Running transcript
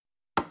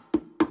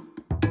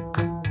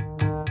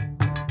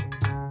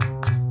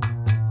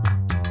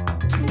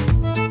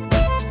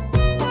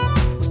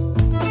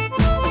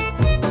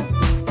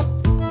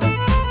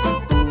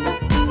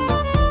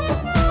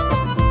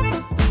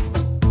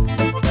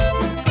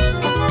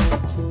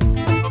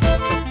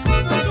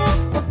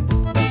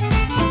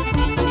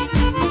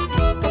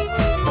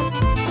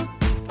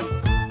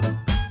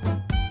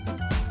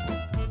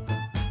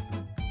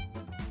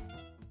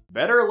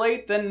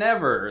late than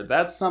never.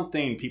 That's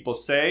something people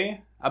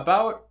say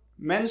about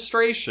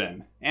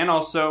menstruation. And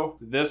also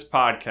this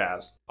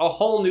podcast. A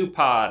whole new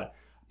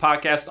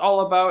podcast all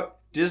about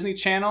Disney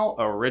Channel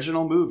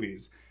original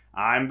movies.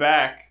 I'm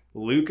back,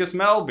 Lucas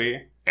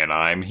Melby. And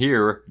I'm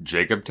here,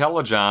 Jacob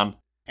Telejohn.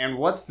 And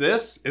what's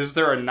this? Is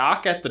there a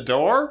knock at the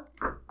door?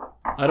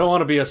 I don't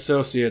want to be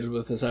associated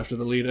with this after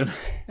the lead-in.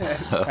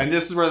 And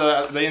this is where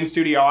the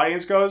in-studio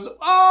audience goes,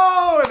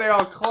 oh, and they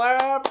all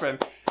clap.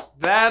 And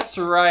that's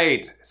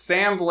right.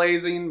 Sam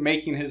Blazing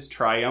making his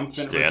triumphant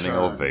Standing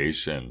return.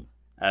 ovation.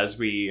 As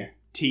we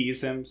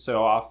tease him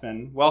so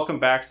often. Welcome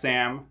back,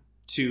 Sam,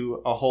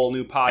 to a whole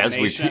new pod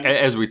nation.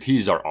 As we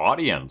tease our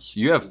audience.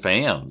 You have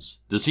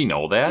fans. Does he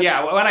know that?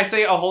 Yeah, when I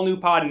say a whole new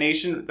pod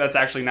nation, that's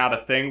actually not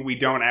a thing. We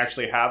don't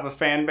actually have a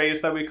fan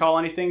base that we call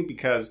anything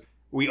because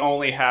we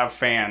only have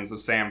fans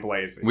of Sam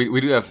Blazing.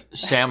 We do have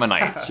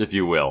Salmonites, if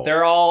you will.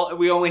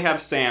 We only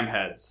have Sam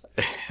heads.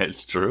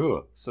 It's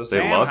true. So they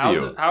Sam, love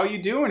how are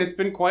you doing? It's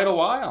been quite a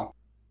while.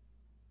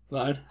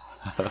 Fine.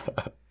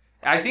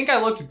 I think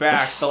I looked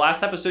back. The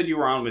last episode you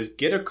were on was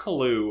Get a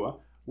Clue,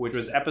 which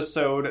was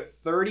episode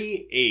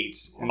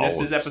 38. And this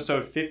is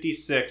episode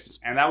 56.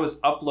 And that was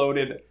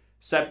uploaded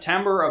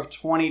September of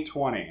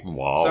 2020.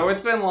 Wow. So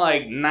it's been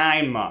like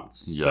 9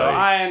 months. Yikes. So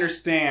I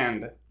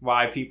understand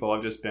why people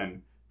have just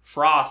been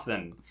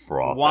frothing.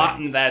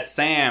 Wanting that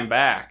Sam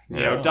back. You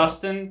know,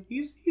 Dustin,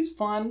 he's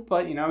fun,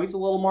 but, you know, he's a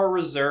little more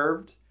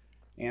reserved.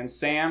 And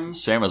Sam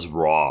is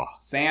raw.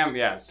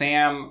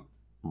 Sam.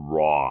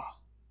 Raw.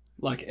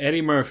 Like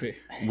Eddie Murphy.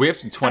 We have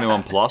to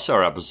 21 plus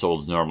our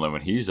episodes normally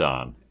when he's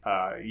on.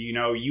 You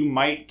know, you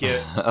might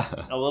get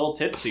a little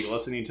tipsy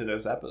listening to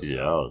this episode.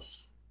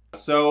 Yes.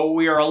 So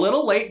we are a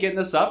little late getting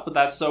this up, but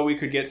that's so we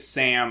could get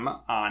Sam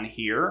on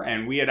here.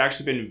 And we had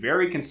actually been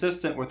very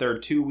consistent with our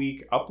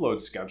 2-week upload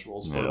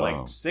schedules for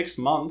like 6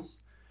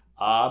 months.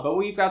 But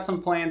we've got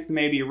some plans to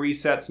maybe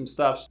reset some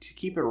stuff to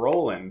keep it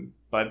rolling.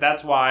 But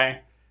that's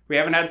why we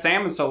haven't had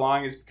Sam in so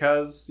long, is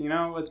because, you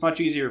know, it's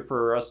much easier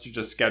for us to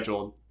just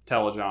schedule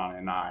Telejohn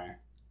and I.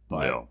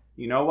 But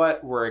you know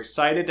what? We're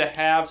excited to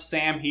have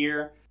Sam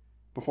here.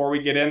 Before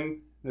we get in,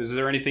 is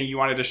there anything you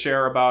wanted to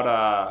share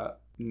about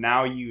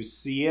Now You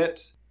See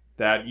It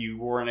that you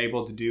weren't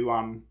able to do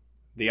on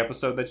the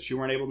episode that you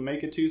weren't able to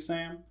make it to,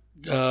 Sam?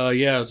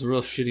 Yeah, it was a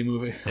real shitty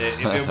movie.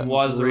 It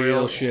was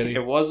real shitty.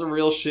 It was a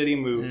real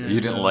shitty movie. You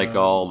didn't like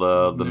all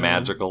the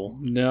magical?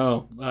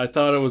 No. I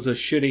thought it was a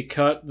shitty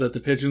cut that the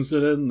pigeons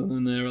did it, and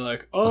then they were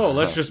like, oh,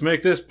 let's just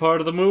make this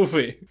part of the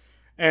movie.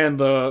 And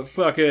the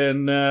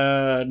fucking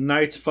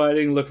knights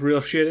fighting looked real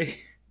shitty.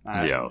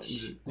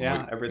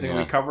 Everything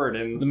we covered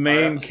in the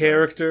main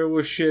character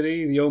was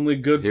shitty. The only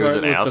good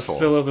part was the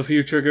Phil of the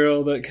Future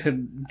girl that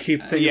could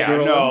keep things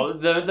rolling. No,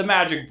 the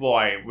magic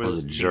boy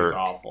was a jerk. Was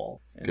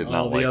awful. And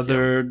all the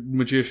other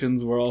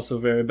magicians were also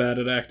very bad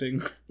at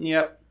acting.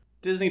 Yep,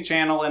 Disney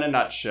Channel in a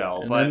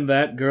nutshell. And then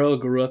that girl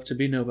grew up to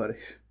be nobody.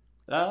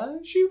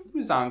 She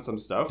was on some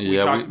stuff. We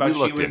talked about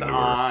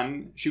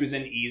she was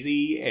in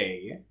Easy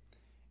A,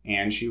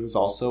 and she was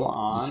also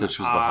on you said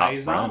she was the hot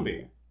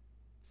Zombie.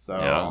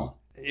 So.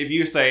 If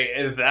you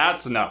say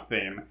that's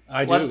nothing,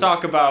 let's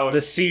talk about the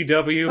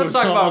CW. Let's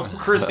talk about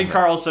Christy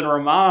Carlson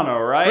Romano,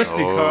 right?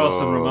 Christy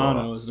Carlson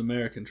Romano is an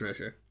American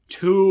treasure.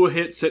 2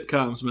 hit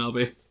sitcoms,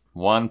 Melby.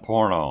 1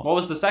 porno. What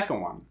was the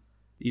second one?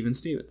 Even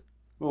Stevens.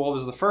 Well, what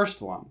was the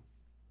first one?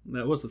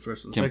 That was the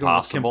first one. The Kim second one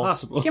was Possible. Kim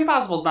Possible. Kim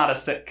Possible's not a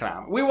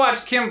sitcom. We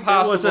watched Kim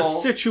Possible. It was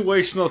a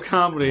situational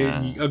comedy.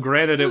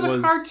 Granted, it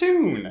was a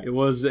cartoon. It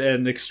was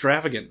an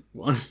extravagant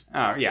one.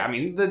 Oh, yeah. I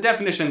mean, the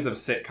definitions of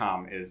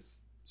sitcom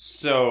is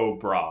so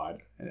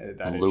broad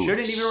that it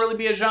shouldn't even really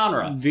be a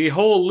genre. The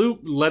whole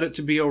loop led it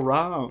to be a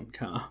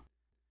rom-com.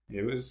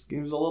 It was a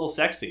little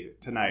sexy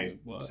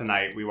tonight.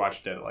 Tonight we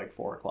watched it at like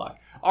 4:00.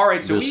 All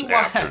right, so we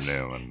watched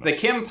the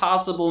Kim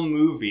Possible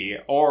movie,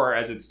 or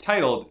as it's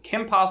titled,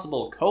 Kim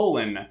Possible: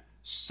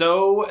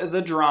 So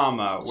the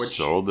Drama.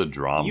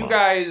 You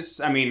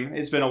guys, I mean,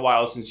 it's been a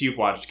while since you've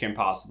watched Kim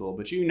Possible,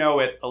 but you know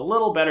it a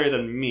little better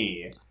than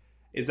me.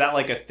 Is that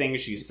like a thing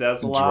she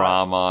says a lot?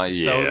 Drama,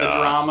 yeah. So the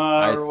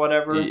drama or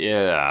whatever?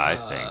 Yeah, I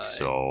think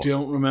so. I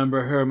don't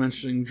remember her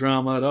mentioning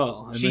drama at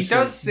all. She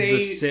does say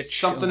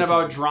something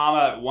about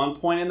drama at one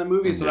point in the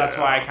movie, so that's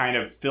why I kind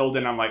of filled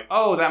in. I'm like,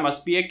 oh, that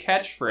must be a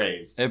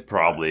catchphrase. It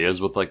probably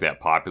is with like that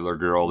popular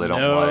girl they don't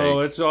like.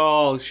 No, it's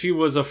all, she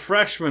was a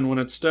freshman when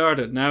it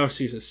started. Now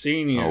she's a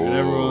senior, and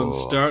everyone's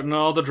starting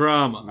all the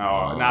drama.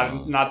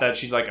 No, not that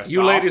she's like a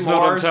sophomore. You ladies know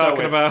what I'm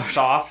talking about.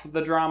 Soft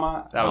the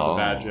drama? That was a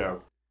bad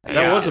joke.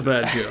 That was a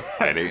bad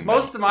joke.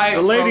 Most of my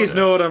the ladies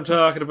know what I'm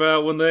talking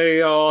about when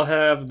they all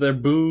have their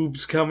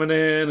boobs coming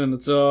in, and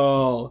it's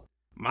all,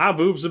 my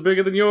boobs are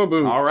bigger than your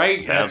boobs. All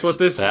right, that's what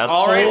this.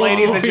 All right,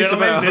 ladies and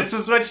gentlemen, this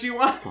is what you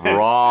want.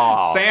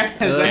 Raw. Sam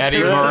is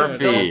Eddie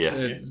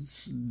Murphy.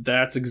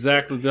 That's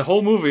exactly the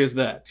whole movie. Is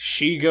that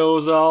she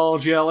goes all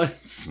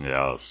jealous?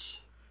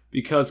 Yes.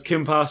 Because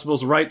Kim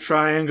Possible's right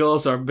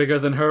triangles are bigger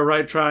than her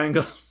right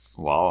triangles.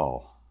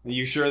 Wow. Are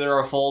you sure there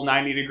are a full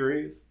 90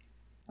 degrees?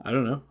 I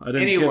don't know. I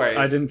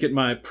Anyways. didn't get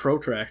my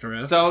protractor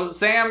out. So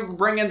Sam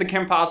bringing the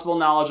Kim Possible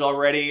knowledge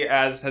already,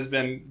 as has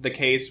been the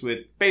case with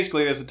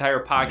basically this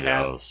entire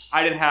podcast. Yes.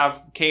 I didn't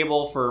have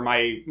cable for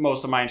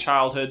most of my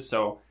childhood,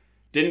 so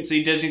didn't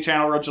see Disney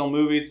Channel original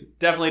movies.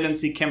 Definitely didn't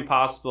see Kim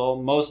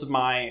Possible. Most of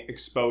my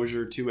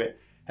exposure to it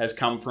has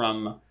come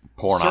from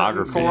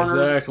Pornography. certain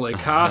corners. Exactly.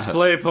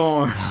 Cosplay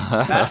porn.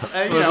 That's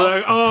It was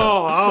like,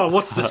 oh,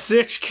 what's the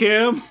sitch,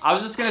 Kim? I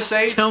was just gonna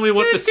say, Tell me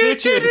what the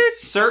sitch is.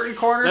 certain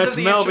corners That's of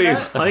the Melby internet.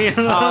 playing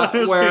on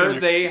his Where finger.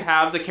 they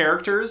have the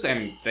characters,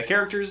 and the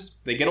characters,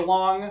 they get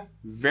along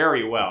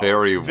very well.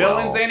 Very well.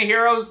 Villains and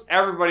heroes,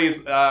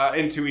 everybody's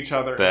into each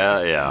other.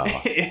 Yeah.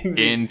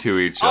 Into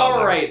each other.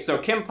 All right, so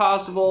Kim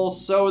Possible,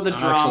 so the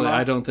drama. Actually,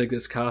 I don't think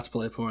it's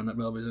cosplay porn that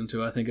Melby's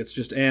into. I think it's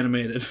just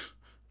animated.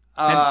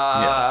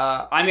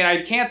 Yes. I mean,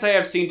 I can't say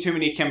I've seen too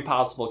many Kim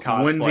Possible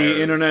cosplayers. When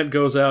the internet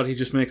goes out, he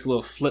just makes a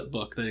little flip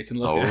book that you can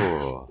look at.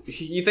 Oh.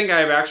 You think I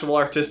have actual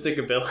artistic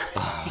ability?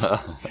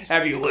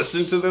 Have you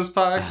listened to this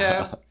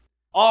podcast?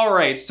 All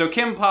right, so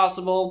Kim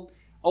Possible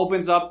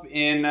opens up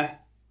in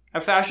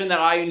a fashion that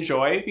I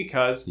enjoy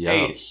because, Yes.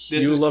 hey,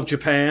 this You is... love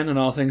Japan and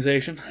all things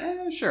Asian?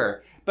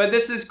 Sure. But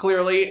this is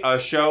clearly a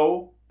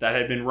show that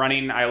had been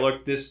running.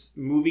 This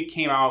movie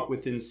came out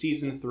within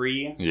season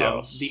 3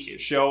 Yes. of the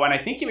show, and I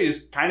think it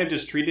is kind of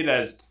just treated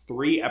as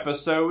 3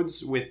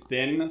 episodes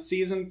within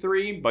season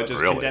 3, but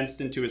just Really?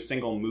 condensed into a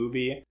single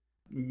movie.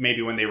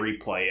 Maybe when they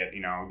replay it,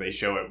 they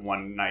show it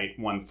one night,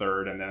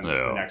 1/3, and then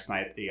the next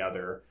night the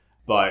other.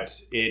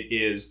 But it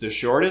is the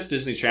shortest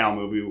Disney Channel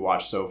movie we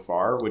watched so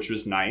far, which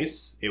was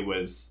nice. It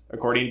was,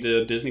 according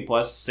to Disney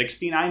Plus,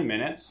 69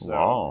 minutes. So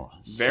Wow.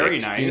 very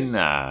 69.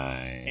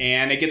 nice.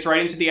 And it gets right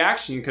into the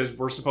action because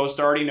we're supposed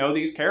to already know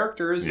these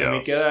characters. And we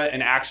Yes. get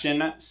an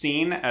action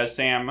scene, as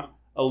Sam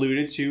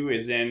alluded to,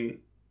 is in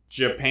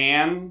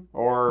Japan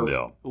or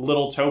Yeah.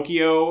 Little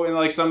Tokyo in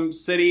like some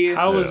city.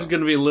 How is Yeah. it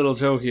going to be Little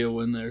Tokyo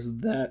when there's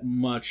that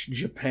much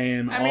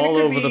Japan I mean, all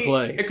it could over the be-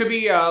 place? It could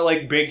be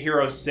like Big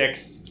Hero 6,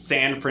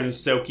 San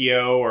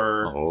Francisco,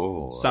 or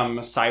Oh. some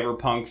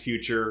cyberpunk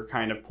future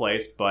kind of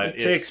place. But It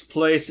takes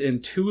place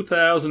in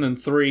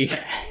 2003.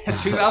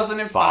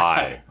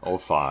 2005.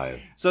 05.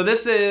 So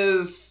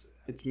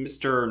it's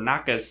Mr.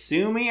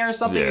 Nakasumi or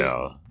something.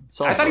 Yeah.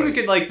 I thought he Sounds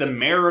was like the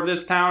mayor of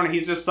this town.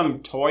 He's just some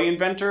toy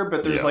inventor,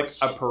 but there's like Yes.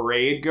 a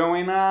parade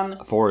going on.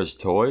 right. For his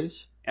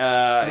toys?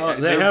 Well,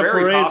 they they're have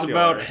very parades popular.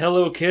 about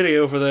Hello Kitty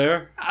over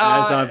there,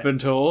 as I've been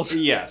told.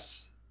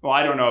 Yes. Well,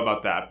 I don't know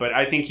about that, but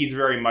I think he's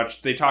very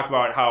much. They talk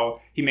about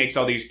how he makes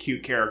all these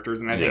cute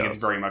characters, and I think Yeah. it's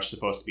very much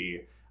supposed to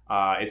be.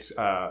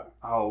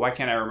 Why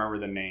can't I remember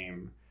the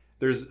name?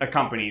 There's a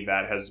company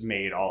that has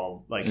made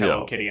all like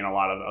Hello Yeah. Kitty and a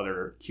lot of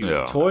other cute.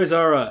 Yeah. Toys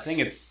R Us. I think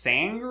it's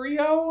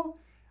Sangrio.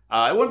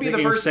 It wouldn't be the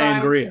Thinking first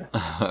time Sangria.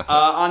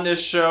 on this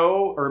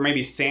show, or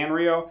maybe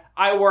Sanrio.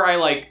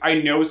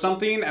 I know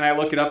something and I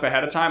look it up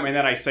ahead of time, and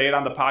then I say it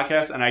on the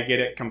podcast and I get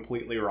it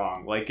completely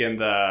wrong. Like in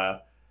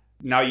the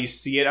Now You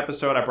See It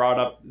episode, I brought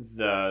up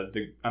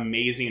the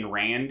Amazing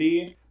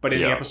Randy, but in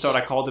the Yes. episode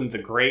I called him the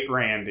Great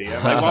Randy.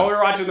 I'm like, while we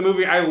were watching the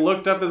movie, I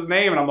looked up his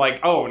name and I'm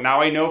like, oh,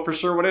 now I know for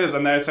sure what it is.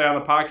 And then I say on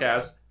the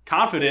podcast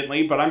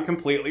confidently, but I'm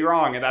completely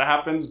wrong, and that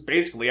happens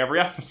basically every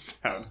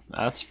episode.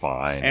 That's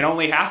fine. And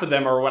only half of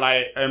them are when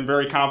I am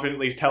very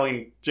confidently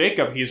telling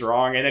Jacob he's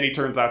wrong, and then he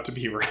turns out to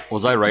be right.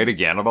 Was I right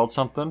again about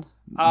something?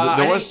 I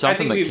There think- was something I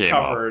think that we've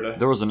came covered- up.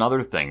 There was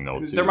another thing, though,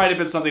 too. There might have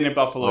been something in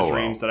Buffalo Oh, well.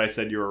 Dreams that I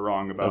said you were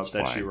wrong about That's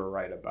that fine. you were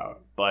right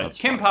about. But That's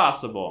Kim fine.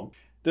 Possible.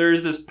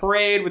 There's this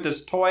parade with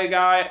this toy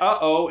guy.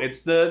 Uh-oh,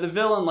 it's the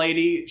villain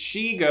lady,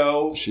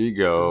 Shigo, She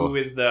go. who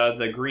is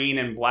the green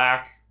and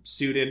black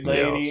suited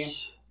lady.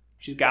 Yes.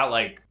 She's got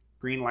like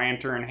Green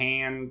Lantern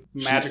hand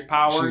magic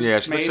powers. She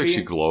looks like maybe.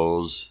 she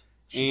glows.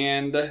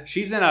 And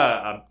she's in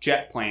a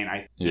jet plane, I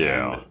think.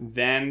 Yeah. And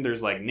then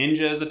there's like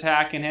ninjas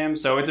attacking him.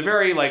 So it's a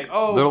very like,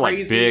 oh, They're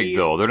crazy. like big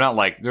though. They're not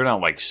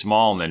like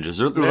small ninjas.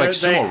 They're like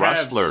They sumo have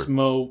wrestler.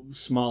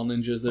 small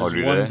ninjas. There's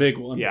do one they? big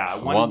one. Yeah,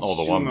 the one one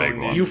big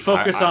sumo one. You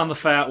focus I- on the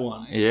fat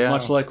one. Yeah.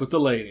 Much like with the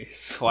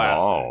ladies. classic.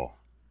 Oh.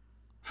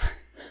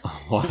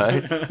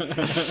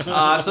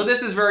 What? So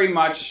this is very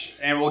much,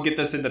 and we'll get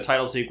this in the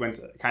title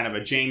sequence, kind of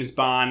a James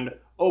Bond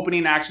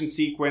opening action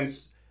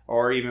sequence,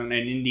 or even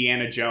an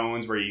Indiana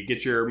Jones, where you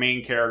get your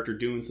main character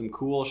doing some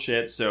cool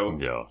shit. So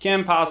Yeah.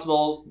 Kim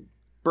Possible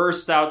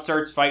bursts out,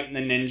 starts fighting the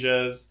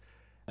ninjas.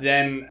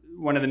 Then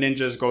one of the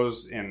ninjas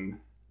goes in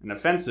an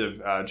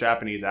offensive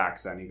Japanese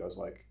accent. He goes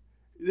like,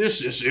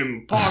 "This is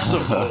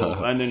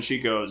impossible." And then she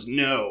goes,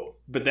 "No,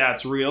 but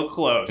that's real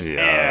close."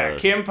 Yeah.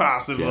 Kim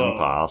Possible.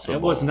 Impossible.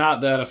 It was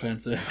not that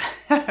offensive.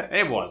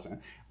 It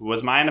wasn't.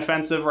 Was mine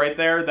offensive right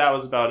there? That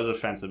was about as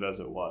offensive as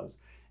it was.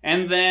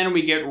 And then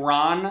we get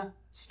Ron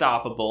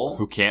Stoppable.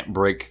 Who can't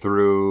break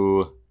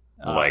through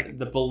like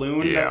the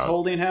balloon yeah. that's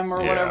holding him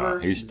or yeah, whatever.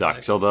 He's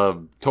stuck. So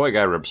the toy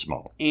guy rips him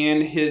out.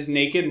 And his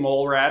naked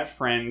mole rat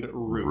friend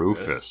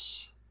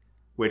Rufus.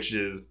 Which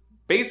is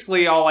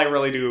basically all I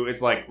really do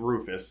is like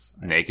Rufus.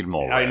 Naked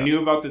mole I rat.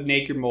 knew about the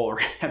naked mole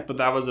rat, but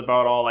that was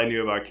about all I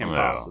knew about Kim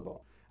Yeah.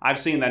 Possible. I've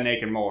seen that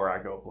naked mole where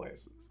I go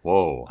places.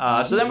 Whoa.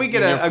 So then we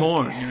get Your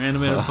porn, your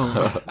animated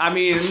porn. I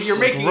mean, you're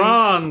making...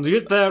 Ron,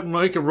 get that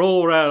make a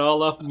roll rat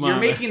all up my... You're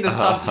making the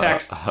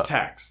subtext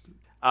text.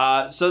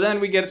 So then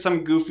we get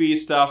some goofy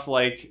stuff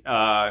like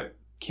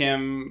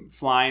Kim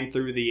flying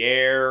through the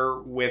air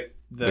with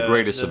the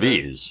greatest of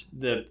ease.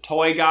 The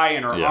toy guy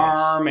in her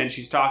arm, and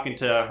she's talking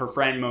to her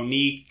friend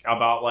Monique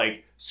about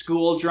like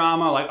school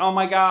drama. Like, oh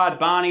my God,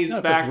 Bonnie's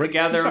back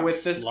together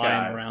with this guy.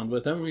 Flying around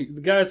with him.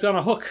 The guy's on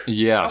a hook.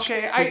 Yes.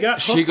 Okay,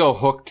 Shigo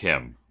hooked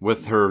him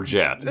with her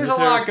jet. There's a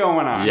lot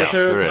going on. Yes,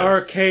 with her there is.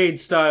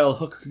 Arcade-style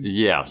hook.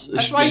 Yes.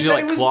 That's why I said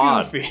it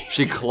was goofy.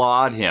 She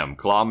clawed him.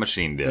 Claw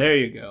machine did. There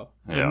you go.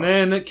 Yes. And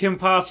then Kim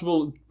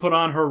Possible put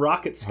on her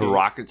rocket skates. Her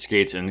rocket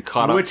skates and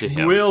caught up to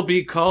him. Which will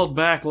be called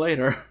back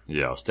later.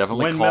 Yes,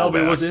 definitely when called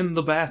back. Melby was in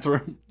the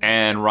bathroom.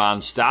 And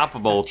Ron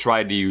Stoppable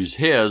tried to use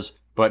his,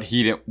 but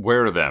he didn't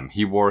wear them.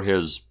 He wore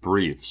his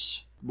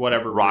briefs.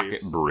 Whatever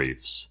rocket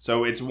briefs.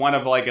 So it's one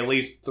of like at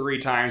least 3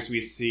 times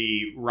we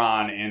see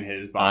Ron in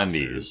his boxers.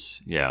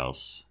 Undies,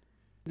 yes.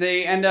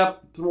 They end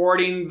up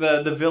thwarting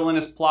the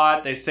villainous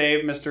plot. They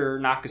save Mr.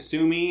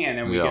 Nakasumi, and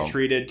then we get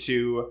treated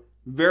to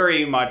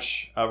very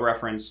much a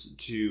reference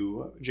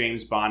to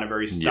James Bond, a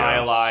very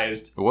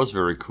stylized... Yes. It was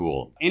very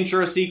cool.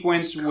 Intro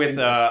sequence with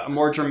a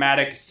more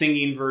dramatic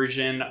singing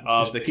version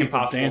of the Kim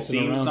Possible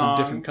theme song.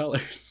 In different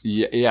colors.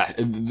 Yeah.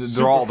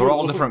 They're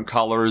all different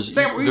colors.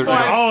 Sam,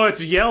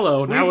 it's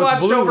yellow. Now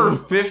it's blue. We've watched over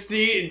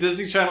 50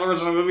 Disney Channel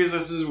original movies.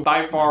 This is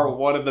by far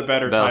one of the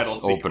better title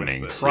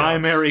sequences.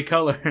 Primary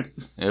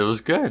colors. It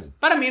was good.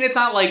 But I mean, it's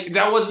not like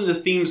that wasn't the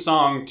theme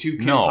song to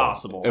Kim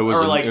Possible. It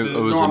was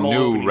it was a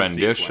new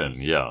rendition.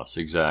 Sequence. Yes,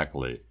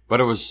 exactly.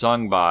 But it was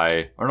sung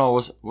by, or no,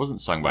 it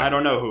wasn't sung by. I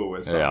don't know who it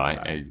was sung by.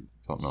 I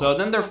don't know. So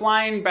then they're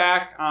flying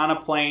back on a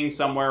plane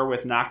somewhere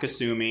with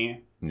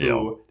Nakasumi.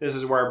 Who, this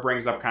is where it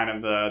brings up kind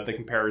of the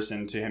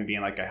comparison to him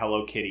being like a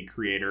Hello Kitty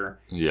creator.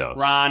 Yes.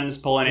 Ron's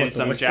pulling in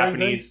some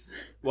Japanese... Thing?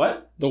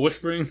 What? The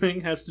whispering thing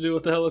has to do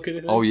with the Hello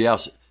Kitty thing? Oh,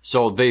 yes.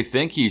 So they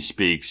think he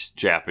speaks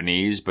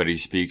Japanese, but he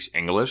speaks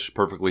English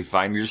perfectly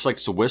fine. He just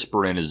likes to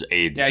whisper in his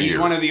aide's ear. Yeah, he's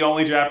one of the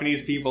only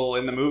Japanese people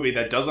in the movie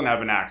that doesn't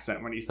have an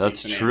accent when he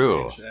speaks. That's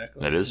true. Exactly.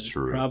 That is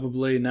true.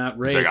 Probably not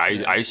raised. He's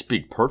like, I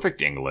speak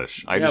perfect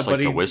English. I just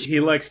like to whisper.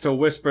 He likes to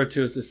whisper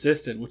to his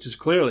assistant, which is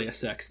clearly a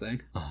sex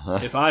thing,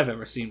 if I've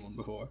ever seen one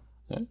before.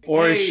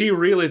 Or is she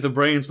really the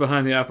brains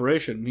behind the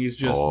operation? He's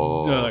just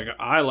like,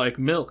 I like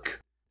milk.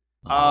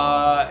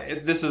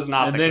 This is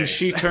not the case. And then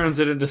she turns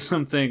it into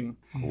something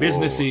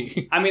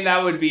businessy. I mean,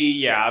 that would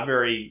be, a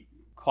very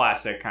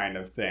classic kind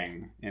of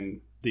thing in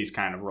these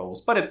kind of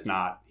roles. But it's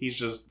not. He's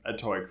just a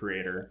toy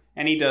creator.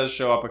 And he does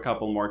show up a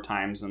couple more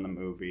times in the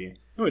movie.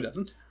 No, he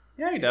doesn't.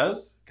 Yeah, he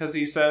does. Because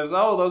he says,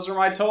 oh, those are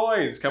my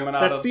toys coming out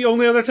That's the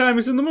only other time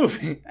he's in the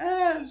movie.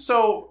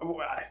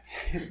 So,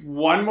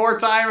 one more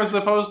time as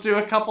opposed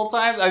to a couple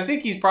times? I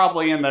think he's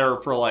probably in there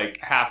for like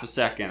half a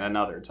second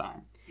another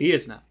time. He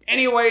is not.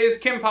 Anyways,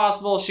 Kim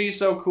Possible, she's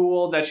so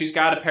cool that she's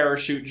got a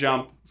parachute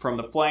jump from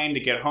the plane to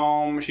get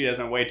home. She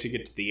doesn't wait to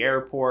get to the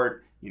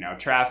airport.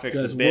 Traffic's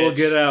a bitch. We'll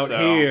get out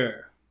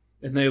here.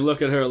 And they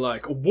look at her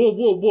like,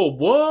 whoa,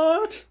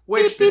 what?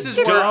 Which, this is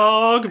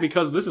dog,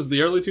 because this is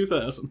the early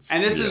 2000s.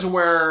 And this is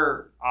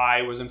where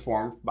I was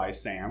informed by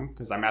Sam,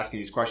 because I'm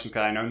asking these questions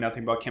because I know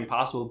nothing about Kim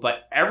Possible,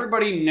 but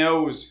everybody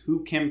knows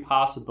who Kim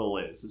Possible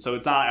is. So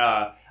it's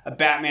not a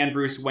Batman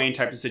Bruce Wayne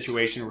type of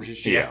situation where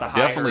she has to hide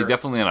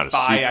definitely not a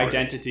spy secret.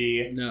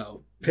 identity.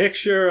 No.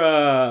 Picture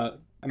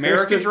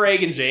American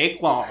Dragon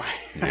Jake Long.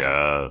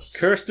 Yes.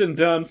 Kirsten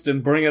Dunst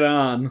and Bring It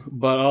On,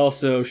 but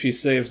also she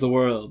saves the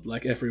world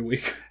like every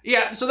week.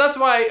 Yeah, so that's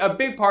why a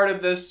big part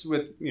of this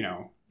with,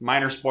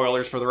 minor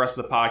spoilers for the rest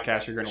of the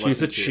podcast you're going to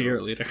listen to. She's a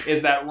cheerleader.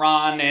 Is that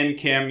Ron and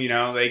Kim,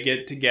 they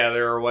get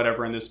together or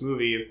whatever in this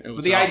movie.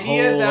 But the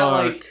idea that,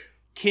 like,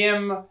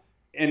 Kim,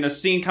 in a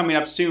scene coming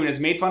up soon, is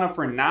made fun of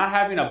for not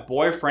having a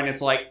boyfriend.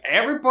 It's like,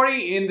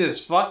 everybody in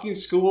this fucking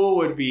school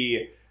would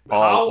be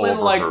howling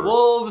like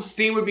wolves.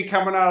 Steam would be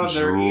coming out of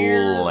their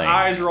ears.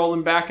 Eyes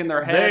rolling back in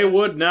their head. They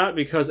would not,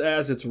 because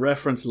as it's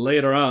referenced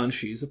later on,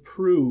 she's a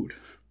prude.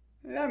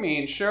 I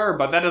mean, sure,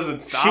 but that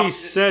doesn't stop. She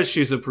says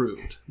she's a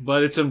prude,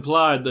 but it's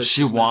implied that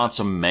she wants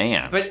a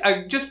man.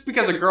 But just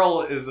because a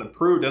girl is a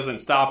prude doesn't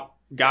stop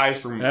guys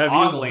from Have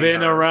ogling you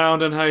been her.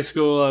 Around in high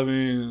school? I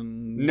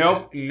mean...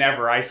 Nope,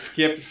 never. I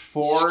skipped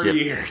 4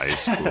 years. High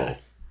school.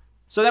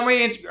 So then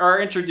we are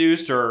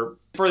introduced, or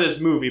for this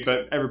movie,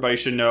 but everybody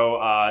should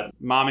know,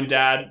 Mom and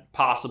Dad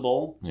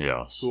Possible.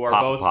 Yes. Who are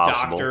both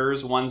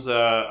doctors. One's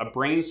a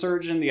brain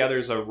surgeon, the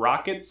other's a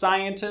rocket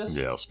scientist.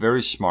 Yes,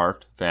 very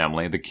smart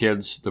family. The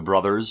kids, the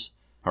brothers,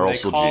 are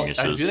also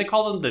geniuses. Do they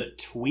call them the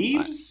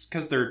Tweebs?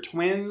 Because they're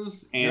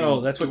twins and no,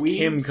 that's dweebs? what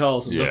Kim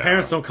calls them. Yeah. The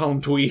parents don't call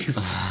them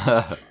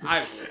Tweebs.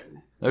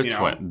 They're you know,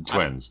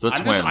 twins. The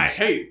I'm twins.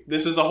 hey,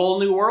 this is a whole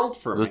new world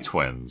for me. The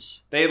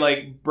twins. They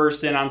like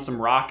burst in on some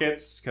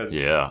rockets because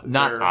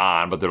not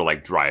on, but they're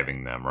like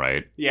driving them,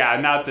 right? Yeah,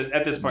 not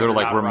at this point. They're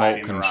like not remote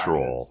riding the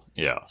control. rockets.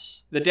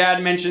 Yes. The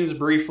dad mentions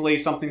briefly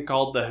something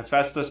called the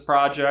Hephaestus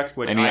Project,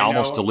 which And he I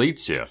almost know,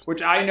 deletes it.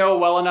 which I know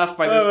well enough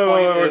by this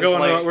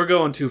point. We're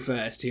going too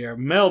fast here.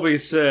 Melby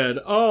said,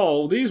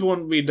 "Oh, these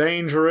wouldn't be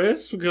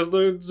dangerous because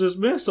they're just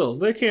missiles.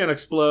 They can't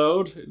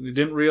explode." He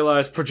didn't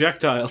realize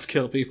projectiles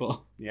kill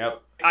people.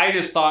 Yep. I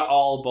just thought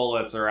all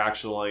bullets are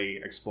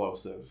actually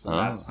explosives. And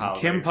that's how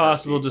Kim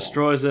Possible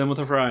destroys them with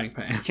a frying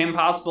pan. Kim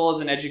Possible is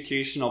an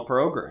educational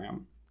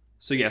program.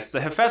 So yes, the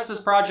Hephaestus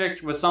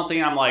Project was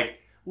something I'm like,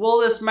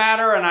 will this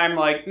matter? And I'm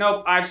like,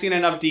 nope, I've seen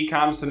enough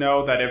DCOMs to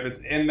know that if it's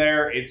in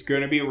there, it's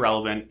going to be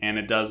relevant. And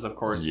it does, of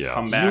course,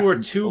 come back. You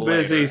were too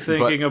busy later.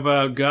 thinking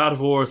about God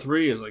of War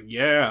 3. It's like,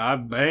 yeah, I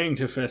banged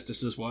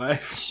Hephaestus'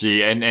 wife.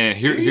 See, and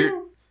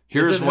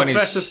here's when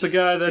Hephaestus the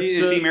guy that...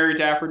 Is he married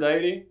to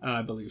Aphrodite?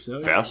 I believe so.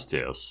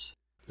 Festus.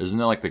 Isn't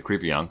that like the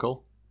creepy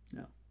uncle?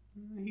 No.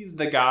 He's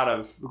the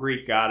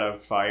Greek god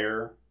of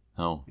fire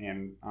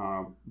and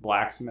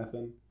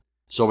blacksmithing.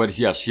 So, but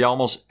yes, he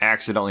almost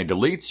accidentally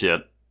deletes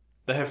it.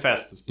 The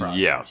Hephaestus Project.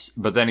 Yes,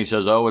 but then he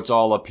says, "Oh, it's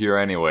all up here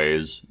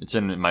anyways. It's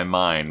in my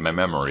mind, my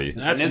memory."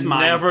 That's in his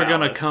mind never going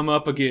to palace. come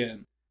up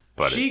again.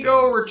 But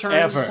Shigo returns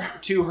Ever.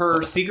 to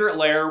her secret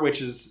lair,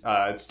 which is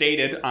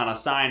stated on a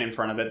sign in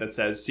front of it that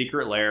says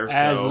 "Secret Lair."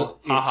 As So,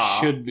 it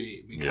should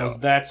be, because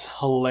that's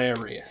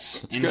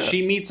hilarious. It's and good.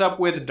 she meets up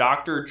with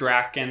Dr.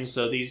 Draken,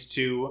 so these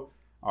two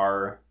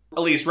are at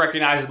least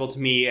recognizable to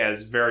me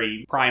as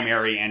very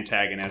primary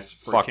antagonists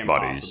for Fuck Kim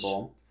buddies.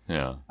 Possible.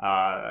 Yeah.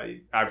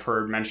 I've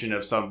heard mention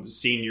of some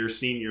senior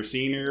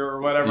or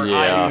whatever. Yeah.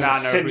 I do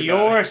not know who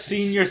Senor, that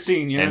is.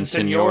 senior, And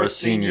Senor,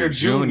 Senior,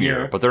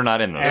 Junior. But they're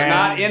not in this. They're one.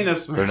 not in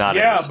this. They're not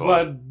in Yeah, this one.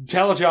 but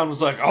Telejohn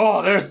was like,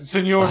 "Oh, there's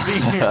Senor,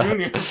 Senior,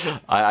 Junior."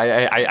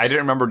 I didn't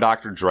remember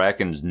Dr.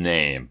 Draken's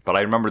name, but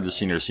I remember the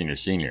Senior. Senor,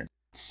 Senior.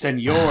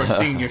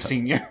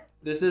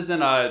 This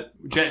isn't a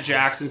Jet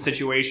Jackson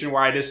situation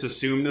where I just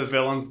assumed the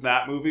villains in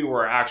that movie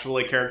were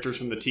actually characters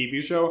from the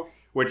TV show,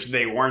 which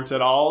they weren't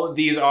at all.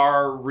 These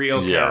are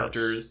real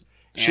characters.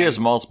 She has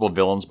multiple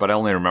villains, but I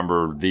only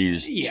remember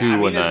these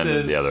two and then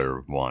is- the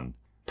other one.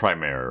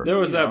 Primary. There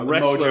was that the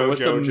wrestler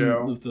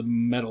Mojo with the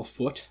metal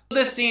foot.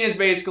 This scene is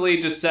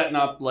basically just setting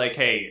up, like,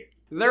 hey,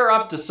 they're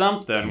up to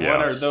something. Yes.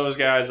 What are those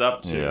guys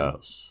up to?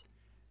 Yes.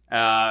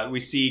 We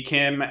see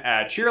Kim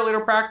at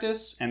cheerleader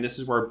practice, and this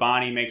is where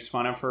Bonnie makes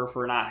fun of her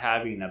for not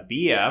having a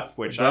BF,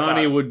 which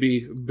Bonnie I thought... would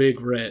be Big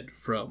Red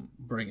from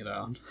Bring It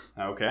On.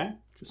 Okay.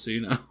 Just so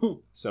you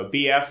know. So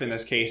BF in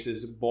this case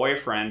is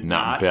boyfriend,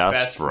 Not not best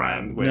best friend.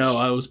 friend. Which, No,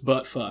 I was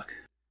butt fuck.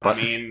 But,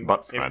 I mean,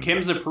 but if friend.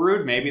 Kim's a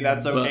prude, maybe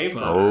that's okay Butt for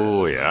fuck. her.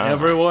 Oh, yeah.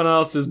 Everyone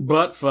else is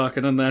butt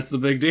fucking, and that's the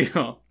big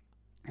deal.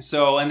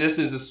 So, and this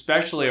is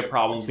especially a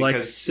problem It's like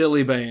because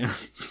silly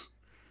bands.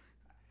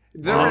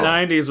 there In is- the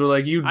 90s were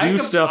like, you do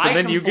stuff, and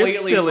then you get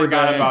silly I completely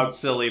forgot bands. about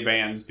silly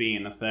bands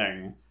being a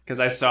thing. Because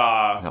I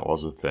saw... That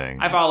was a thing.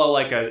 I follow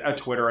like a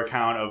Twitter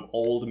account of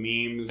old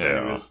memes, and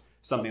it Yeah. was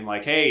something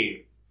like,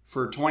 hey,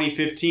 for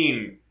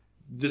 2015...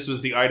 this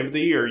was the item of the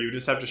year. You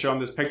just have to show them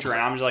this picture,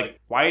 and I'm just like,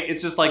 why?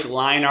 It's just like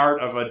line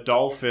art of a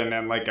dolphin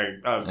and like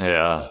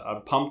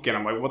a pumpkin.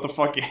 I'm like, what the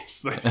fuck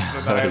is this?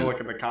 And then I look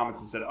at the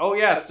comments and said, oh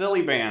yeah,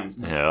 silly bands.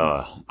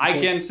 Yeah. I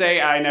can say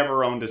I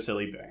never owned a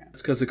silly band.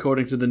 It's because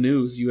according to the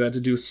news, you had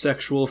to do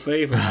sexual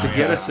favors to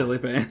get a silly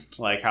band.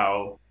 Like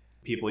how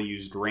people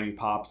used ring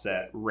pops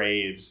at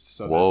raves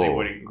so Whoa. that they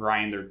wouldn't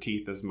grind their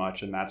teeth as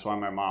much, and that's why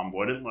my mom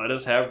wouldn't let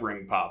us have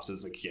ring pops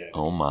as a kid.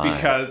 Oh my.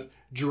 Because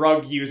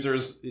drug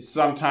users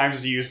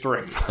sometimes used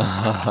ring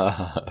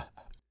pops.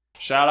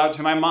 Shout out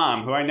to my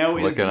mom, who I know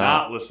is Looking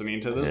not up. listening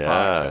to this Yeah,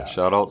 podcast.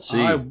 shout out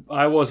C.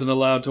 I wasn't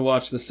allowed to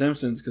watch The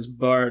Simpsons because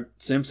Bart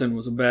Simpson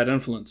was a bad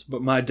influence,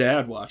 but my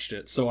dad watched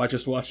it, so I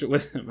just watched it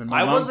with him, and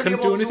my I mom wasn't couldn't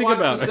able do to anything watch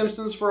about The it.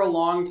 Simpsons for a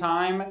long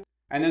time,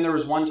 and then there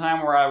was one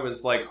time where I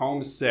was like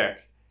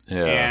homesick.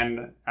 Yeah.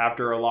 And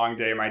after a long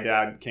day, my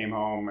dad came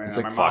home, and It's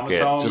my like, mom fuck was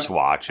it, home. just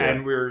watch it.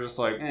 And we were just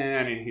like,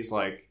 and he's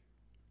like,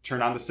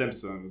 turn on The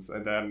Simpsons.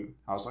 And then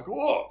I was like,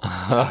 whoa.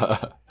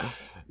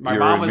 My You're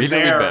mom was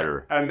immediately there.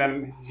 better. And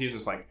then he's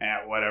just like,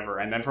 whatever.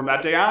 And then from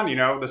that day on,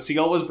 the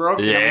seal was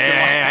broken. and we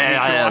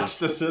Yeah, could watch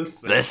The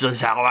Simpsons. This is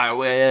how I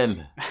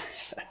win.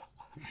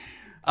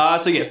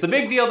 So yes, the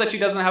big deal that she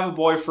doesn't have a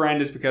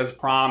boyfriend is because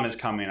prom is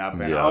coming up.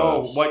 And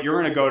Yes.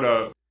 you're going to go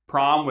to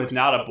prom with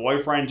not a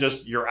boyfriend,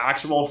 just your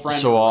actual friend.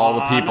 So all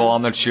the Ron? people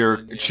on the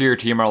cheer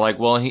team are like,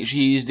 well,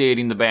 he's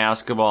dating the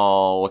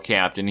basketball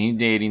captain. He's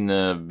dating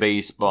the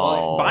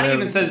baseball. Bonnie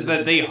even says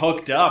that they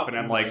hooked up, and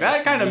I'm like,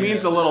 that kind of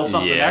means a little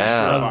something Yeah. extra.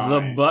 That was the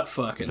Bonnie. butt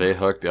fucking. They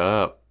hooked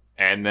up.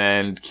 And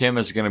then Kim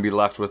is going to be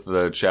left with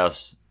the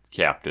chess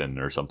captain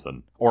or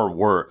something. Or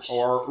worse.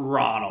 Or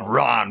Ronald.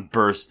 Ron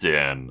burst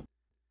in.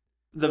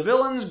 The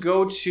villains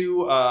go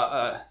to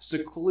a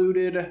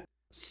secluded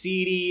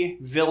seedy,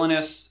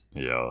 villainous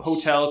Yes.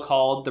 hotel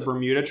called the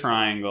Bermuda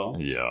Triangle.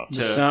 Yeah.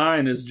 The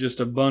sign is just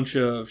a bunch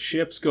of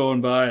ships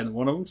going by, and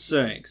one of them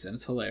sinks, and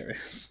it's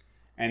hilarious.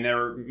 And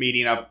they're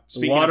meeting up. The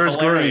Speaking water's of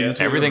hilarious,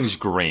 green. Everything's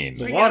green.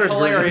 Speaking water's of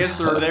hilarious,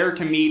 green. they're there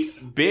to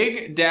meet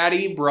Big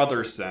Daddy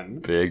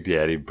Brotherson, Big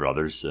Daddy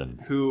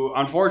Brotherson. who,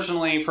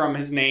 unfortunately, from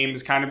his name,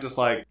 is kind of just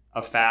like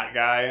a fat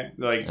guy.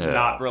 Like, Yeah.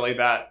 not really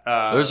that.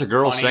 There's a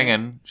girl funny.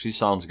 singing. She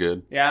sounds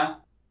good. Yeah.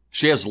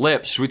 She has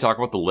lips. Should we talk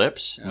about the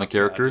lips and the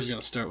characters? You're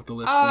gonna start with the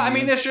lips. I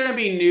mean, this shouldn't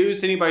be news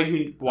to anybody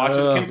who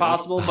watches Kim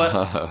Possible,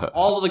 but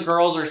all of the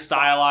girls are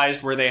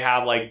stylized where they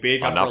have like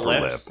big An upper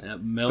upper lips. Yeah,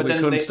 But Melody then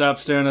couldn't they- stop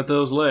staring at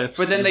those lips.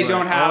 But then It's they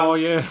don't have- Oh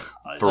yeah,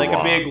 For like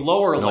Ron. a big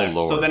lower No lip.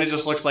 lower. So then it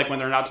just looks like when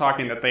they're not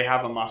talking that they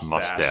have a mustache.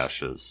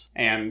 Mustaches.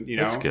 And, you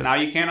That's know, good. now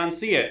you can't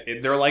unsee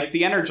it. They're like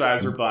the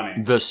Energizer Bunny.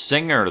 The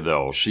singer,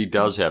 though, she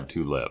does have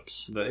two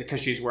lips. Because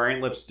she's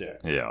wearing lipstick.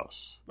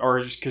 Yes.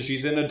 Or because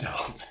she's an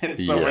adult.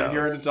 So when Yes.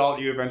 you're an adult,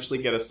 you eventually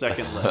get a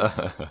second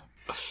lip.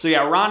 So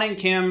yeah, Ron and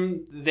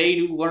Kim,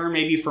 they learn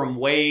maybe from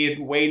Wade.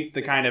 Wade's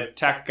the kind of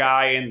tech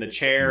guy in the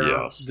chair.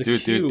 Yes. the Do,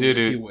 cube, do, do, if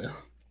you do. will.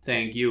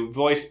 Thank you.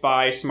 Voiced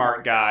by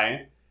Smart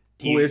Guy.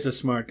 Who is a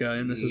smart guy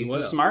in this as He's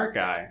well? a smart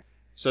guy.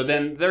 So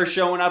then they're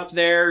showing up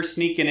there,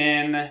 sneaking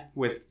in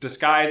with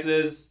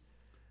disguises.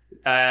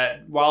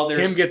 While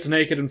there's Kim gets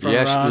naked in front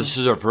Yeah, of Ron. this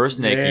is her first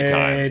naked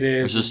time. It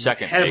is This is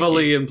second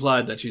heavily naked.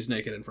 implied that she's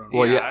naked in front of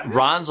Well, Ron. yeah,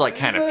 Ron's like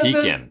kind of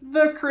peeking.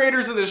 The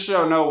creators of this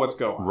show know what's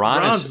going on.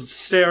 Ron's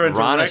staring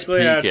Ron is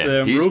directly at peeking.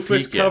 them. He's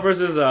Rufus peeking. covers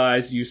his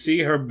eyes. You see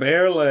her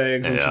bare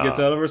legs when she Yeah. gets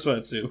out of her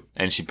sweatsuit.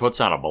 And she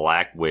puts on a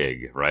black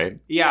wig, right?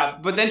 Yeah,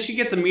 but then she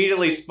gets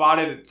immediately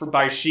spotted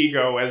by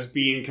Shigo as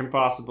being Kim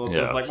Possible. So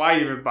Yes. it's like, why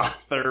even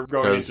bother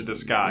going into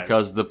disguise?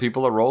 Because the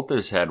people that wrote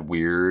this had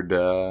weird...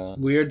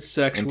 Weird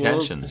sexual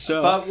Intentions.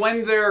 stuff. But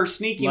when they're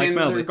sneaking Like in,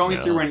 Melody. they're going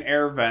Yeah. through an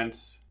air vent,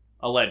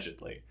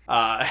 allegedly.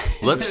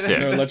 Lipstick.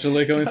 They're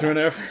allegedly going through an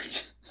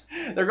airport.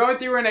 They're going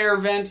through an air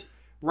vent.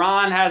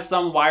 Ron has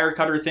some wire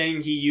cutter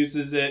thing. He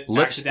uses it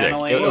Lipstick.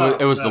 accidentally.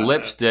 It was the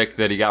lipstick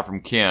that he got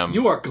from Kim.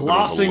 You are but it was a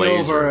glossing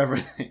laser. over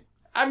everything.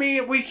 I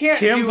mean, we can't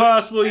Kim do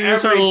Possible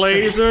use her everything.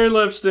 laser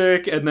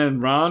lipstick, and then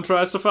Ron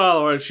tries to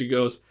follow her, and she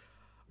goes,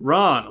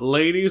 Ron,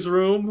 ladies'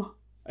 room?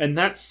 And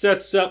that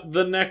sets up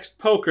the next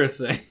poker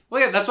thing.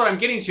 Well, yeah, that's what I'm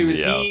getting to. Is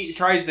he Yes.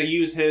 tries to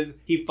use his?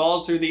 He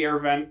falls through the air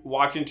vent,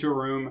 walks into a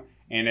room,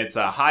 and it's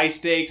a high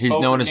stakes. He's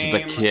poker known as game.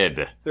 the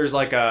Kid. There's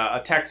like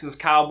a Texas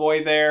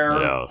cowboy there.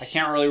 Yes. I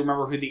can't really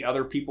remember who the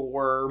other people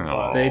were. But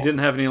Oh. They didn't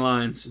have any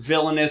lines.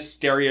 villainous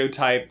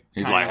stereotype.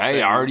 He's kind like, of hey,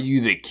 things. are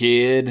you the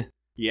Kid?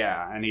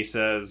 Yeah, and he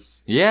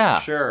says, Yeah.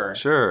 "Sure."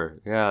 Sure.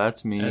 Yeah,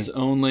 that's me. As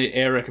only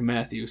Eric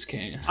Matthews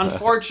can.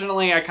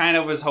 Unfortunately, I kind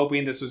of was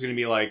hoping this was going to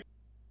be like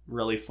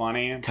really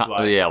funny.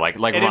 but Yeah, like it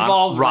Ron,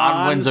 involves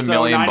Ron wins a so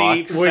million 90%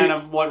 bucks. Wait,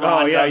 of what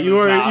Ron Oh yeah, does you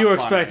is were not funny.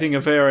 expecting a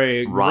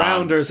very Ron.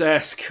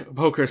 Rounders-esque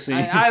poker scene.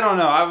 I don't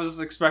know. I was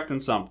expecting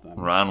something.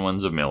 Ron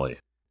wins a milli.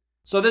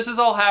 So this is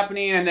all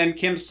happening, and then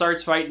Kim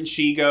starts fighting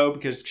Shigo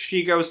because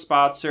Shigo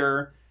spots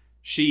her.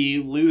 She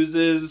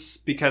loses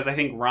because I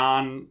think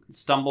Ron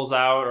stumbles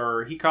out,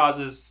 or he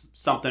causes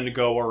something to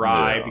go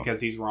awry Yeah. because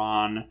he's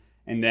Ron.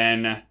 And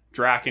then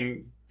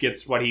Draken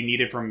gets what he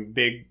needed from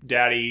Big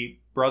Daddy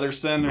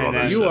Brotherson. And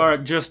then, You are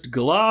just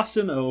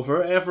glossing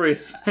over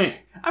everything.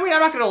 I mean, I'm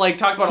not going to like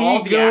talk about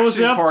all the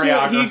action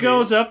choreography. He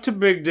goes up to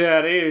Big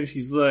Daddy, and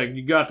she's like,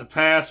 "You got the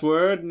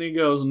password?" And he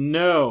goes,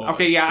 "No."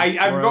 Okay, yeah,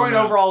 I'm Throw going him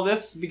out. over all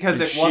this because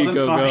And it wasn't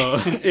Shigo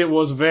funny. It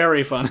was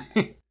very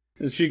funny.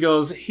 And she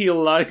goes, "He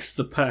likes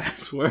the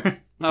password."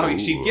 No,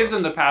 she Ooh. gives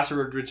him the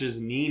password, which is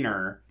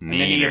Neener. And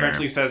then he Neener.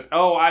 eventually says,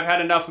 "Oh, I've had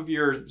enough of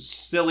your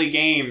silly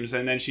games."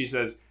 And then she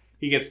says,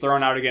 he gets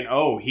thrown out again.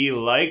 "Oh, he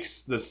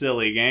likes the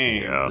silly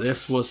games." Yes.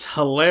 This was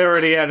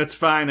hilarity at its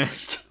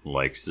finest.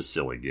 Likes the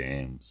silly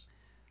games.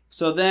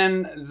 So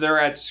then they're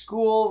at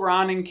school,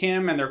 Ron and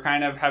Kim, and they're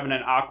kind of having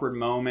an awkward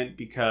moment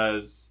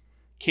because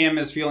Kim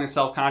is feeling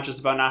self-conscious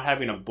about not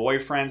having a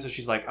boyfriend. So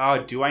she's like,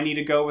 "Oh, do I need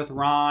to go with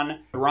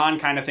Ron?" Ron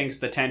kind of thinks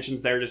the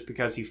tension's there just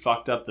because he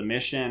fucked up the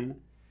mission.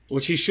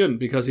 Which he shouldn't,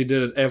 because he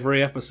did it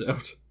every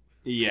episode.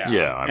 Yeah.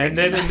 Yeah, I mean, And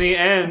then in the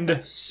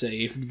end,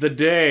 saved the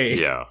day.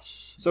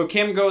 yes. So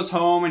Kim goes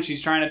home and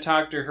she's trying to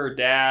talk to her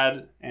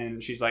dad,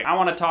 and she's like, "I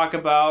want to talk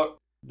about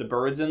the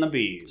birds and the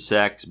bees."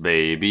 Sex,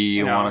 baby.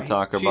 You want to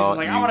talk she's about?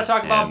 like, you "I want to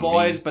talk about and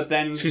boys," me? but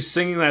then She's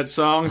singing that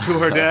song to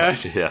her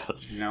dad. Yes.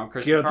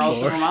 Christopher Good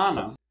Carlson Lord.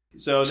 Romano.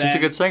 So then She's a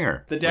good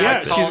singer. the dad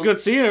Yeah, calls, she's a good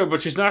singer,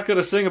 but she's not going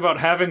to sing about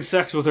having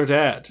sex with her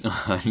dad.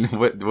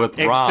 with Ron.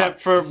 Except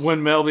for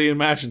when Melby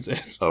imagines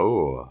it.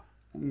 Oh,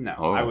 No,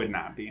 Oh. I would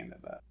not be into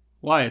that.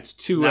 Why? It's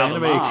two Now the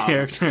anime mom.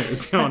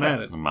 characters going at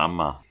it.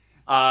 mama.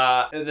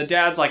 The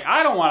dad's like,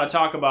 "I don't want to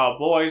talk about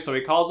boys," so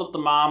he calls up the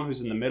mom,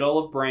 who's in the middle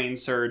of brain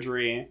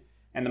surgery.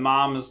 And the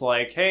mom is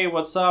like, "Hey,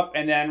 what's up?"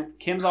 And then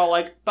Kim's all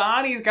like,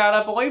 "Bonnie's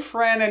got a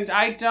boyfriend and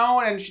I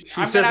don't, and She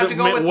I'm says gonna have it to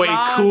go with way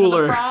Ron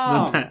cooler to the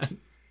prom." than that.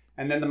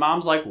 And then the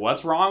mom's like,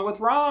 what's wrong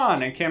with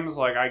Ron? And Kim's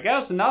like, I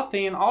guess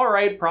nothing. All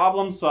right,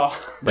 problem solved.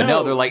 But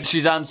no, they're like,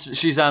 she's on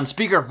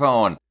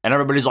speakerphone. And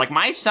everybody's like,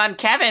 my son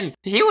Kevin,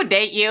 he would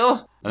date you.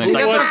 And See, it's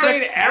that's like, what I'm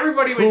saying.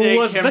 Everybody would Who date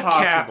was Kim the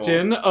Possible.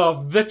 captain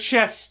of the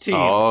chess team?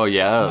 oh,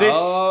 yeah.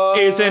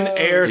 This is an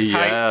airtight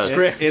Yes.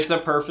 script. It's a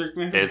perfect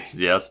movie. It's,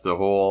 yes, the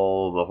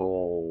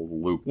whole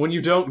loop. when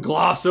you don't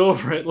gloss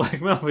over it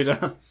like Melby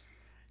does.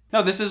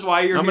 No, this is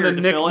why you're I'm here going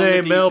to to fill in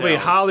nickname the Melby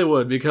details.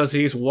 Hollywood because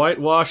he's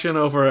whitewashing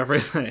over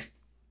everything.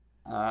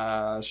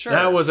 Sure.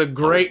 That was a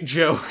great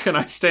joke, and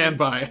I stand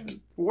by it.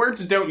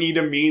 Words don't need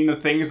to mean the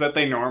things that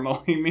they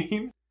normally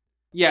mean.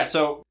 Yeah,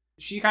 so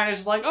she kind of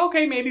is like,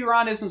 okay, maybe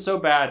Ron isn't so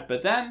bad.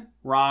 But then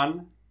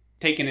Ron,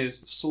 taking his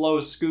slow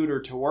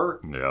scooter to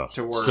work, Yeah.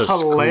 To work. To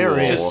school.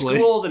 Hilarious. to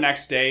school the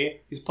next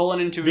day, he's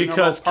pulling into his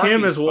Because normal Kim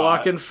parking is spot.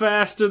 walking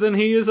faster than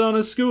he is on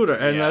his scooter,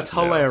 and Yes,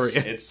 that's hilarious.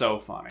 It's so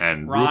funny.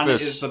 And Ron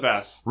Rufus- is the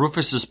best.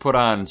 Rufus has put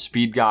on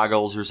speed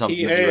goggles or something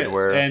He that he would is,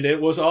 wear. and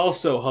it was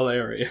also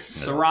hilarious.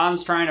 So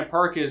Ron's trying to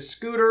park his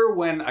scooter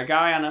when a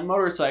guy on a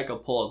motorcycle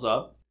pulls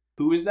up.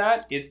 Who is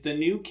that? It's the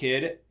new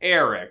kid,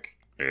 Eric.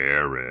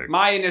 Eric.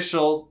 My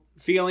initial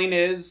feeling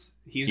is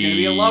he's going to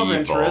be a love Evil.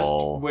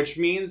 interest, which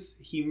means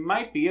he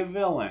might be a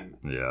villain.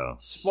 Yeah.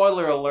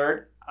 Spoiler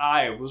alert,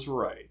 I was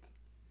right.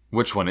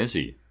 Which one is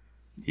he?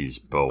 He's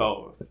both.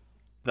 Both.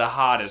 The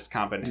hottest Are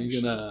combination.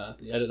 you gonna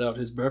edit out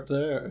his burp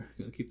there, or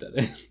you gonna keep that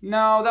in?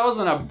 No, that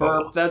wasn't a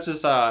burp. Both. That's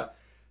just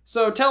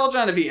So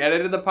Telejohn, if he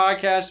edited the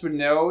podcast, would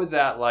know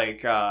that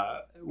like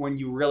when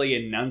you really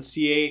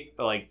enunciate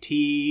like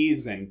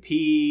T's and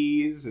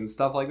P's and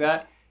stuff like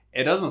that,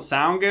 it doesn't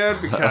sound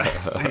good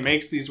because it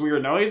makes these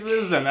weird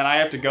noises, and then I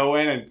have to go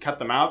in and cut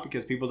them out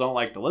because people don't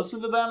like to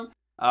listen to them.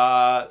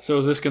 So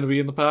is this gonna be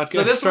in the podcast?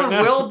 So this right one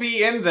now? will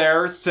be in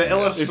there to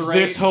illustrate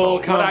Is this whole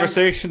what I'm-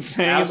 conversation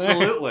staying in there?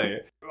 Absolutely.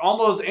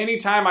 Almost any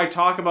time I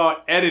talk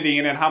about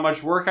editing and how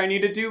much work I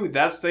need to do,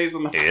 that stays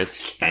in the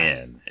It's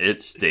podcast. in.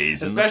 It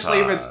stays in Especially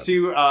the if it's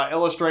to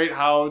illustrate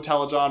how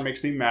Telejohn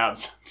makes me mad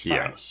sometimes.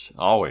 Yes,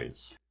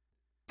 always.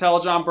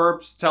 Telejohn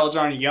burps,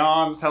 Telejohn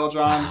yawns,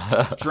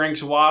 Telejohn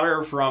drinks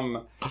water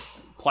from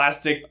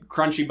plastic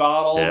crunchy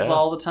bottles Yeah.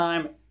 all the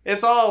time.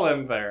 It's all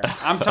in there.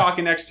 I'm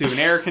talking next to an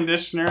air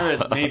conditioner.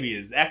 It maybe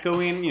is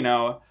echoing, you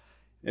know.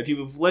 If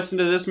you've listened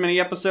to this many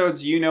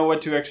episodes, you know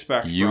what to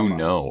expect You from us.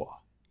 know.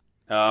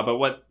 But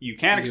what you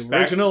can't The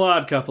expect... original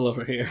Odd Couple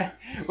over here.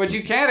 What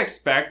you can't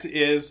expect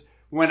is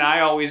when I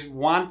always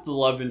want the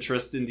love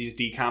interest in these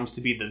DComs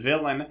to be the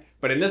villain,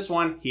 but in this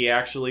one, he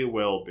actually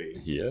will be.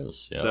 He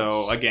is. Yes.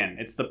 So, again,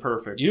 it's the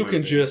perfect You can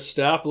movie. just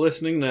stop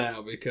listening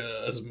now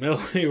because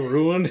Melly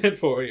ruined it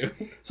for you.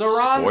 So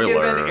Ron's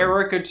Spoiler. giving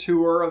Eric a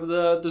tour of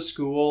the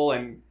school,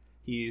 and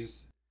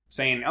he's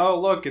saying, oh,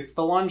 look, it's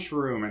the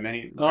lunchroom. And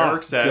then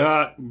Eric says...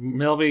 God,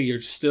 Melby, you're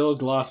still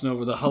glossing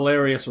over the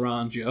hilarious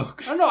Ron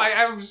joke. Oh, no,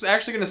 I was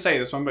actually going to say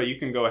this one, but you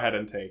can go ahead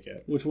and take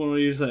it. Which one were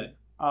you saying?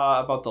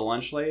 About the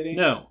lunch lady?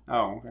 No.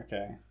 Oh,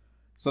 okay.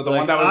 So the Like,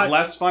 one that was I-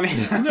 less funny?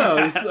 than No,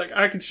 that? he's like,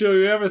 I can show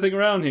you everything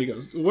around here. He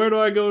goes, where do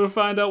I go to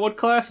find out what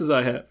classes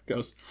I have? He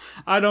goes,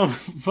 I don't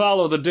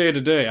follow the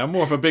day-to-day. I'm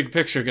more of a big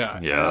picture guy.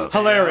 Yeah.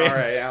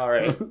 Hilarious. All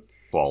right.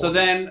 Ball. So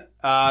then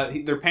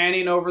they're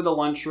panning over the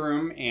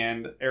lunchroom,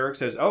 and Eric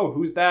says, oh,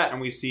 who's that? And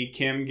we see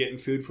Kim getting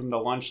food from the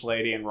lunch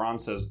lady, and Ron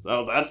says,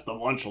 oh, that's the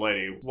lunch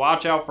lady.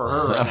 Watch out for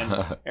her. And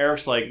then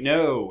Eric's like,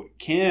 no,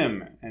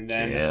 Kim. And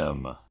then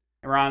Kim.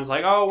 Ron's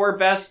like, oh, we're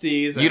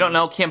besties. You don't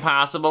know Kim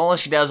Possible?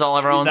 She does all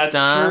of her own That's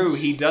stunts.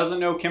 true. He doesn't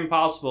know Kim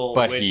Possible,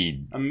 But which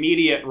he-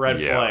 immediate red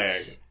Yes.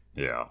 flag.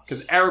 Yeah.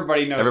 Because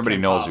everybody knows Everybody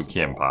Kim knows Possible. who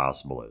Kim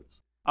Possible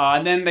is.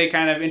 And then they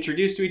kind of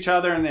introduce to each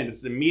other, and then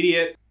it's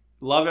immediate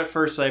love at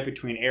first sight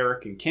between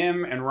Eric and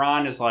Kim, and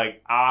Ron is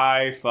like,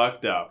 I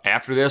fucked up.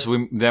 After this,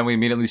 we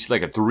immediately see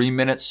like a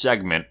 3-minute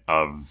segment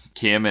of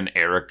Kim and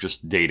Eric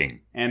just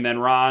dating. And then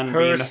Ron being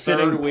Her the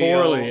sitting third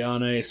wheel. poorly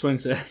on a swing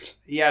set.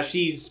 Yeah,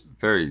 she's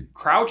Very.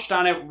 crouched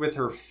on it with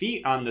her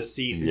feet on the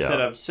seat Yeah.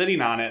 instead of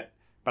sitting on it.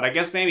 But I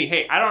guess maybe,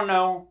 hey, I don't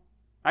know.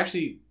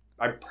 Actually,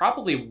 I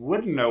probably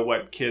wouldn't know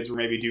what kids were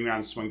maybe doing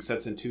on swing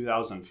sets in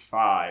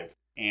 2005.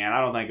 And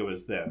I don't think it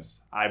was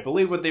this. I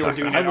believe what they were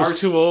doing I in was our...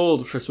 too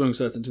old for swing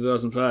sets in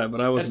 2005, but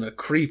I wasn't a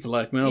creep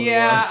like Melvin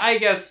Yeah, was. I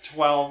guess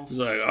 12. It's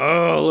like,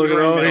 oh, look We at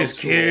were in all middle these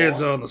school.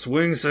 kids on the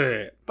swing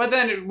set. But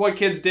then what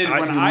kids did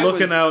when I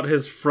looking was... out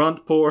his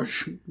front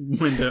porch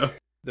window.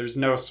 There's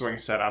no swing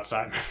set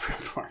outside my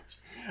front porch.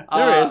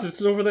 There is.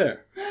 It's over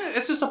there.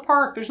 It's just a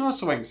park. There's no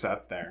swing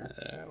set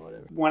there.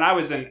 Whatever. When I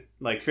was in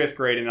like 5th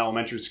grade in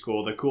elementary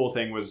school, the cool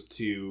thing was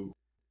to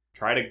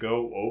try to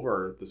go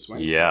over the swing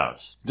set.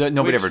 Yes.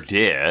 Nobody Which- ever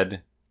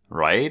did,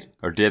 right?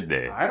 Or did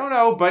they? I don't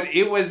know, but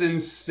it was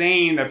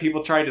insane that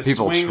people tried to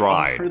People swing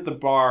tried. over the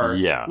bar.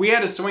 Yeah. We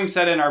had a swing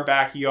set in our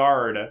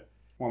backyard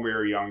when we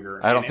were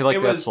younger. I don't and feel like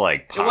it that's was,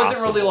 like It wasn't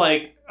really possible.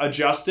 like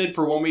adjusted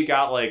for when we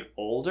got like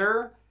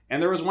older.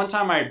 And there was one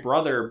time my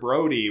brother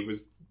Brody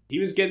was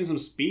getting some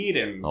speed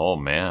and Oh,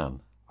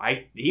 man.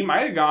 he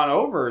might have gone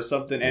over or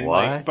something and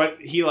What? like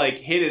but he like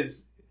hit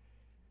his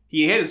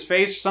he hit his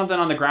face or something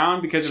on the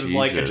ground because it was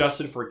like Jesus.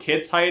 adjusted for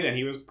kids' height, and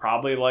he was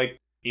probably like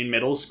in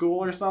middle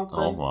school or something.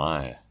 Oh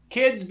my.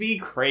 Kids be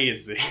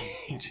crazy.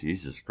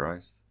 Jesus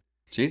Christ.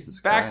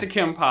 Jesus Back Christ. to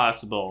Kim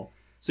Possible.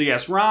 So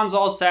yes, Ron's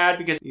all sad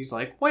because he's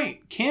like,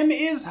 wait, Kim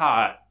is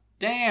hot.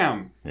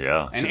 Damn.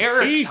 Yeah. And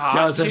Eric's He hot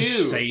doesn't too.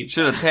 say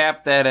Should have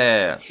tapped that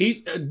ass.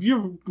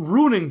 you're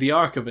ruining the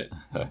arc of it.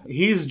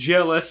 He's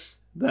jealous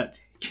that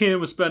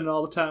Kim is spending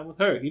all the time with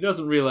her. He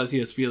doesn't realize he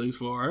has feelings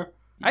for her.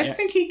 I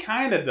think he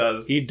kind of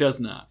does. He does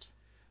not.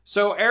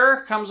 So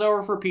Eric comes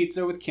over for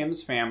pizza with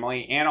Kim's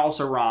family, and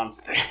also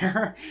Ron's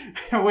there,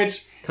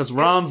 which, Because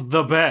Ron's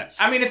the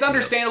best. I mean, it's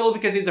understandable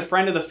because he's a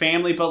friend of the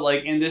family, but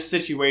like in this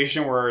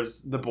situation where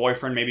the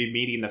boyfriend may be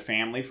meeting the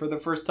family for the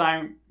first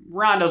time,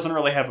 Ron doesn't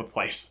really have a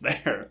place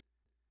there.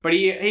 But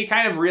he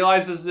kind of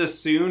realizes this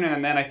soon,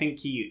 and then I think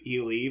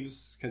he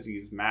leaves because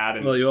he's mad.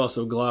 And, Well, you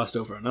also glossed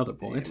over another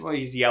point. well,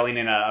 he's yelling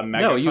in a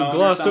megaphone. No, you or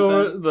glossed something.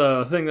 over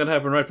the thing that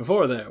happened right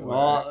before there, where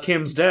Well,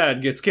 Kim's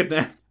dad gets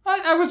kidnapped.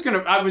 I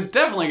was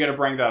definitely gonna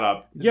bring that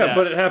up. Yeah, That,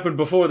 but it happened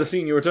before the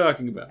scene you were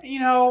talking about. you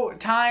know,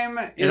 time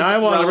is And I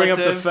want to bring up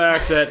the relative.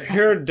 fact that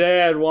her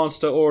dad wants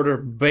to order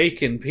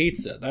bacon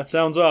pizza. That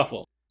sounds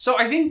awful. So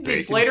I think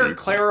it's Bacon later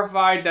pizza.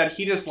 clarified that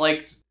he just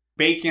likes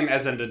bacon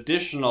as an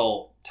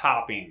additional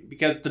topping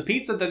because the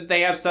pizza that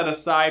they have set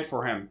aside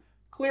for him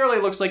clearly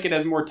looks like it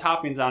has more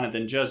toppings on it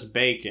than just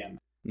bacon.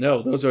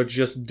 No, those are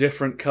just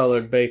different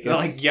colored bacon. They're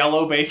like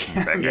yellow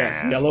bacon.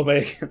 Yes, yellow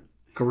bacon,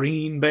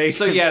 green bacon.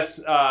 So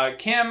yes,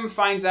 Kim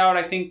finds out,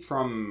 I think,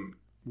 from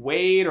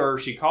Wade, or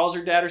she calls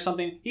her dad or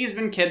something. He's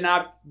been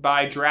kidnapped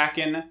by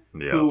Draken,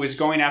 who is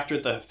going after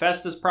the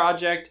Hephaestus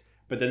Project,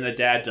 but then the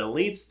dad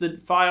deletes the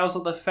files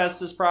of the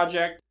Hephaestus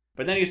Project.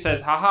 But then he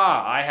says,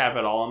 haha, I have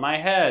it all in my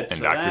head. And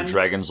So Dr. then-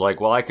 Dragon's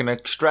like, well, I can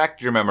extract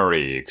your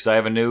memory because I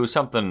have a new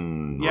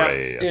something Yep.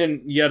 ray.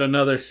 in yet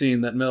another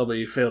scene that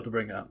Melby failed to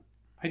bring up.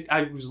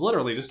 I was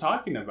literally just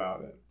talking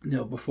about it.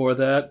 No, before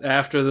that,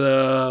 after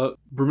the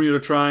Bermuda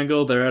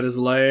Triangle, they're at his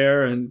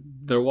lair and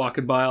they're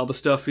walking by all the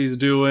stuff he's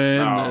doing.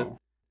 Oh.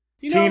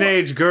 The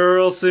teenage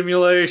girl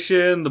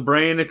simulation, the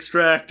brain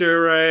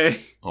extractor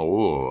ray,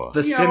 Oh.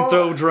 the You know,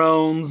 syntho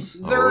drones.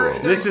 They're- Oh.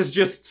 This is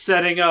just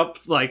setting up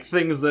like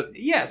things that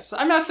Yes,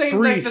 I'm not saying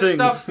Three that this things.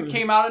 stuff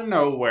came out of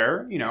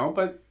nowhere,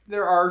 but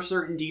there are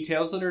certain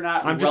details that are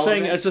not I'm just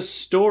saying relevant. as a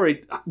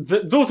story.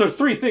 Those are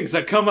three things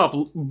that come up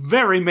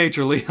very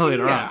majorly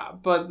later on. Yeah,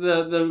 but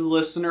the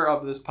listener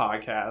of this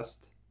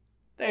podcast,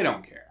 they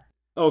don't care.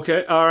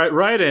 Okay, all right,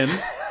 write in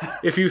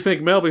if you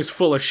think Melby's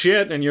full of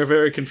shit and you're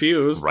very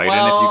confused. Right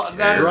Well, in if you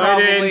that care. is Write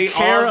probably in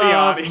care all the of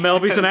audience.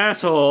 Melby's an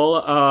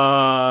asshole.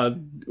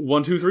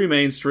 123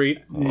 Main Street,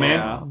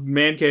 Yeah.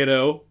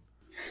 Mankato,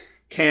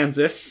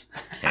 Kansas.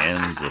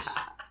 Kansas.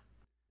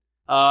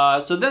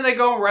 So then they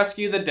go and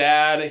rescue the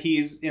dad.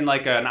 He's in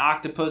like an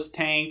octopus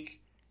tank,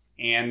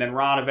 and then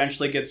Ron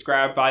eventually gets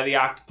grabbed by the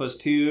octopus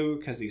too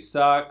because he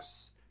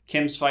sucks.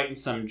 Kim's fighting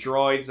some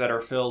droids that are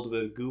filled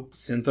with goop.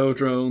 Syntho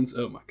drones.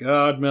 Oh my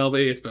god,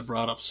 Melby, it's been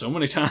brought up so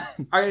many times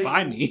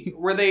by me.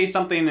 Were they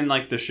something in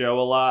like the show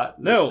a lot?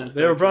 The No, synth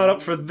they were brought up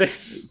droids? for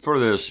this For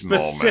this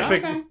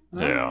specific. Okay.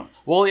 Yeah.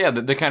 Well, yeah,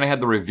 they kind of had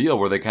the reveal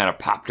where they kind of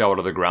popped out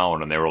of the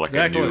ground and they were like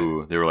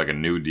Exactly. they were like a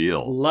new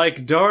deal.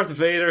 Like Darth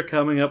Vader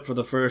coming up for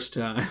the first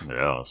time.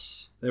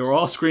 Yes. They were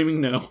all screaming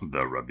no.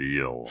 The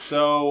reveal.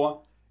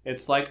 So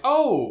it's like,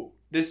 oh,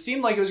 this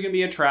seemed like it was going to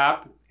be a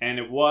trap, and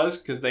it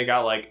was because they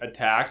got like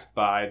attacked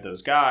by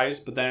those guys.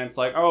 But then it's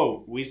like,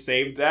 oh, we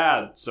saved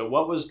Dad. So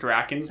what was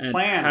Draken's And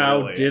plan? how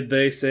really? did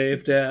they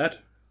save Dad?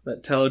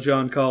 That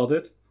Telejohn called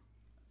it.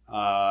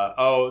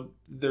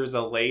 There's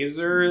a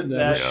laser That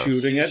that's was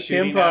shooting at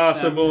shooting Kim at them.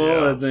 Possible,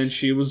 Yes. and then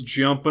she was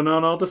jumping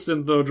on all the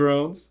syntho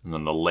drones. And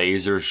then the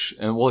laser.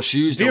 And well, she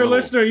used a Dear little-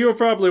 listener, you were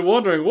probably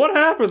wondering what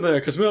happened there,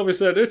 because Melby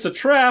said it's a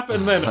trap,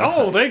 and then,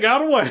 oh, they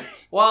got away.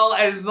 Well,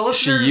 as the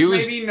listeners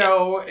used- maybe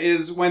know,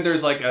 is when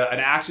there's like an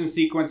action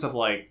sequence of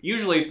like,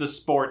 usually it's a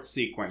sports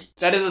sequence.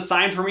 That is a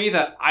sign for me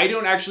that I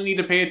don't actually need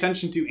to pay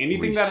attention to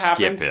anything We that skip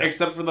happens it.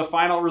 except for the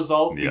final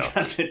result Yeah.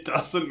 because it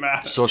doesn't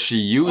matter. So she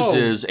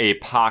uses a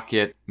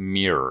pocket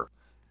mirror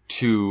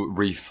to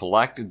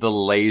reflect the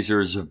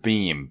laser's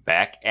beam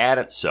back at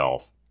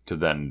itself to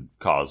then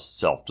cause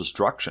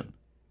self-destruction.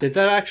 Did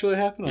that actually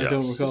happen? I Yes.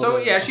 don't recall. So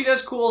that. yeah, she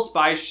does cool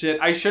spy shit.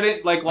 I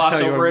shouldn't like gloss I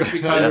thought you over were- it I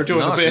thought you were because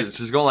doing a bit.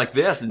 She's going like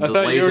this, and I the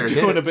thought you laser were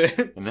doing a hit.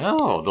 bit.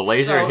 No, the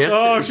laser So- hits.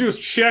 Oh, it. she was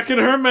checking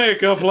her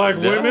makeup like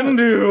No. women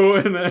do,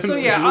 and then so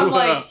yeah,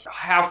 unlike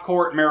Half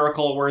Court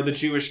Miracle where the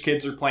Jewish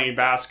kids are playing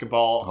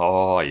basketball.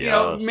 Oh yes. You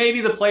know,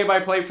 maybe the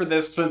play-by-play for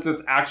this, since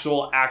it's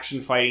actual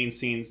action fighting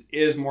scenes,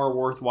 is more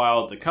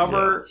worthwhile to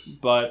cover. Yes.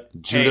 But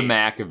Judah hey,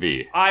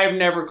 Maccabee, I have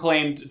never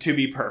claimed to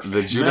be perfect.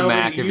 the Judah Melby,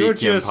 Maccabee you're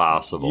Kim just-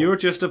 Possible. You're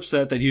just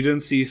upset that that you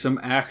didn't see some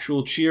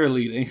actual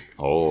cheerleading,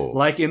 Oh.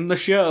 like in the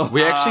show.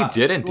 We actually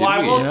didn't, did well,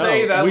 I we? will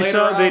say that we later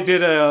saw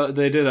on-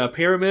 they did a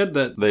pyramid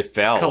that They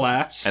fell.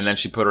 collapsed. And then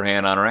she put her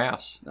hand on her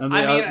ass. And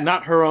I mean-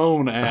 not her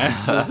own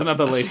ass. It was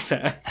another lady's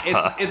ass.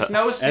 It's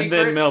no secret And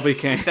then Mel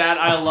became. that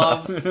I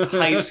love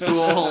high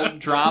school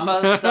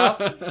drama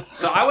stuff.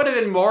 So I would have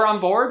been more on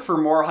board for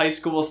more high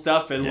school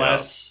stuff and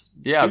less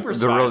Yeah, super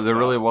there spy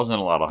really stuff. wasn't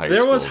a lot of high There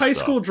school was high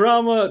stuff. school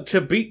drama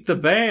to beat the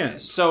band.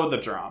 So the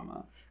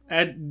drama.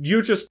 And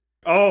you just,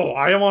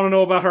 I want to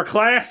know about her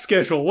class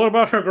schedule. What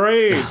about her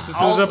grades? This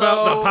Also, is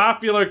about the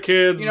popular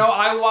kids You know,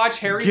 I watch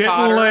Harry getting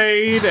Potter.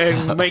 laid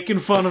and making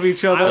fun of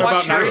each other I watch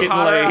about not Harry getting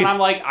Potter laid. and I'm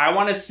like, I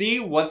want to see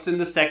what's in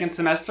the second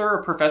semester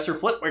of Professor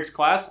Flitwick's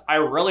class. I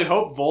really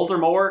hope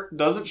Voldemort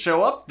doesn't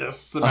show up this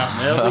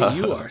semester. Melly,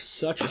 you are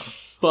such a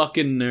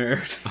fucking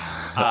nerd.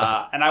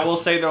 And I will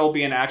say there will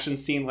be an action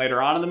scene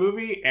later on in the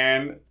movie,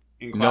 and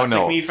in classic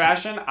No me notes.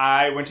 fashion,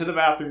 I went to the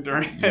bathroom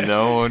during it.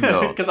 No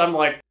notes. Because I'm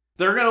like,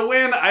 they're going to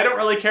win. I don't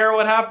really care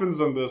what happens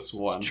in this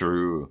one. It's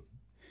true.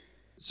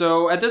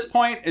 So at this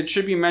point, it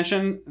should be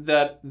mentioned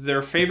that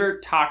their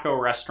favorite taco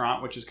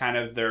restaurant, which is kind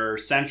of their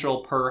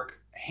central perk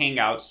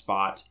hangout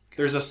spot,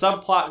 there's a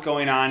subplot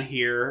going on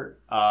here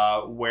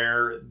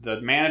where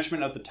the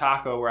management of the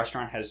taco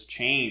restaurant has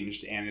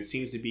changed, and it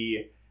seems to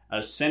be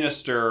a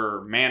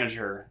sinister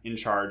manager in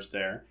charge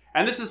there.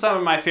 And this is some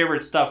of my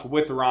favorite stuff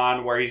with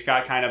Ron, where he's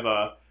got kind of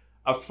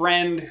a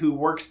friend who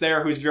works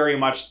there who's very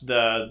much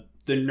the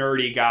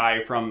nerdy guy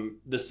from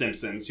The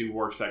Simpsons who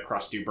works at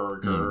Krusty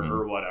Burger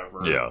or whatever.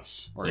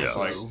 Yes. Or yes. it's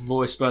like,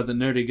 Voiced by the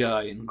nerdy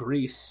guy in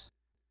Grease.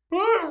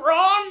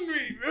 Ron,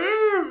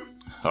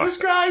 this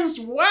guy's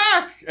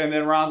whack. And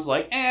then Ron's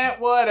like,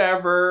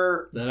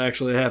 whatever. That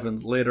actually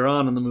happens later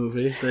on in the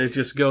movie. They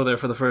just go there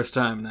for the first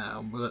time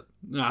now, but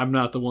I'm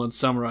not the one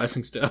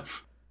summarizing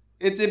stuff.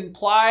 It's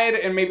implied,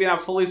 and maybe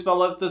not fully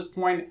spelled out at this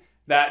point,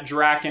 that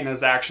Draken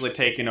has actually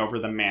taken over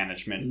the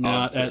management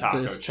Not of the at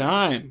taco this chain.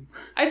 time.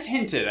 It's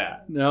hinted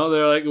at. No,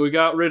 they're like, we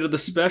got rid of the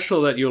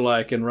special that you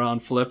like, and Ron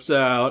flips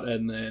out,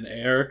 and then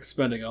Eric's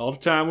spending all the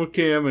time with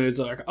Kim, and he's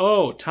like,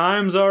 oh,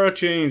 times are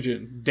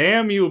a-changing.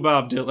 Damn you,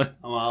 Bob Dylan.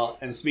 Well,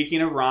 and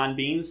speaking of Ron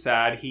being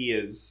sad, he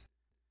is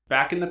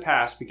back in the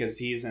past because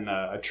he's in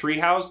a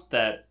treehouse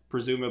that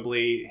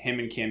presumably him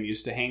and Kim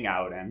used to hang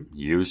out in.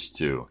 Used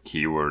to.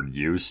 Keyword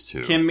used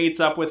to. Kim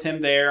meets up with him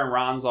there, and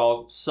Ron's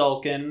all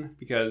sulking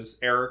because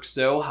Eric's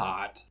so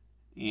hot.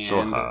 And,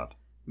 So hot.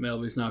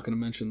 Melby's not going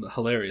to mention the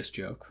hilarious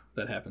joke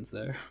that happens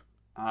there.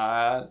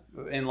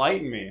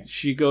 Enlighten me.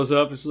 She goes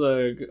up, it's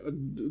like,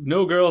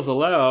 no girls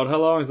allowed. How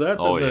long has that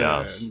been Oh, there?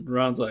 yes. And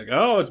Ron's like,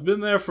 oh, it's been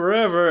there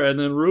forever. And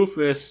then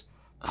Rufus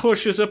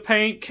pushes a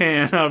paint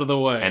can out of the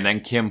way. And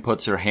then Kim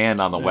puts her hand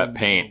on the wet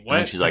paint. And then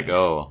wet she's like,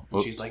 oh.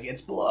 Oops. She's like,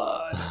 it's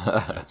blood.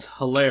 It's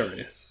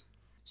hilarious.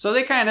 So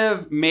they kind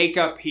of make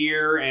up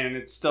here, and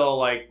it's still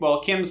like,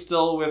 well, Kim's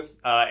still with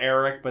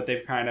Eric, but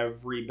they've kind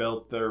of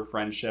rebuilt their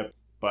friendship.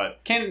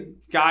 But can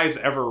guys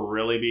ever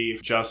really be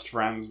just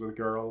friends with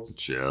girls?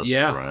 Just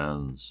Yeah.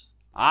 friends.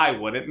 I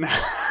wouldn't.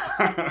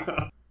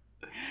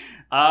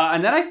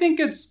 And then I think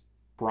it's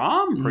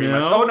prom, pretty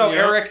much. Oh, no, yeah.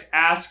 Eric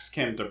asks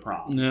Kim to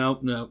prom.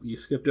 No, you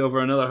skipped over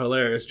another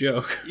hilarious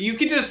joke. You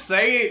could just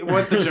say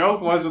what the joke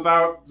was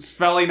without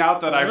spelling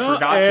out that I Well,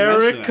 forgot to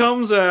mention Eric it.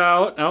 comes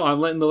out. Oh, I'm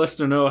letting the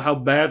listener know how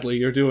badly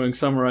you're doing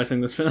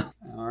summarizing this film.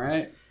 All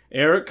right.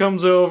 Eric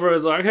comes over,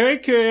 is like, hey,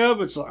 Kim.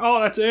 It's like, oh,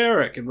 that's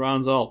Eric. And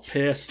Ron's all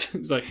pissed.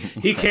 He's like,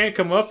 he can't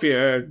come up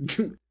here.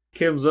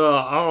 Kim's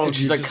oh. And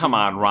she's you like, just- come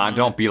on, Ron,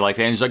 don't be like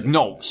that. And he's like,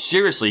 no,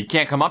 seriously, you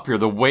can't come up here.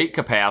 The weight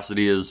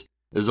capacity is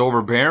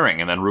overbearing.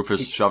 And then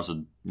Rufus shoves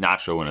a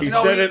nacho in He his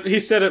No,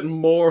 said it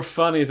more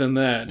funny than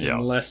that Yeah.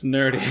 and less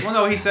nerdy. Well,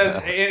 no, he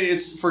says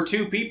it's for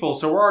two people,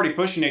 so we're already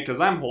pushing it because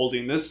I'm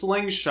holding this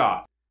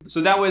slingshot.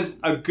 So that was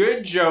a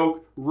good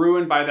joke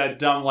ruined by that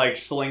dumb, like,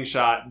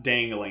 slingshot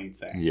dangling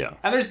thing. Yeah.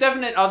 And there's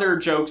definite other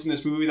jokes in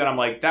this movie that I'm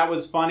like, that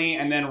was funny,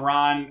 and then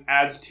Ron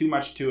adds too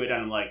much to it,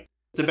 and I'm like,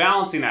 it's a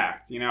balancing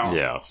act, you know?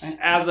 Yes.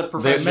 As a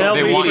professional. Mel-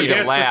 they Melby want you to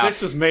forgets that laugh.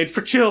 this was made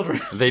for children.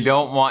 They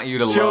don't want you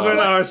to Children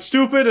love. are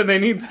stupid and they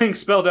need things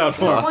spelled out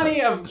for There's them.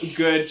 plenty of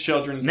good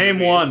children's Name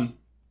movies. one.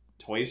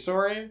 Toy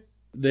Story?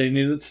 They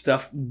needed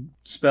stuff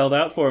spelled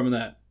out for them in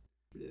that.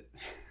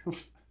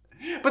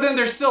 But then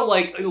there's still,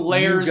 like,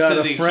 layers You got to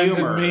a the friend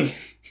humor. in me.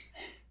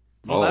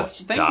 Well, Oh,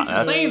 thank you for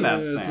that's- saying that,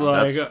 It's Sam.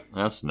 like,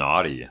 That's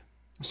naughty.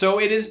 So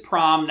it is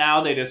prom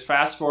now. They just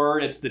fast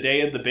forward. It's the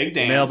day of the big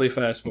dance. Melby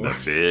fast The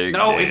forward. big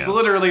No, dance. it's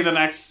literally the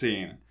next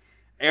scene.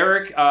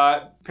 Eric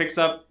picks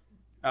up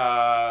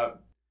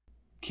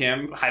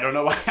Kim. I don't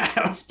know why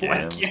I was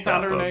blanking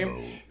on her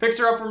name. Picks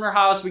her up from her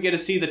house. We get to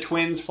see the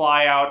twins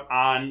fly out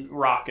on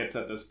rockets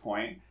at this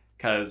point.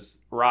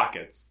 Because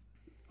rockets.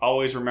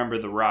 Always remember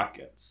the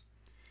rockets.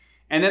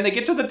 And then they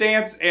get to the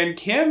dance, and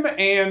Kim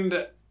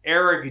and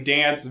Eric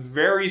dance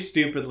very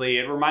stupidly.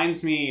 It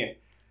reminds me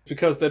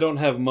Because they don't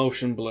have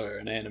motion blur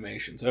in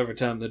animation, so every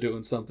time they're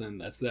doing something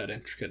that's that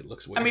intricate, it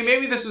looks weird. I mean,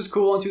 maybe this was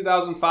cool in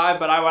 2005,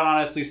 but I would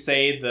honestly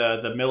say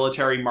the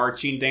military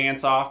marching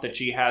dance-off that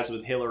she has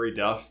with Hilary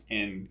Duff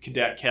in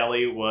Cadet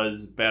Kelly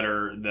was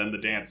better than the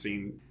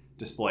dancing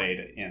displayed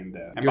in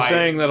the... You're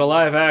saying that a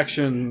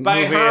live-action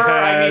by movie her,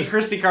 I mean has...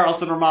 Christy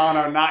Carlson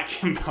Romano, not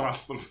Kim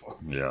Possible.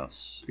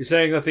 Yes. You're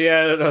saying that they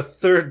added a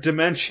third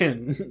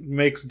dimension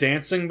makes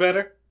dancing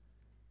better?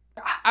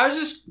 I was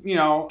just,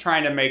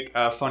 trying to make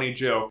a funny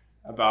joke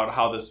about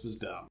how this was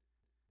done.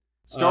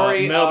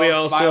 Story Melby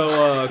of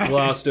also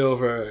glossed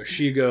over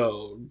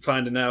Shigo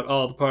finding out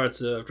all the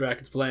parts of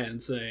Draken's plan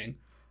and saying,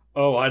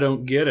 "Oh, I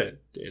don't get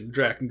it." And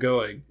Draken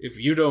going, "If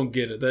you don't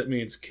get it, that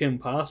means Kim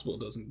Possible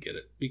doesn't get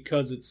it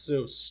because it's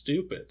so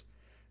stupid."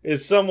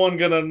 Is someone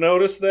gonna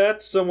notice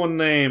that? Someone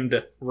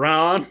named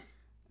Ron?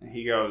 And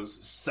he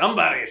goes,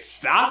 "Somebody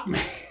stop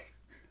me."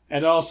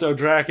 And also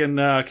Draken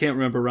can't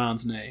remember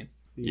Ron's name.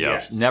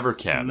 Yes. Never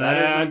can.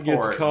 That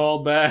gets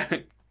called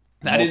back.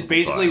 That is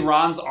basically times.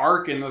 Ron's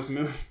arc in this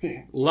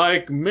movie.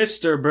 Like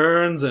Mr.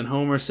 Burns and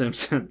Homer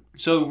Simpson.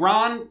 So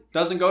Ron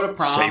doesn't go to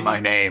prom. Say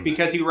my name.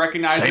 Because he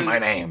recognizes, Say my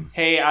name.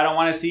 Hey, I don't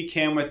want to see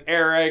Kim with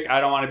Eric.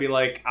 I don't want to be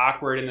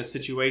awkward in this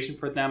situation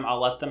for them.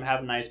 I'll let them have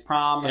a nice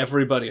prom.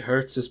 Everybody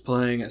Hurts is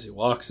playing as he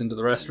walks into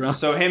the restaurant.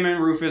 So him and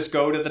Rufus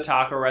go to the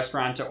taco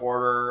restaurant to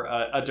order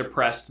a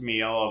depressed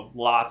meal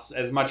of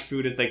as much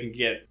food as they can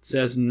get. It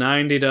says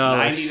 $90.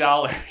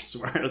 $90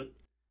 worth.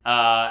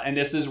 And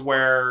this is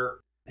where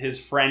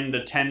his friend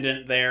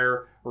attendant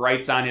there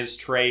writes on his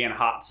tray in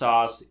hot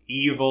sauce,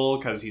 "Evil,"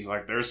 because he's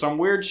like, there's some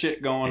weird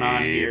shit going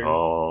on here. And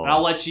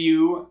I'll let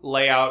you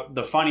lay out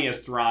the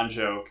funniest Ron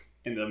joke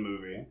in the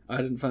movie. I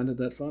didn't find it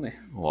that funny.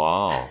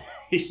 Wow.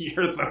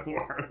 You're the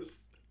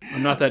worst.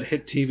 I'm not that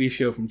hit TV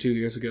show from 2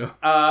 years ago.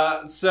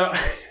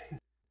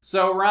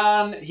 So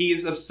Ron,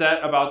 he's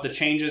upset about the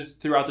changes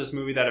throughout this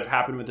movie that have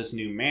happened with this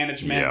new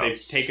management. Yes.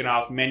 They've taken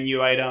off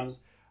menu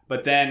items,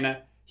 but then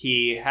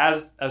he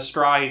has a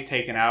straw he's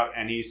taken out,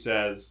 and he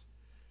says,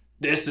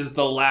 "This is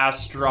the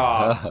last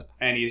straw."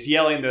 And he's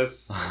yelling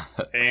this,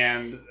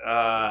 and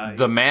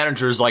the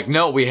manager's like,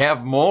 "No, we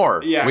have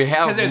more. Yeah, we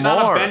have more. Because it's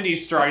not a bendy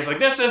straw. He's like,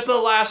 "This is the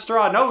last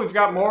straw." No, we've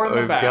got more in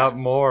the back. We've got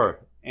more.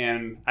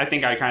 And I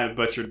think I kind of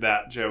butchered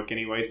that joke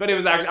anyways, but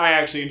I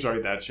actually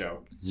enjoyed that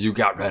joke. You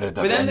got rid of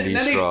the But then bendy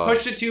they straw.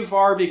 pushed it too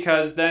far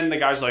because then the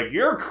guy's like,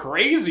 "You're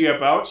crazy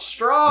about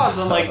straws."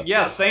 I'm like,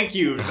 "Yes, thank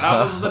you. That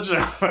was the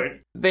joke."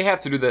 They have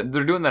to do that.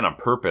 They're doing that on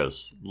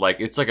purpose.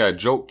 It's like a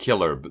joke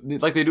killer.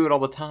 Like they do it all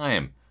the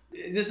time.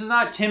 This is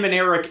not Tim and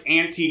Eric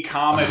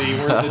anti-comedy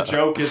where the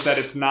joke is that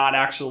it's not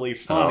actually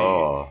funny.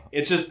 Oh.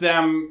 It's just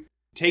them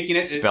taking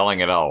it... Spelling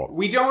it out.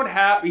 We don't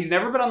have... He's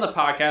never been on the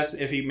podcast.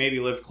 If he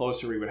maybe lived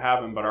closer, we would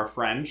have him. But our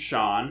friend,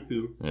 Sean,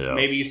 who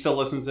maybe he still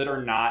listens to it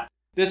or not,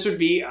 this would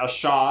be a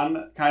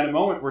Sean kind of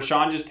moment where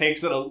Sean just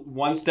takes it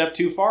one step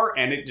too far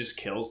and it just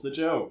kills the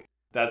joke.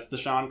 That's the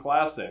Sean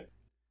classic.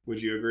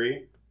 Would you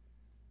agree?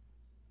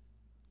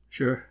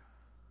 Sure.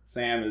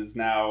 Sam is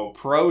now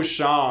pro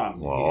Sean.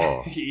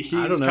 Whoa. He's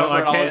I don't know.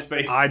 covering all his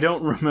bases. I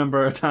don't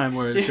remember a time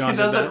where Sean He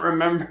doesn't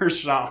remember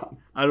Sean.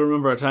 I don't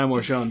remember a time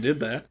where Sean did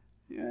that.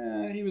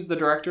 Yeah, he was the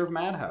director of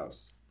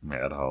Madhouse.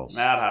 Madhouse.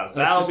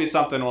 That'll be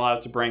something we'll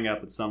have to bring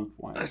up at some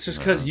point. That's just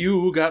because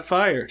you got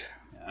fired.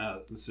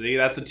 See,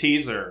 that's a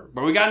teaser.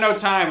 But we got no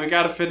time. We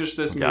got to finish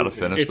this movie. Got to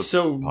finish It's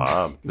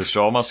so... the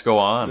show must go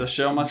on. The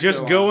show must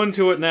Just go go on.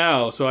 into it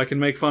now so I can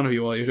make fun of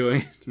you while you're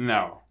doing it.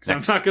 No.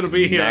 I'm not going to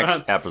be here.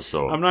 Next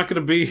episode. I'm not going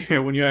to be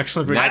here when you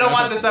actually bring I don't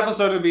want this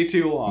episode to be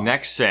too long.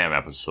 Next Sam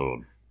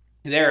episode.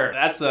 There,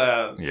 that's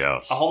a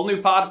whole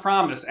new pod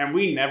promise, and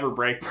we never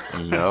break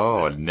promises.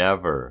 No,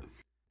 never.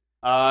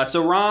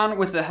 So Ron,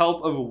 with the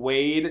help of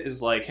Wade,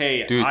 is like,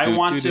 "Hey, I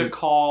want to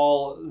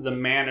call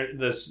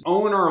the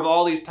owner of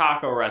all these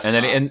taco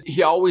restaurants." And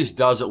he always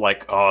does it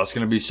like, "Oh, it's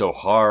gonna be so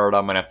hard.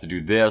 I'm gonna have to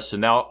do this,"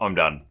 and now I'm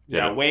done.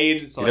 Yeah,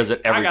 Wade. He does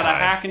it every I gotta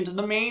time. hack into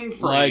the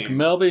mainframe. Like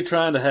Melby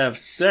trying to have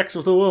sex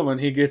with a woman,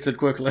 he gets it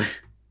quickly.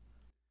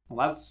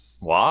 Well, that's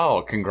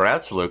wow.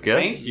 Congrats, Lucas.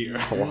 Thank you.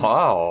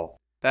 Wow.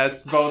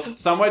 That's both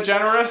somewhat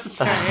generous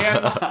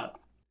and not.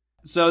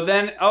 So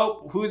then,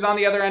 who's on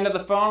the other end of the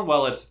phone?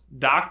 Well, it's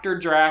Dr.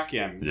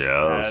 Draken.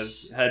 Yes.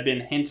 As had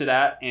been hinted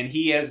at. And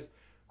he has...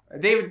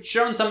 They've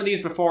shown some of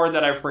these before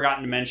that I've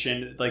forgotten to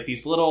mention. Like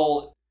these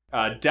little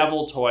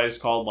devil toys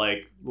called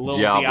Little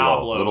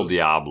Diablos. Little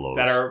Diablos.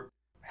 That are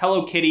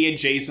Hello Kitty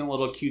adjacent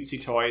little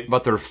cutesy toys.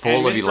 But they're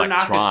full of Mr.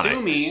 electronics.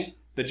 Nakasumi,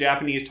 the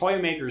Japanese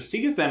toy maker,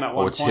 sees them at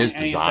one it's point his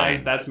and design. he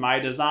says, "That's my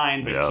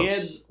design." But Yes.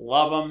 kids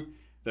love them.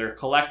 They're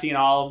collecting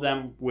all of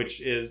them, which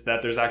is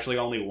that there's actually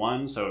only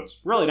one, so it's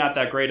really not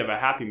that great of a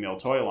Happy Meal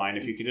toy line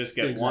if you could just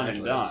get one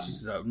and done.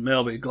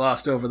 Melby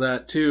glossed over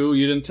that too.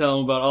 You didn't tell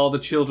him about all the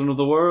children of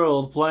the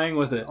world playing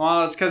with it.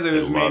 Well, it's because it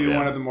was maybe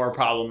one of the more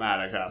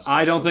problematic aspects.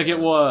 I don't think it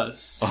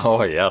was.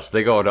 Oh, yes.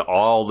 They go to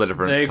all the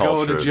different They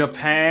cultures. go to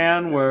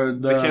Japan where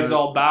the kids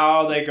all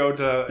bow. They go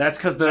to... That's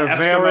because they're Eskimo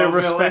very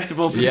village.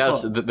 respectable people.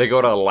 Yes, they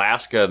go to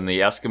Alaska and the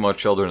Eskimo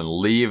children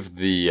leave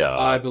the...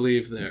 I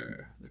believe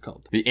they're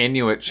called. The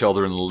Inuit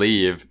children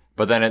leave,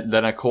 but then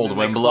a cold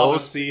wind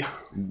blows.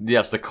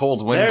 Yes, the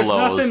cold wind There's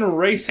blows. There's nothing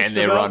racist and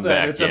they about run that.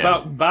 back It's in.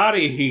 about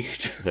body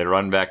heat. They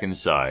run back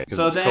inside.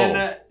 So it's then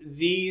cold.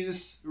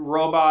 These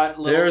robot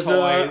little There's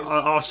toys.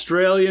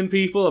 Australian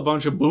people, a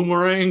bunch of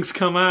boomerangs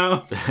come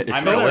out. I It's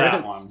missed really-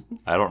 that one.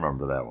 I don't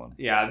remember that one.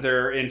 Yeah,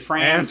 they're in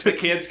France. And The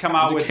kids come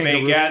out the with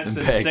kangaroo. baguettes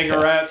and Baguettes.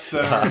 cigarettes.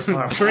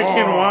 And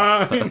Drinking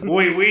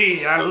wine.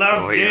 Oui, I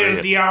love Oui, El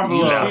oui. Diablo.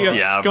 You Yeah. see a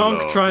Diablo.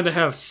 skunk trying to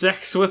have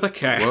sex with a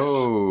cat.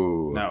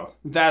 Whoa. No,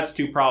 that's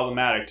too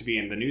problematic to be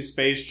in the new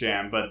Space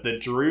Jam, but the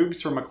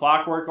Droogs from A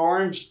Clockwork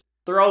Orange,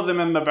 throw them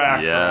in the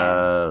background.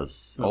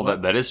 Yes. Oh,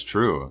 that is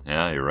true.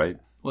 Yeah, you're right.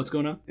 What's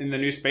going on? In the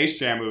new Space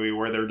Jam movie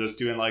where they're just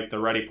doing like the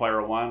Ready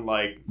Player One,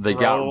 like They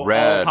throw got rid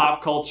all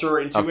pop culture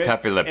into of it.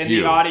 Pepe Le In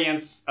Pew. the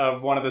audience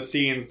of one of the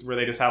scenes where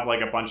they just have like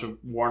a bunch of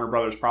Warner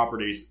Brothers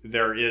properties,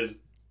 there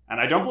is,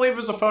 and I don't believe it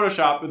was a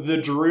Photoshop, the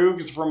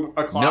Droogs from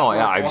A Clockwork No,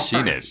 yeah, I've Orange.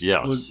 seen it.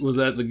 Yes. Was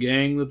that the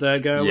gang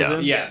that guy Yes. was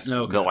in? Yes.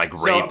 No. They'll like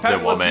So rape Pepe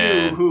the Le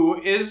woman. Pew,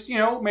 who is,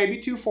 maybe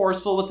too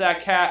forceful with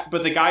that cat,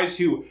 but the guys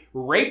who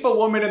rape a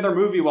woman in their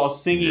movie while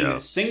singing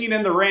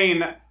in the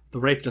rain. The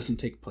rape doesn't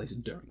take place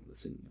during the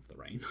singing of the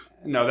rain.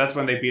 No, that's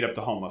when they beat up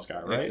the homeless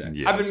guy, right? Exactly.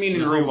 Yes. I've been meaning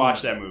to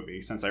rewatch that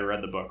movie since I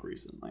read the book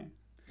recently.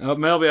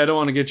 Melby, I don't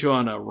want to get you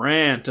on a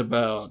rant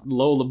about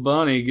Lola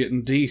Bunny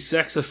getting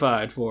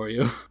de-sexified for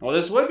you. Well,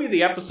 this would be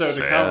the episode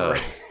to cover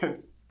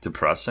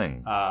Depressing.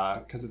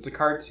 because it's a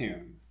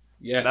cartoon.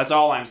 Yes. That's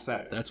all I'm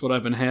saying. That's what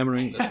I've been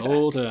hammering this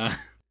whole time.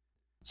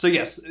 So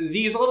yes,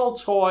 these little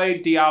toy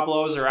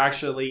Diablos are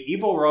actually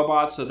evil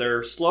robots, so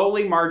they're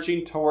slowly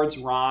marching towards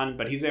Ron,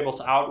 but he's able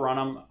to outrun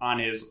them on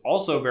his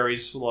also very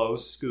slow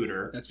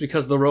scooter. That's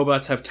because the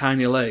robots have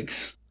tiny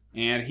legs.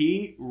 And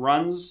he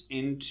runs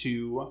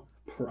into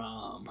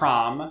Prom.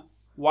 prom.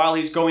 While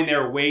he's going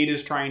there, Wade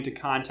is trying to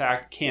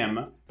contact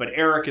Kim, but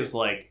Eric is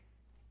like,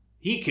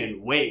 he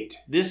can wait.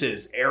 This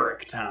is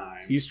Eric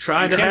time. He's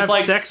trying And to Kim's have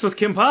like- sex with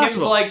Kim Kim's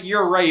Possible. like,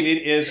 you're right,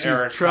 it is She's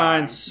Eric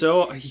trying time.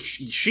 so...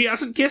 she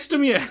hasn't kissed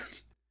him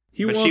yet.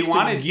 He But wants she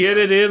wanted to get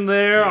to. it in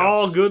there Yes.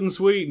 all good and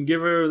sweet and give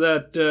her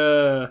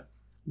that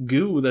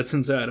goo that's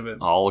inside of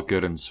him. All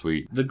good and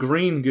sweet. The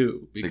green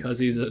goo, because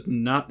he's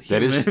not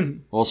That human. is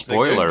well. The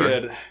Spoiler.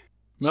 good.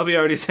 Melby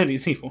already said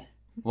he's evil.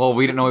 Well,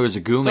 we didn't know he was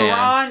a goo So man.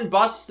 Ron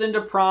busts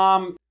into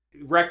prom,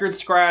 record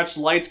scratch,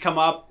 lights come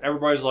up,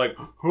 everybody's like,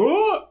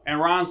 huh? And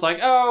Ron's like,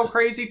 oh,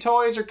 crazy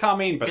toys are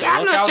coming. But they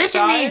look Diablo's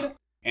chasing me. outside,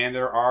 and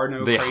there are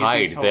no They crazy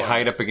hide. toys. They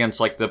hide up against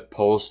like the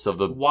posts of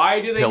the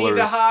Why do they need to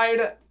pillars.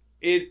 hide?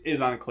 It is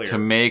unclear. to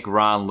make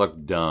Ron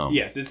look dumb.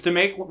 Yes, it's to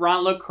make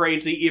Ron look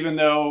crazy, even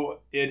though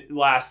it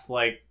lasts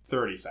like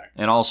 30 seconds.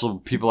 And also,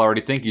 people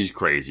already think he's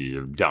crazy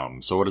or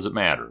dumb. So what does it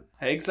matter?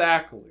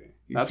 Exactly.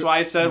 That's why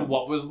I said,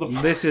 what was the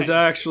point? This is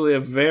actually a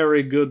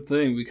very good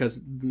thing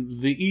because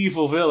the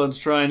evil villain's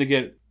trying to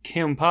get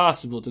Kim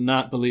Possible to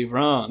not believe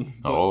Ron.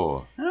 But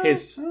Oh,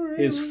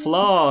 his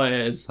flaw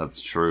is that's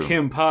true.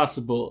 Kim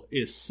Possible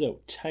is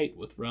so tight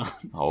with Ron.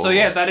 Oh. So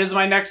yeah, that is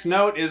my next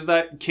note, is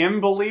that Kim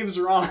believes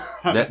Ron.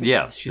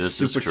 Yes, She's this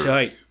super is true.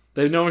 tight.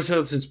 They've known each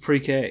other since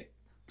pre-K.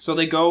 So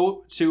they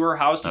go to her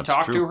house to That's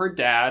talk true. to her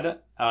dad,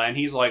 and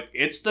he's like,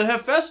 it's the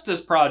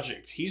Hephaestus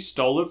Project. He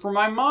stole it from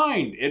my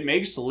mind. It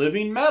makes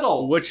living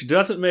metal. Which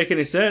doesn't make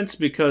any sense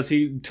because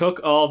he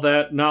took all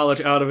that knowledge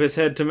out of his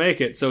head to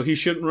make it, so he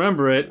shouldn't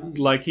remember it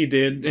like he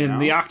did in No.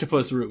 the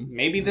octopus room.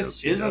 Maybe this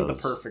Yes, he isn't the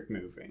does. perfect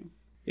movie.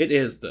 It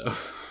is, though.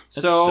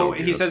 So so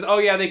he good. says, oh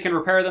yeah, they can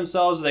repair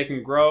themselves, they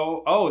can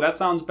grow. Oh, that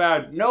sounds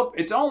bad. Nope,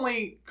 it's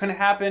only going to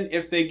happen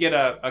if they get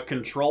a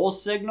control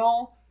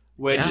signal,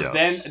 which Yes.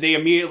 then they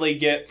immediately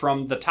get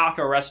from the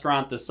taco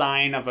restaurant the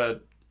sign of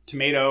a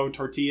tomato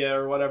tortilla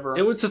or whatever.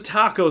 It was a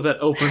taco that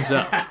opens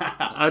up.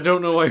 I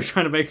don't know why you're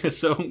trying to make this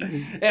so...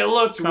 It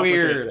looked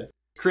Complicated. weird.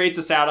 Creates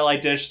a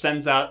satellite dish,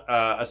 sends out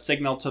a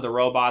signal to the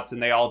robots,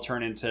 and they all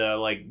turn into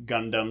like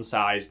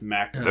Gundam-sized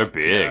mech. They're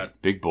big, God.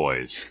 big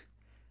boys.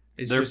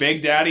 It's They're just-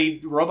 Big Daddy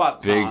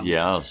robot Big, sons.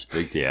 yes,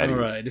 big daddies.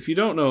 Alright, if you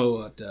don't know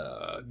what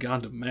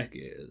Gundam Mech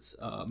is,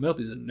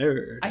 Melby's a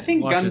nerd. I and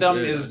think watches Gundam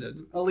it-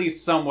 is at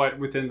least somewhat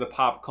within the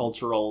pop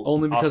cultural.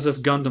 Only because of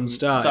Gundam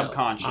style.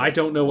 subconscious. I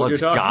don't know what Well,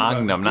 it's you're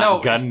talking Gangnam,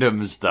 about. not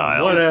Gundam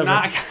style. Whatever. It's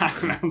not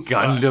Gangnam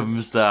Style.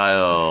 Gundam style.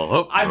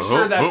 Oh, I'm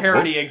sure oh, that oh,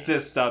 parody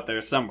exists out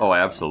there somewhere. Oh,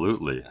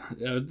 absolutely.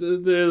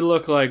 They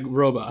look like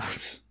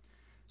robots.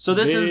 So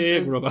this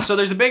Big is robot. so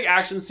there's a big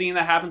action scene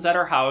that happens at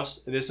her house.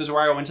 This is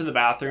where I went to the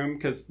bathroom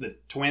because the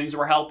twins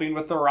were helping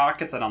with the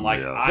rockets, and I'm like,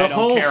 Yeah. I The don't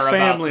whole care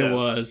family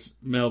about this. was,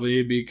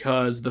 Melby,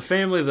 because the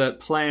family that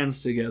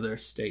plans together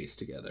stays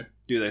together.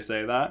 Do they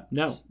say that?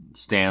 No.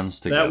 Stands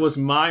together. That was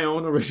my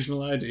own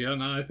original idea,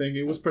 and I think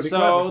it was pretty So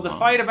clever. the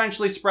fight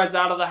eventually spreads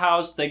out of the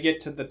house. They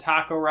get to the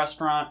taco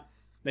restaurant.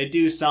 They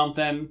do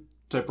something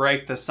to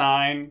break the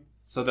sign.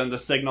 So then the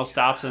signal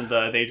stops and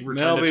they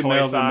return to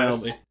toy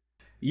size. Melby.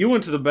 You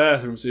went to the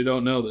bathroom, so you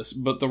don't know this,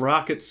 but the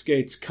rocket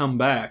skates come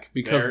back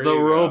because There the you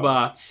go.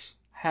 robots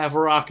have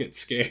rocket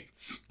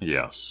skates.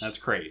 Yes. That's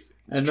crazy.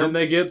 And then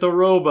they get the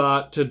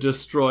robot to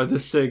destroy the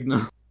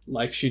signal,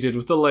 like she did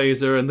with the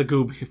laser and the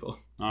goo people.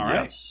 All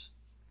right. Yes.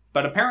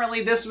 But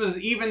apparently this was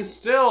even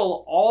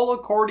still all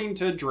according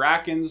to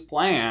Draken's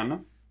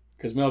plan.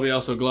 Because Melby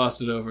also glossed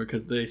it over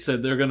because they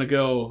said they're going to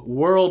go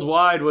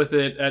worldwide with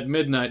it at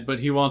midnight, but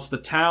he wants the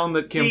town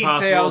that Kim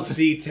Possible...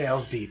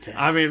 Details.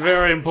 I mean,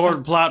 very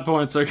important plot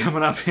points are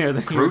coming up here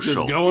that you're just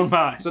Crucial. going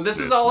by. So this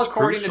is This all is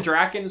according crucial. to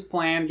Draken's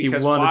plan He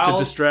because wanted while...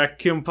 to distract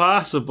Kim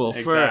Possible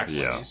Exactly.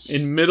 first. Yeah.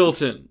 In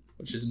Middleton,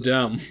 which is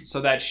dumb.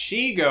 So that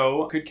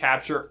Shigo could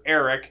capture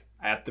Eric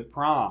at the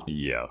prom.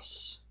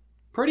 Yes.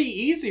 Pretty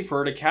easy for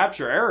her to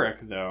capture Eric,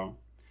 though.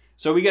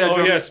 So we get a...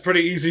 Oh, yeah, it's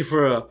pretty easy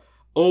for a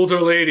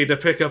older lady to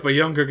pick up a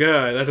younger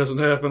guy. That doesn't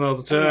happen all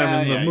the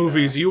time in the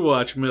movies you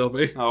watch,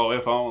 Milby. Oh,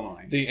 if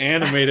only. The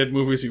animated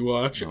movies you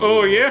watch.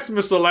 Oh, yes,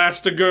 Miss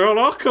Elastigirl,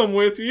 I'll come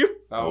with you.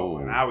 Oh,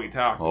 now we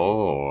talk.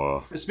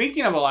 Oh.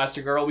 Speaking of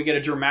Elastigirl, we get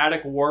a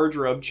dramatic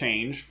wardrobe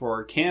change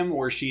for Kim,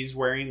 where she's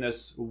wearing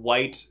this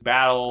white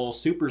battle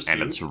supersuit.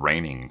 And it's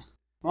raining.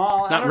 Well,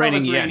 It's I not don't know if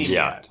raining it's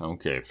yet. raining Yeah.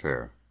 Okay,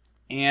 fair.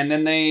 And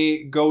then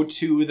they go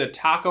to the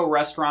taco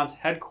restaurant's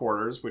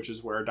headquarters, which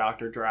is where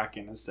Dr.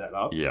 Draken is set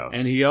up. Yes.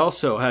 And he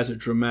also has a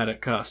dramatic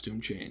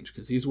costume change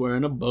because he's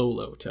wearing a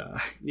bolo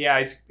tie.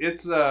 Yeah,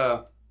 it's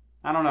I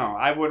don't know.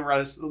 I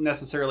wouldn't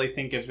necessarily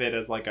think of it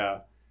as like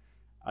a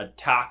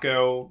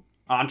taco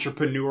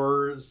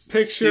entrepreneur's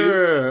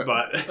Picture, suit,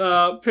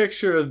 but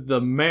picture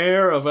the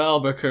mayor of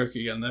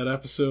Albuquerque in that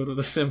episode of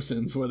The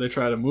Simpsons where they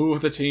try to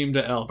move the team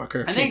to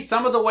Albuquerque. I think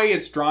some of the way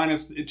it's drawn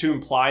is to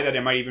imply that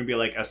it might even be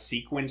like a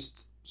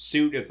sequenced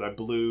suit. It's a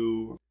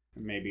blue,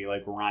 maybe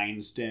like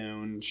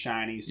rhinestone,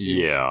 shiny suit.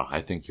 Yeah,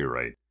 I think you're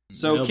right.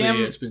 So Nobody Kim,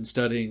 has been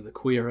studying the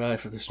Queer Eye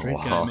for the Straight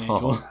Guy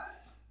manual.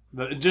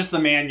 just the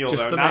manual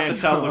Just though, the not manual.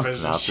 the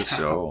television Not the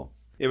show.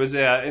 It was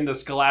in the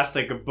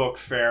Scholastic book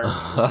fair.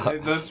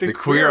 The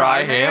Queer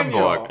Eye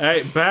Handbook.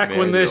 Hey, back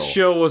when this Manual.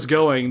 show was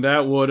going,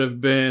 that would have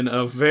been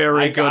a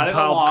very I good got it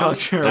pop along.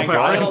 culture. I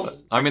got it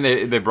reference. I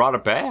mean, they brought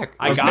it back.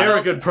 I A got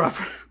very it. good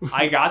proper.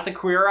 I got the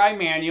Queer Eye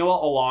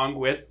manual along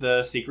with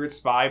the Secret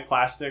Spy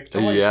plastic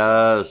toy.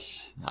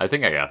 Yes. I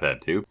think I got that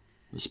too.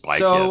 The Spy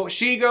So Kid.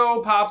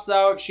 Shigo pops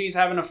out. She's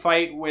having a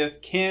fight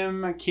with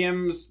Kim.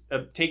 Kim's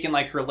taking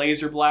like her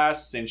laser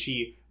blasts, and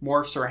she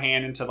morphs her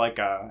hand into like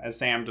as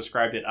Sam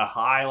described it, a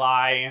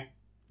highlight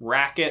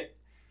racket.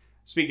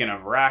 Speaking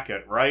of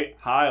racket, right?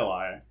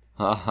 Highlight.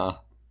 Uh-huh.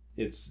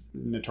 It's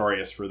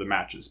notorious for the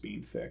matches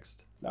being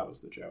fixed. That was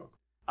the joke.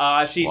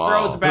 She Wow.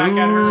 throws back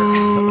at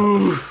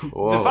her.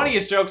 Whoa. The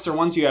funniest jokes are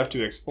ones you have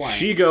to explain.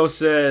 Shigo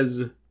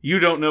says, "You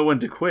don't know when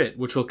to quit,"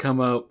 which will come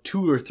out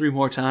 2 or 3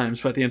 more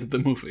times by the end of the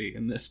movie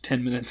in this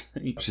 10 minutes.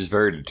 She's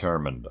very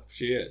determined.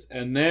 She is.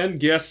 And then,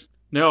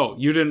 no,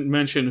 you didn't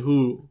mention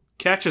who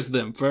catches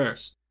them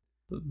first.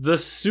 The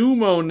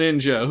sumo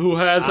ninja, who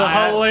has a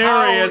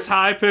hilarious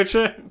high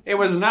pitcher. It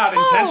was not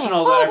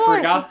intentional that I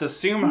forgot the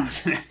sumo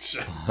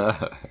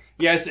ninja.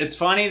 Yes, it's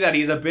funny that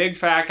he's a big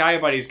fat guy,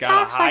 but he's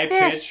got a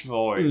high-pitched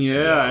voice.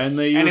 Yeah, and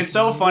they And use it's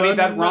so funny the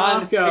that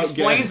Ron knockout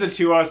explains gas. it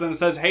to us and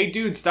says, "Hey,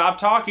 dude, stop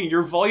talking.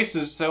 Your voice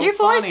is so Your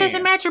funny." voice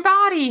doesn't match your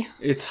body.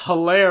 It's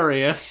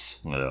hilarious.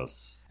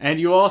 Yes. And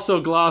you also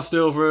glossed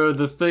over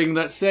the thing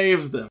that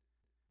saves them.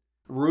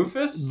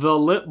 Rufus? The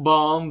lip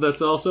balm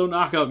that's also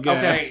knockout gas.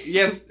 Okay,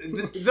 yes.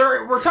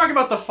 We're talking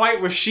about the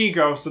fight with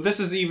Shigo, so this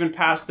is even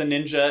past the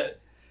ninja.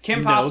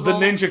 Kim No, Possible,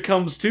 the ninja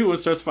comes too and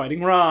starts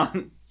fighting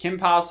Ron. Kim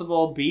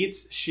Possible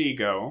beats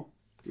Shigo.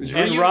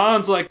 And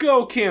Ron's like,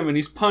 "Go, Kim," and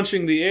he's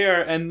punching the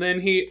air, and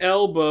then he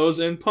elbows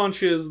and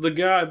punches the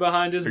guy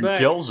behind his He back.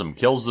 kills him.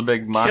 Kills the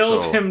big macho.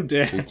 Kills him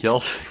dead. He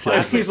kills And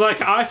him. he's like,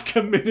 "I've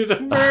committed a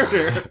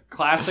murder."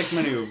 Classic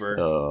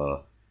maneuver.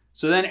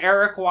 So then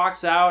Eric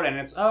walks out, and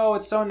it's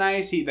so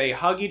nice. They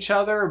hug each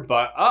other,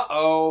 but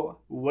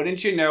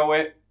wouldn't you know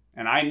it?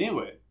 And I knew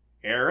it.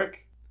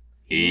 Eric,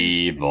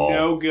 he's Evil.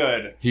 no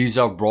good. He's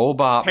a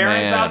robot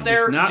Parents man. out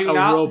there, He's not do a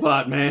not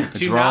robot, man.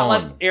 do not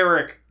let Drone.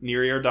 Eric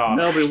near your dog.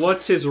 No, but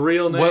what's his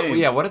real name?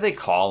 What do they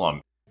call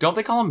him? Don't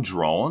they call him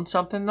Drone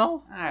something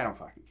though? I don't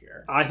fucking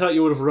care. I thought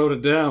you would have wrote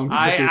it down.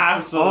 I because you-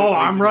 absolutely Oh,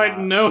 I'm do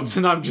writing not. notes,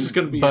 and I'm just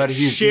going to be But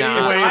he's shitty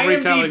not. way of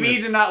retelling IMDb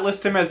this. did not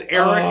list him as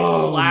Eric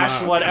Oh, /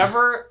 my.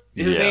 whatever.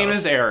 His Yeah. name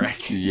is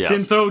Eric. Yes.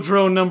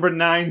 Synthodrone number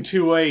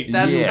 928.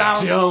 That Yeah.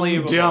 sounds Dumb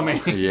unbelievable.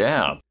 dummy.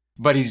 Yeah.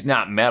 But he's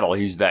not metal.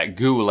 He's that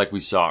goo like we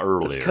saw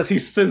earlier. Because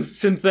he's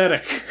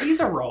synthetic. He's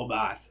a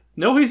robot.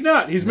 No, he's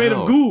not. He's made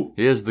No, of goo.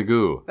 He is the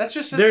goo. That's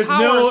just his There's power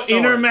no source.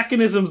 inner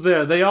mechanisms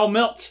there. They all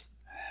melt.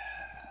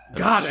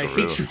 God, I true.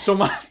 hate you so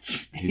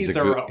much. He's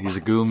a robot. He's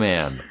a goo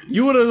man.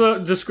 You would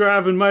have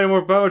described in Mighty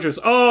Morphin Power Rangers,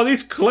 "Oh,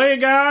 these clay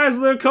guys,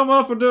 they'll come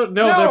up and do..."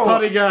 No, they're No.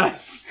 putty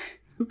guys.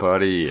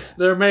 Buddy.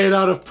 They're made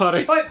out of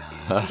putty. But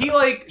he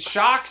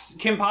shocks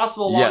Kim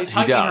Possible while Yeah, he's he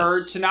hugging does.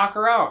 her to knock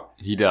her out.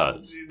 He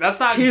does. That's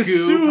not His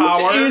goo suit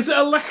power. is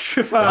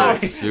electrified.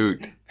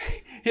 Suit.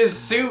 His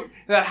suit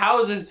that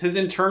houses his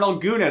internal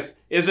gooness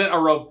isn't a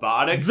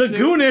robotic The suit.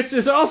 gooness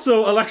is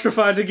also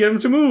electrified to get him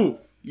to move.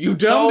 You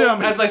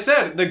dumb. As I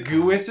said, the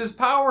goo is his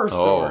power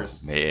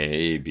source.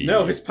 Maybe.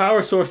 No, his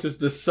power source is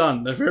the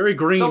sun. They're very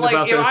green So, like,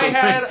 about if their I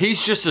had-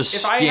 He's just a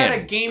If I skin had a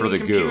for gaming the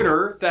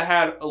computer that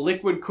had a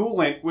liquid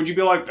coolant, would you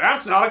be like,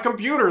 that's not a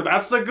computer,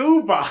 that's a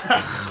goo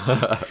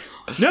box?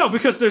 No,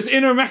 because there's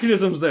inner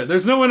mechanisms there.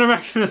 There's no inner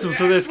mechanisms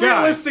for this guy.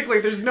 Realistically,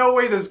 there's no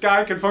way this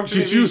guy can function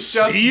Did if you he's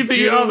just see the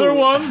goo. other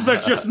ones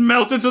that just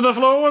melted to the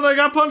floor when they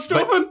got punched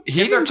open?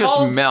 He If they're didn't just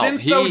called melt.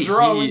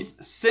 Syntho-drones,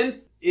 synth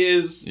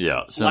is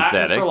Latin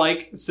synthetic. for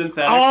like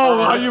synthetic. Oh, or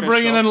why are you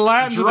bringing in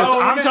Latin to this?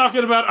 Drone. I'm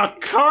talking about a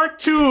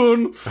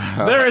cartoon.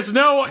 There is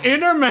no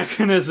inner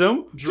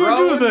mechanism to do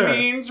Drone that.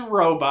 means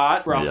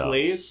robot,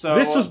 roughly. Yes. So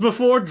This was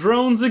before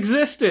drones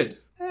existed.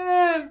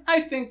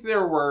 I think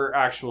there were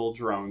actual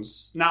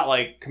drones, not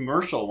like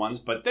commercial ones,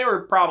 but they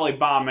were probably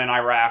bombing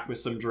Iraq with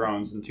some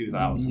drones in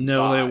 2005.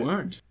 No, they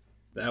weren't.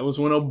 That was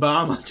when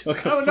Obama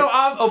took No, over. no,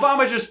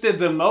 Obama just did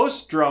the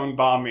most drone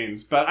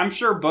bombings, but I'm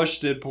sure Bush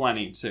did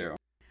plenty too.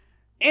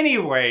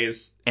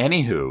 Anyways,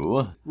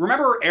 Anywho,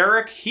 remember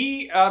Eric?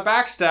 He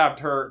backstabbed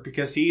her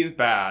because he's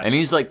bad. and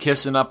he's like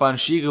kissing up on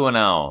Shigo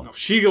now.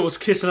 Shiga was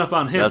kissing up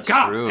on him. That's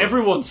God, true.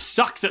 everyone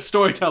sucks at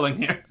storytelling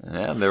here.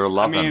 Yeah, they were I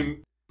loving.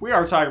 mean, we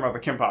are talking about the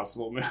Kim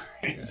Possible movies.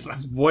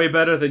 It's way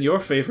better than your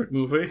favorite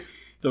movie,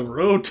 The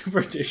Road to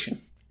Perdition.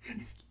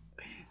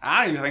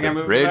 I don't even think that the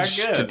movie bridge was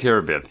that to good.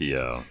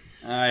 Terabithia.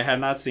 I had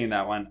not seen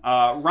that one.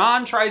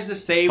 Ron tries to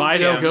save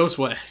Fido Kim. Goes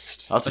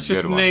West. That's a Let's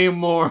just good one. name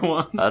more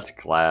ones. That's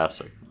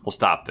classic. We'll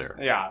stop there.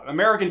 Yeah,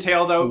 American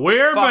Tail though.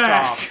 We're fuck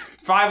back. Off.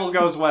 Five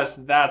Goes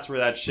West. That's where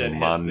that shit hits.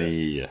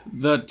 Money.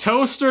 The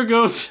Toaster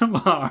Goes to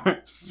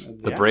Mars.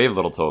 It. The Yeah. brave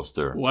little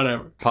toaster.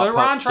 Whatever. So Pop-Pop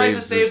Ron tries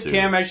to saves save the zoo.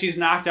 Kim as she's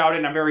knocked out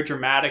in a very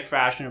dramatic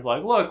fashion of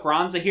like, look,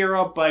 Ron's a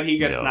hero, but he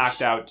gets Yes.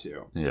 knocked out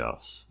too.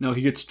 Yes. No,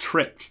 he gets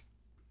tripped.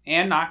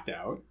 And knocked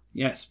out.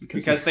 Yes,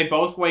 Because they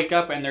both wake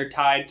up and they're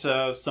tied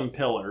to some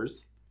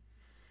pillars.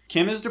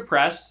 Kim is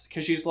depressed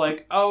because she's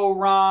like, oh,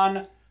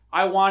 Ron,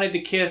 I wanted to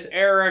kiss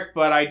Eric,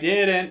 but I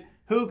didn't.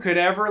 Who could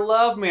ever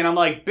love me? And I'm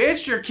like,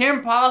 bitch, you're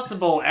Kim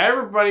Possible.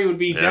 Everybody would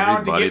be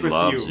down to Everybody get with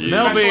loves you. you.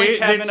 Especially Melby,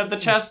 Kevin it's- of the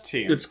chess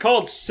team. It's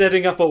called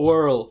setting up a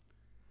whirl.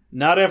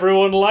 Not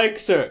everyone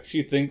likes her.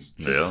 She thinks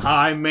she's Yeah.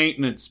 high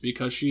maintenance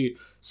because she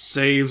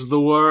saves the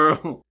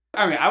world.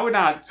 I mean, I would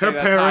not say Her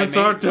that's parents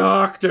high are maintenance.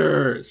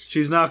 doctors.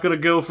 She's not going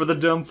to go for the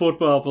dumb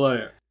football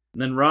player.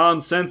 And then Ron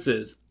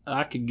senses,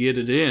 I could get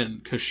it in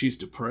because she's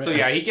depressed. So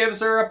yeah, he gives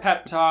her a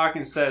pep talk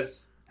and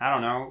says, I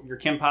don't know, you're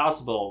Kim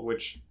Possible,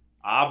 which,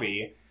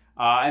 Avi.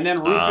 And then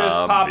Rufus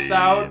Avi. pops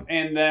out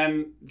and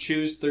then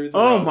chews through the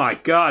Oh ropes. my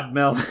god,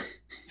 Mel.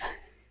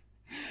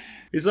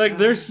 He's like,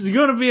 there's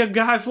going to be a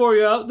guy for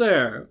you out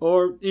there.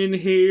 Or in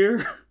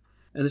here.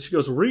 And then she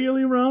goes,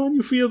 really, Ron?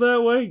 You feel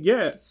that way?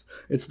 Yes.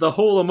 It's the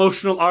whole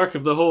emotional arc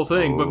of the whole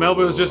thing. But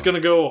Melba was just going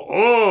to go,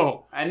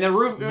 oh. And then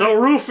The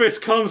Rufus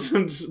comes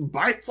and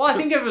bites. Well, I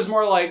think it was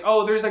more like,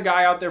 oh, there's a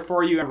guy out there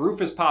for you. And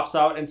Rufus pops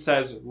out and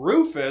says,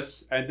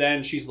 Rufus. And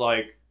then she's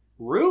like,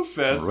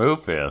 Rufus?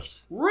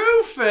 Rufus.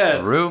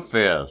 Rufus!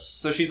 Rufus.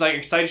 So she's like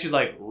excited. She's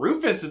like,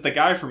 Rufus is the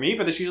guy for me.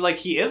 But then she's like,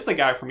 he is the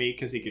guy for me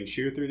because he can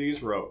chew through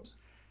these ropes.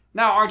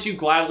 Now, aren't you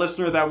glad,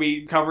 listener, that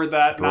we covered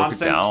that Broke it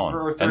nonsense down.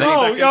 for 30 And then-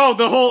 seconds? Oh,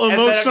 the whole Instead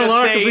of emotional just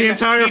arc of the saying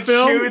entire he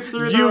film. chewed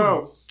through the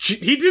ropes.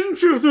 He didn't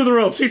chew through the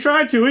ropes. He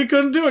tried to. He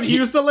couldn't do it. He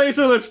used the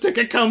laser lipstick.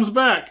 It comes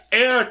back.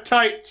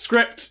 Airtight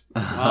script.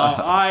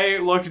 I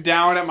look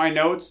down at my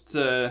notes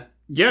to.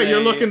 Yeah, say-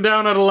 you're looking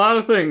down at a lot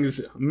of things,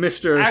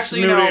 Mr.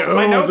 Actually, Snooty. no.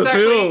 My notes the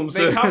actually films.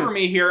 they cover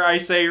me here. I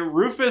say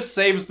Rufus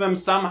saves them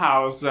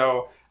somehow,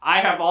 so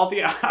I have all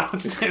the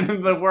odds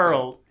in the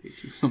world.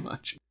 so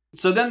much.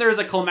 So then there's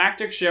a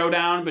climactic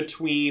showdown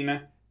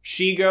between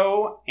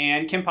Shigo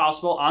and Kim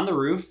Possible on the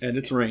roof. And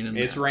it's raining.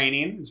 It's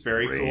raining. It's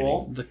very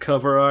cool. The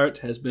cover art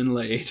has been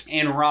laid.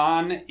 And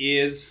Ron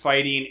is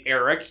fighting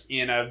Eric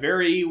in a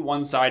very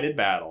one-sided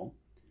battle.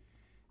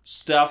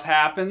 Stuff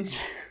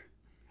happens.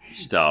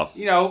 Stuff.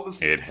 You know,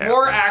 It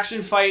more happens.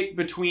 action fight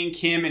between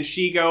Kim and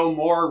Shigo.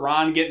 More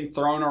Ron getting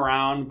thrown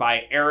around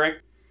by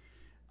Eric.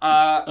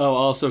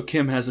 Also,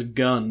 Kim has a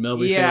gun.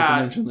 Melby failed to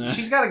mention that.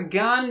 she's got a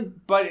gun,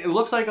 but it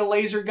looks like a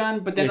laser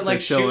gun. But then It's it like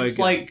a toy shoots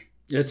gun. like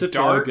It's a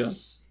toy gun.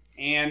 darts,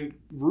 and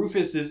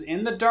Rufus is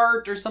in the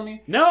dart or something.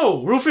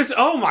 No, Rufus.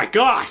 Oh my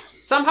god.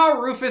 Somehow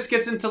Rufus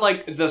gets into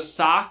like the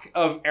sock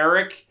of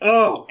Eric,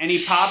 Oh. and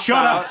he pops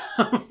shut out,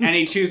 up. and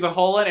he chews a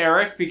hole in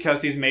Eric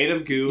because he's made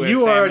of goo. As You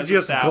Sam are has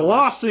just established.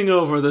 glossing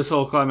over this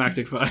whole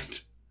climactic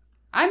fight.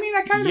 I mean,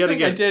 I kind of Yet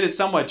think I again. did it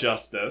somewhat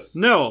justice.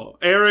 No,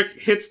 Eric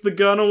hits the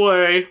gun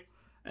away,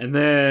 and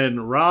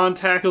then Ron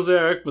tackles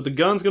Eric, but the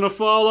gun's gonna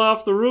fall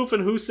off the roof,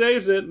 and who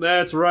saves it?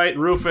 That's right,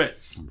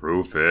 Rufus.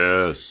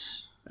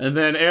 Rufus. And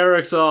then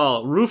Eric's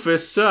all,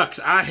 Rufus sucks.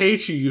 I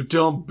hate you, you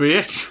dumb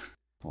bitch.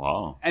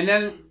 Wow. And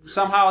then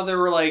somehow they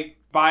were like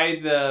by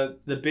the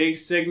big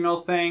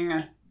signal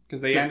thing because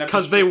they end up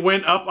Because they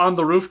went up on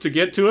the roof to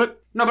get to it?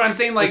 No, but I'm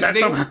saying like Is that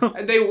somehow-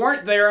 they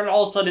weren't there, and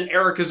all of a sudden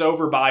Eric is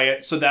over by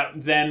it, so that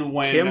then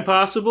when Kim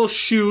Possible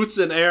shoots,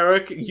 and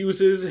Eric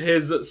uses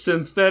his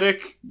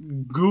synthetic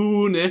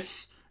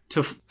goo-ness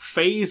to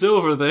phase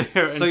over there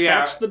and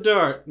catch the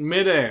dart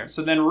midair.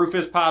 So then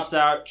Rufus pops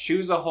out,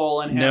 chews a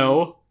hole in him.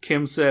 No,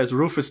 Kim says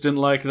Rufus didn't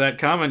like that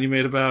comment you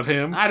made about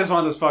him. I just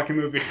want this fucking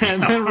movie.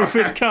 And then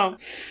Rufus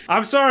comes.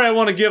 I'm sorry, I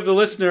want to give the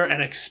listener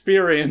an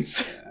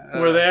experience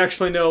where they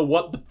actually know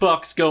what the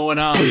fuck's going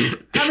on.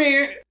 I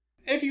mean,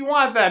 if you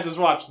want that, just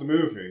watch the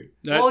movie.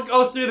 We'll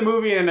go through the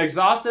movie in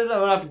exhaustive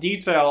enough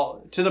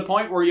detail to the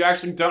point where you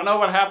actually don't know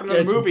what happened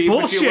in the movie,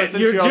 bullshit. but you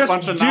listen You're to just a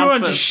bunch of doing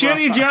nonsense.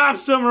 shitty job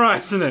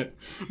summarizing it.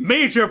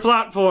 Major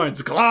plot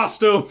points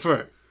glossed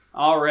over.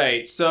 All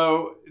right,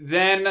 so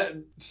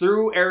then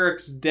through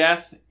Eric's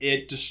death,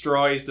 it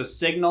destroys the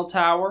signal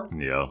tower.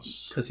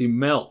 Yes. Because he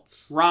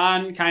melts.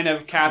 Ron kind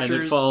of captures...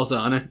 And it falls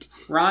on it.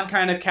 Ron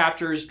kind of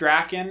captures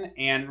Draken,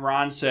 and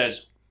Ron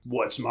says,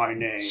 "What's my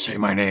name?" Say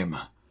my name.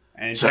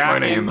 And Say my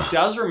Draken name.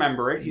 does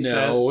remember it. He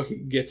No, says, he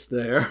gets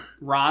there.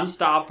 "Ron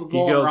stoppable." He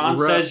goes, and Ron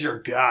 "Ron-" says,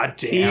 "You're He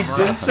goddamn right."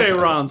 didn't say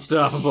Ron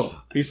stoppable.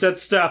 He said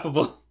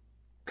stoppable.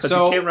 Because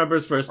So, he can't remember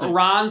his first name.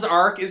 Ron's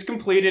arc is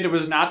completed. It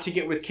was not to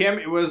get with Kim.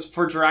 It was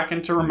for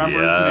Draken to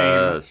remember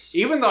Yes. his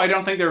name. Even though I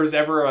don't think there was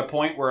ever a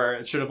point where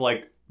it should have,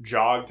 like,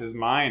 jogged his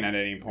mind at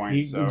any point.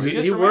 He, so he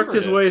just worked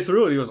his remembered it. way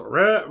through it. He goes,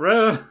 rah,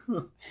 rah.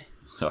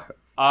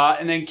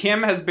 And then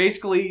Kim has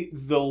basically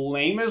the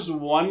lamest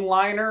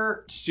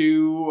one-liner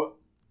to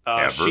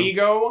Ever.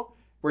 Shigo,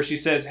 where she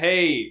says,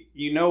 "Hey,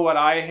 you know what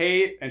I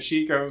hate?" And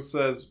Shigo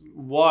says,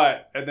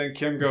 "What?" And then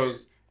Kim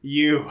goes,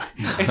 "You."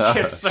 And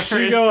kicks her.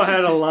 Shigo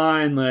had a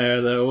line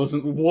there that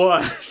wasn't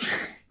what.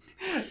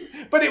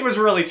 But it was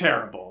really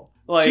terrible.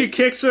 Like, She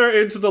kicks her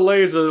into the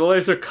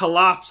laser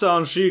collapses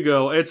on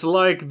Shigo. It's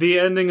like the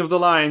ending of The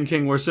Lion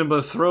King where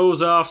Simba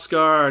throws off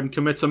Scar and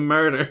commits a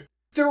murder.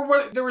 there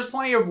was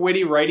plenty of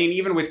witty writing,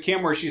 even with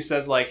Kim, where she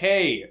says, like,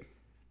 "Hey,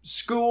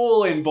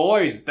 school and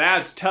boys,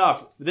 that's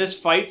tough. This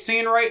fight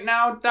scene right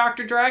now,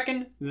 Dr.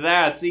 Draken,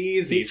 that's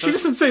easy." She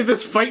doesn't say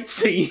this fight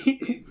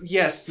scene.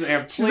 Yes,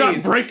 Sam, She's not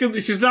please. breaking.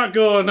 She's not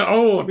going.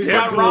 Oh, We've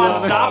got definitely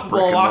Ron not." Stoppable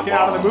breaking walking the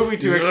out of the law. movie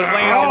to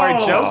explain all my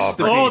jokes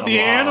to Oh, me. the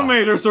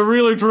animators are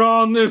really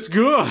drawing this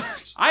good.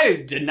 I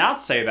did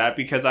not say that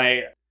because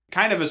I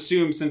kind of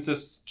assumed, since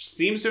this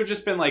seems to have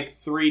just been like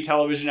 3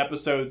 television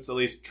episodes, at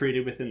least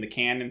treated within the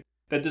canon,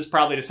 that this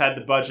probably just had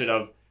the budget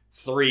of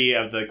 3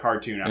 of the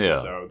cartoon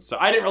episodes. So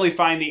I didn't really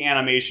find the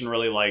animation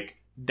really like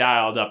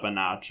dialed up a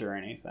notch or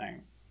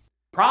anything.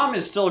 Prom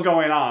is still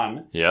going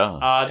on.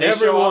 Yeah. They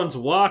Everyone's show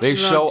up, watching They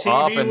show on TV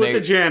up and with they-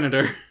 the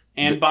janitor.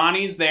 and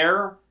Bonnie's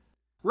there.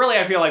 Really,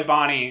 I feel like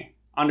Bonnie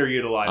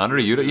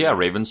underutilized. Yeah,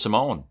 Raven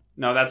Simone.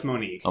 No, that's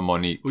Monique.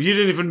 Monique. Well, you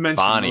didn't even mention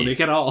Bonnie.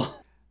 Monique at all.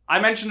 I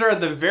mentioned her at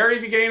the very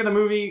beginning of the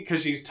movie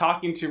because she's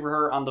talking to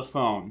her on the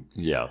phone.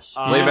 Yes.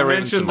 Uh, Played by You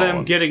Raven mentioned Simone.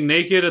 them getting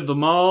naked at the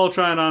mall,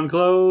 trying on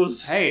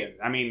clothes. Hey,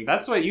 I mean,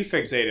 that's what you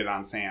fixated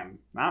on, Sam,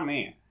 not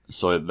me.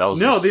 So that was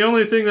No, the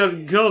only thing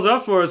that goes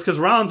up for is because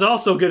Ron's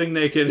also getting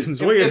naked. It's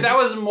If weird. that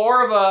was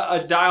more of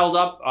a dialed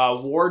up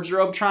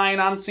wardrobe trying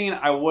on scene,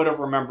 I would have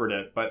remembered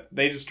it. But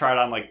they just tried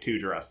on like 2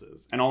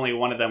 dresses, and only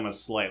one of them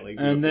was slightly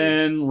goofy. And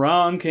then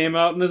Ron came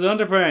out in his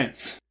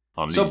underpants.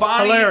 So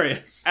Bonnie,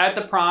 Hilarious. at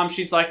the prom,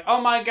 she's like, "Oh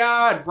my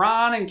god,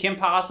 Ron and Kim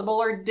Possible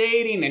are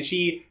dating," and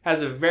she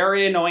has a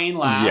very annoying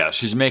laugh. Yeah,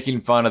 she's making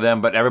fun of them,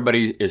 but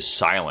everybody is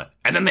silent.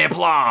 And then they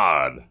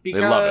applaud. They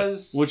love it.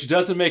 Because Which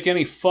doesn't make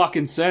any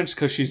fucking sense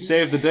because she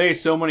saved the day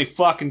so many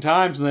fucking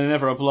times and they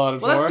never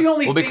applauded well, for that's her. the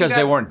only Well, thing because that,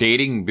 they weren't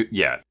dating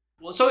yet.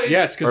 Well, so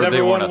Yes, because Or they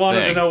everyone weren't a wanted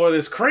to thing. know where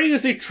this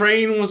crazy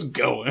train was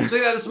going. So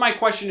that's my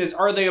question: is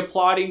are they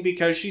applauding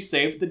because she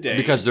saved the day,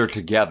 Because they're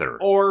together.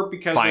 or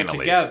because Finally. they're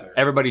together?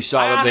 Everybody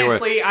saw that they were.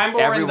 Honestly, I'm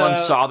more in Everyone the-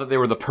 saw that they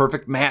were the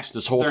perfect match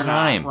this whole They're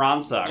time. not.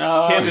 Ron sucks.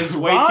 Uh, Kim is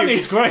way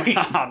Ronnie's too great.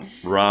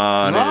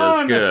 Ron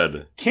Ron- is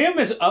good. Kim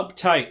is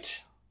uptight.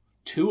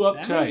 Too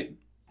uptight.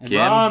 And Kim-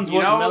 Ron's You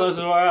what know- mellows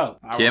her out.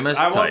 Kim is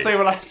I won't tight. say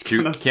what I was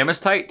going to say. Kim is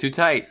tight. Too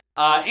tight.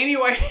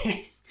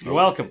 Anyways, You're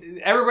welcome.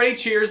 everybody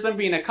cheers them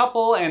being a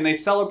couple, and they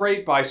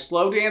celebrate by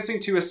slow dancing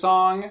to a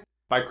song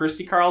by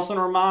Christy Carlson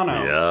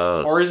Romano.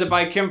 Yes. Or is it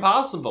by Kim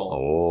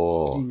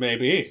Possible? Oh.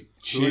 Maybe.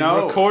 She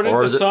knows? recorded Or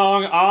the is it-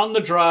 song on the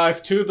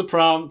drive to the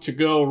prom to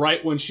go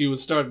right when she would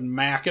start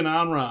macking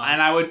on Ron.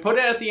 And I would put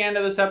it at the end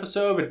of this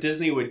episode, but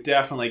Disney would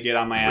definitely get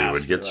on my ass. We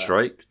would for get that.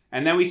 striked.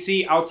 And then we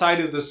see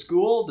outside of the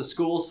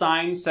school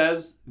sign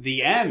says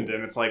the end.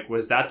 And it's like,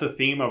 was that the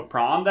theme of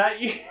prom that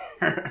year?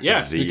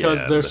 Yes, The because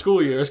end. their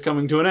school year is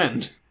coming to an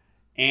end.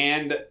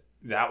 And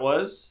that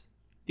was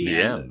the The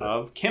end end.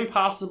 of Kim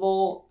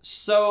Possible.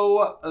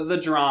 So the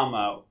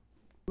drama.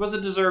 Was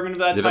it deserving of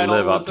that Did it title?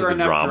 live Was up to there the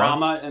enough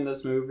drama? in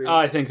this movie?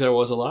 I think there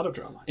was a lot of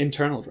drama.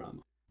 Internal drama.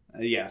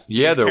 Yes.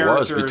 Yeah, these there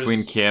was characters-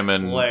 between Kim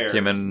and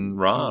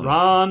Ron.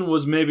 Ron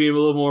was maybe a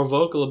little more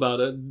vocal about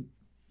it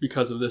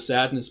because of the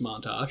sadness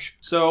montage.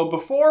 So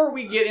before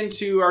we get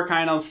into our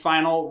kind of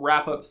final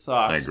wrap-up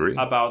thoughts I agree.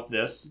 about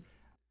this,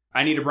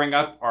 I need to bring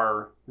up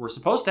we're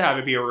supposed to have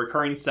it be a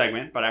recurring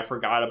segment, but I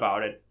forgot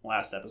about it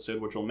last episode,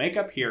 which we'll make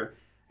up here.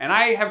 And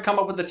I have come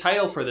up with the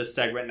title for this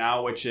segment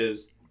now, which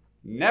is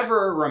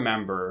Never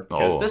Remember.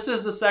 Because Oh. this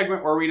is the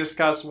segment where we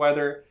discuss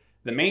whether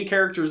the main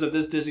characters of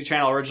this Disney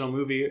Channel original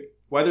movie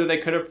whether they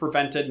could have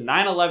prevented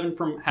 9/11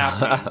 from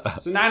happening.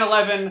 So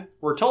 9/11,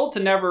 we're told to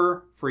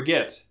never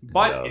forget.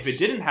 But if it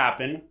didn't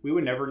happen, we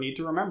would never need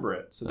to remember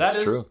it. So that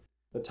is true.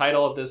 the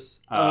title of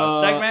this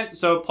segment.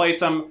 So play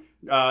some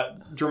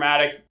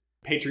dramatic,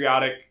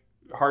 patriotic,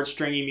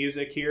 heartstringy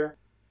music here.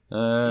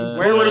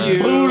 Where were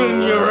you? Boot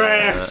in your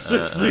ass.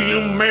 It's the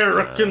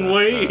American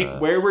way.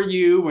 Where were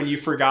you when you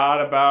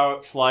forgot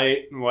about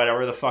Flight and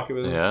whatever the fuck it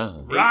was? Yeah.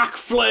 Rock,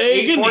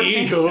 flag, and 8/14.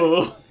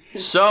 eagle.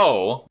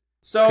 So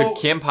So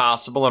could Kim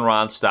Possible and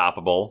Ron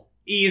Stoppable?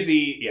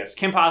 easy, yes.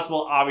 Kim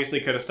Possible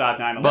obviously could have stopped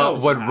 9/11.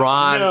 But would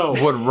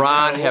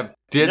Ron have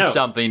did No.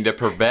 something to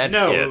prevent it?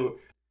 No.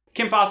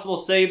 Kim Possible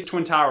saves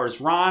Twin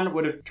Towers. Ron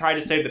would have tried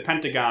to save the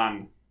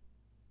Pentagon,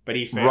 but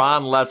he failed.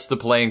 Ron lets the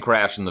plane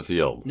crash in the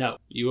field. No,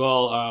 you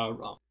all are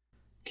wrong.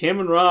 Kim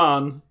and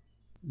Ron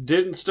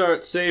didn't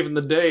start saving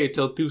the day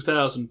till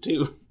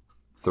 2002.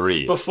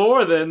 3.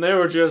 Before then, they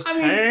were just I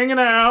mean- hanging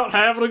out,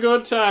 having a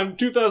good time.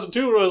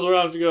 2002 rolls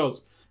around and she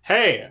goes,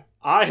 hey,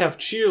 I have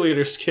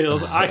cheerleader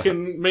skills. I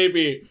can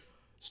maybe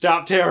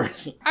stop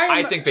terrorism.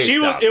 I think they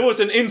stopped. It was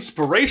an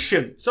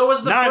inspiration. So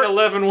was the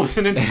 9/11 was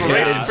an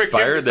inspiration. It for Kim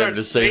inspired them start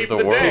to save the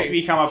world. to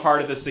become a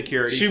part of the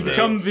security She state.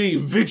 become the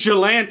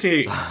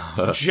vigilante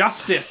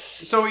justice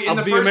So in of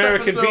the the first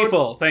American episode-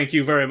 people. Thank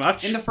you very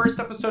much. In the first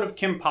episode of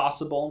Kim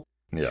Possible,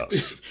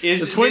 Yes.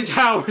 is The Twin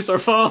Towers are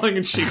falling,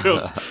 and she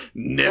goes,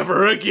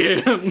 never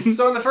again.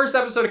 So in the first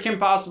episode of Kim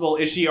Possible,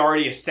 is she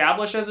already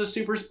established as a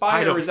super spy,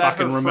 I or don't is that her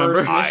fucking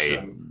remember. first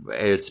mission?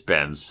 It's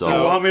been so.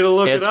 You want me to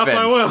look it It's up? been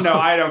I will. No,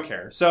 I don't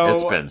care. So,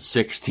 It's been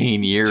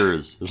 16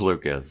 years,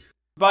 Lucas.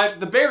 but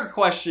the bigger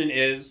question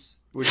is,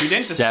 which we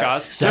didn't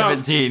discuss.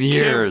 17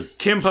 years.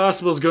 Kim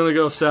Possible's gonna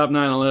go stop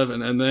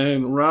 9/11, and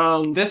then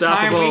Ron This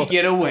time we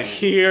get a win.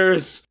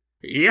 hears,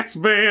 it's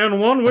been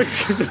 1 week.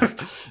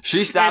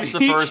 She stops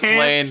And the he first can't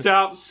plane.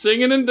 stop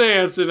singing and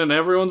dancing, and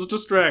everyone's It's a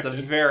distracted.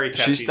 very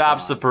catchy She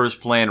stops song. the first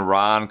plane.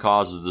 Ron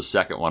causes the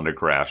second one to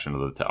crash into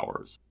the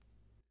towers.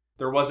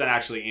 There wasn't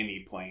actually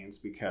any planes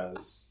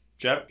because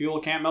jet fuel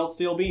can't melt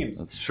steel beams.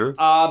 That's true.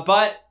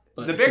 But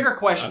the But bigger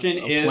question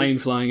a plane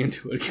is, flying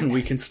into it can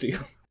weaken steel.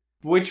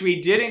 which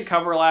we didn't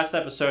cover last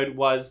episode,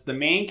 was the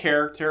main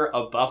character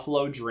of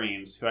Buffalo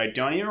Dreams, who I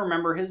don't even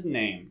remember his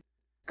name.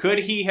 Could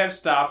he have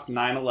stopped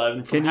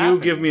 9/11 from Can happening?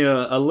 you give me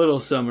a little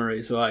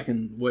summary so I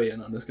can weigh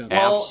in on this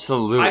conversation? Well,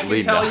 Absolutely I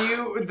can tell not.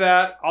 you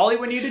that all he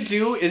would need to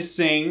do is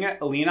sing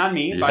Lean on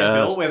Me by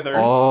Yes. Bill Withers.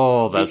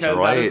 Oh, that's because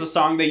right. that is the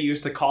song they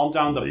used to calm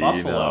down the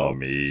buffalo.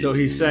 So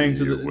he sang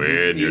to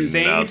the- He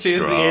sang to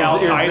the Al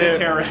Qaeda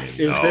terrorists.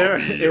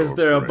 Is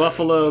there a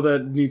buffalo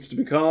that needs to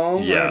be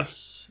calmed?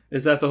 Yes.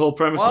 Is that the whole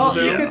premise Well, of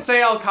the you film? could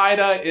say Al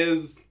Qaeda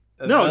is.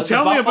 No, the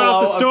tell me buffalo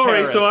about the of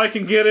story so I terrorists.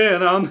 can get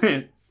in on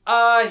this.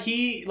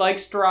 He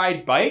likes to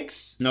ride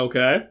bikes.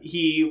 Okay.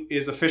 He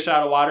is a fish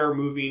out of water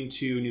moving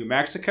to New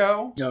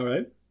Mexico. All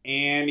right.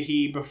 And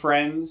he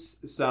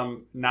befriends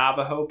some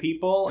Navajo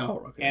people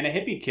Oh, okay. and a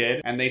hippie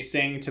kid. And they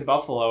sing to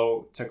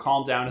Buffalo to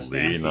calm down a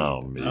stampede. Lean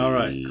on me. All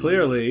right.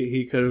 Clearly,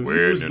 he could have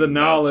We're used the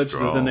not knowledge that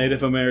the strong.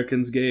 Native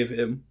Americans gave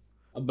him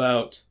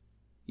about,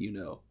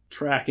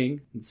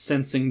 tracking and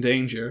sensing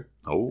danger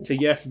Oh. to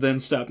yes, then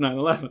stop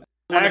 9/11.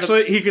 One of the-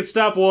 Actually, he could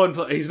stop one.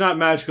 He's not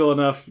magical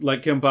enough,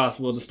 like Kim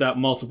Possible, to stop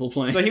multiple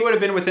planes. So he would have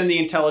been within the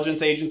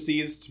intelligence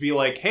agencies to be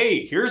like,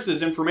 hey, here's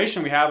this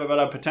information we have about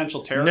a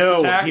potential terrorist No,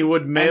 attack. he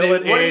would mail And it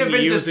wouldn't have in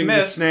been using the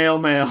dismissed. snail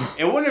mail.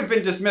 It wouldn't have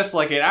been dismissed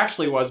like it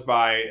actually was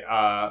by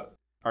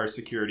our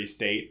security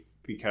state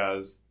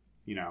because,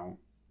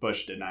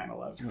 Bush did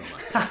 9/11.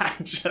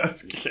 I'm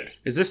just kidding.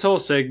 Is this whole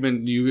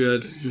segment you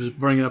just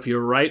bringing up your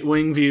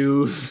right-wing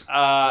views?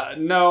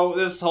 No,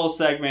 this whole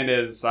segment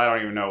is, I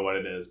don't even know what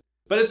it is.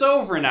 But it's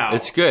over now.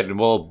 It's good, and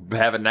we'll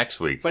have it next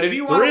week. But if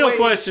you The want real to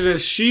question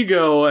is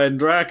Shigo and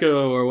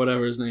Draco, or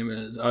whatever his name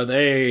is, are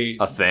they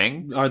A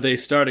thing?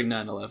 starting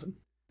 9/11?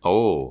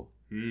 Oh.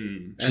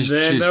 Hmm. She's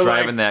then they're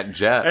driving that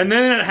jet. And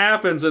then it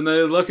happens, and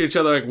they look at each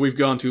other like, "We've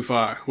gone too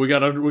far. We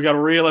gotta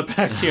reel it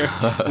back here.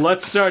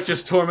 Let's start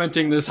just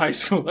tormenting this high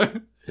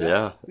schooler."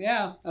 yeah.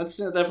 Yeah, that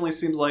definitely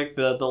seems like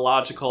the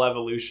logical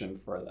evolution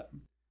for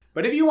them.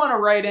 But if you want to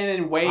write in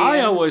and weigh I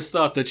in... always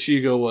thought that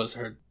Shigo was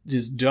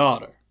his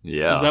daughter.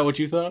 Yeah. Is that what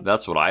you thought?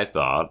 That's what I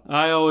thought.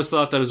 I always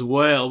thought that as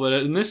well, but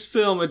in this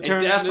film, it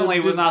turned definitely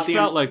it was not the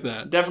felt like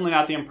that. Definitely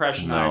not the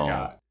impression I No.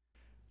 got.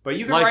 But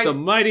you can Like write... the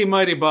mighty,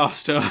 mighty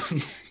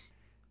Bosstones.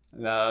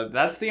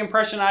 that's the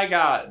impression I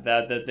got,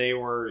 that they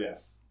were,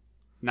 yes,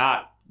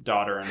 not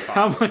daughter and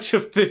How father. much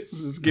of this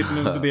is getting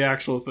into the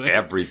actual thing?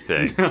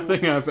 Everything.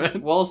 Nothing, I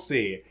bet. We'll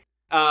see.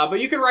 But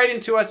you can write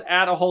into us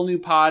at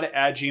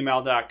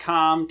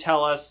awholenewpod@gmail.com.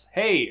 Tell us,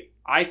 hey,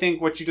 I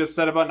think what you just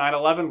said about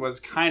 9/11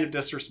 was kind of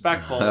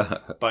disrespectful,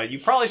 but you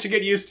probably should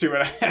get used to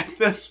it at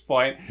this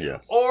point.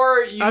 Yes.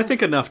 Or I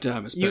think enough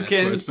time has passed. you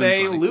can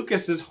say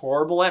Lucas is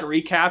horrible at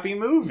recapping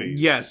movies.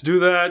 Yes, do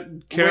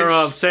that. Care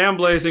of Sam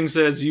Blazing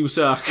says you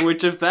suck.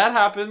 Which, if that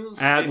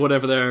happens, At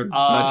whatever their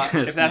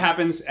if that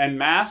happens en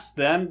masse,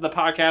 then the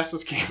podcast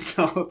is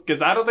canceled.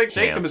 Because I don't think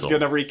Jacob is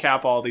going to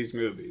recap all these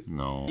movies.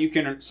 No. You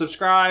can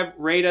subscribe,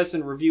 rate us,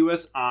 and review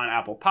us on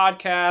Apple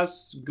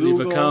Podcasts,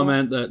 Google. Leave a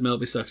comment that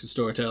Melby sucks at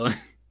storytelling.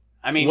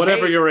 I mean,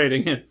 whatever hey, your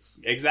rating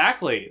is.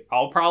 Exactly.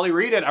 I'll probably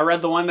read it. I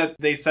read the one that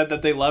they said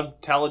that they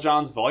loved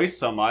Telejohn's voice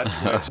so much.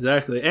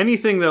 Exactly.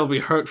 Anything that'll be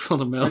hurtful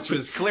to Melby. Which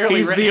was clearly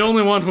He's written. the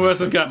only one who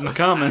hasn't gotten a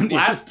comment.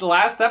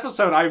 Last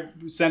episode, I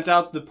sent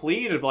out the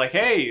plead of like,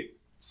 hey,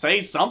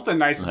 say something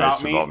nice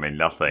about me.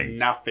 Nothing.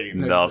 Nothing.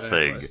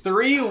 Nothing.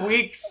 3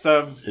 weeks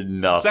of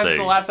Nothing. since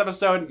the last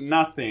episode,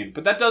 nothing.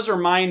 But that does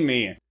remind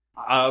me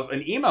of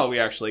an email we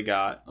actually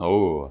got.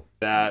 Oh.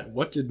 That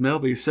What did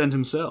Melby send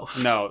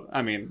himself? no,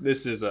 I mean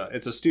it's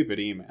a stupid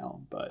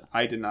email, but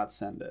I did not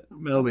send it.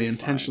 Melby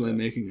intentionally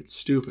making it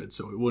stupid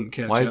so it wouldn't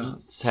catch Why on. does it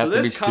So have to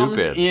be this comes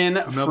stupid? in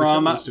Melby from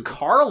something stupid.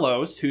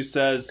 Carlos, who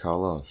says,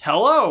 Carlos.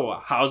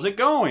 "Hello, how's it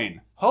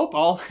going? Hope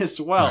all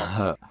is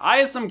well. I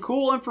have some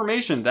cool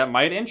information that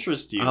might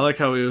interest you." I like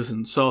how he was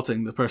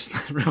insulting the person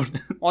that wrote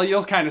it. Well,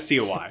 you'll kind of see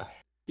why.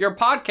 Your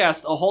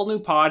podcast, A Whole New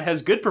Pod,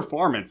 has good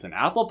performance in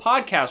Apple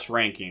Podcast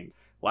rankings.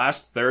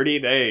 Last 30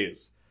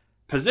 days.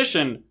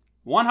 Position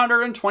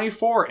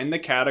 124 in the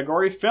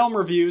category Film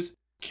Reviews,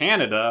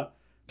 Canada.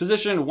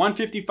 Position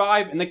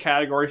 155 in the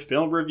category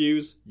Film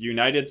Reviews,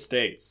 United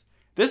States.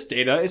 This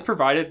data is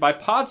provided by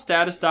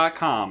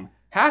podstatus.com.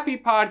 Happy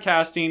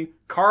podcasting,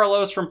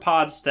 Carlos from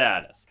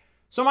Podstatus.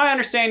 So my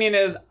understanding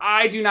is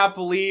I do not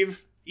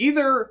believe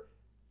either...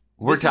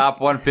 We're This top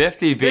is-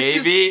 150, this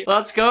is- baby.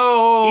 Let's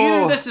go.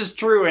 Either this is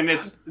true and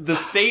it's the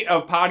state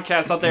of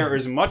podcasts out there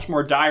is much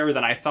more dire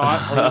than I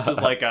thought, or this is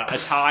like a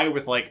tie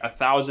with like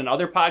 1,000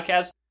 other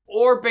podcasts,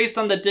 or based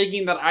on the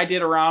digging that I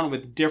did around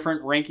with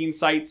different ranking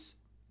sites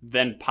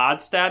than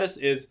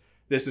Podstatus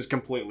this is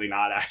completely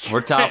not accurate.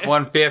 We're top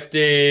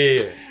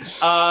 150.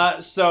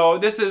 So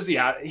this is,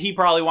 he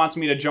probably wants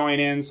me to join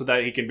in so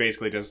that he can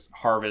basically just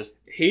harvest.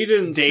 He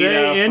didn't Data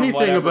say from anything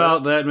whatever.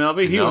 about that,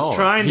 Melby. He No, was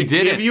trying he to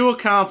didn't. give you a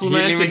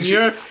compliment, He didn't and even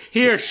you're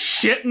here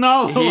shitting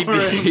all He over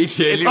it.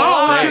 didn't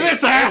Oh, look even at say.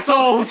 this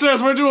asshole who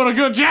says we're doing a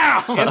good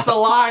job. It's a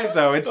lie,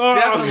 though. It's Oh.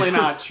 definitely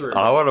not true.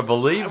 I want to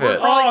believe it.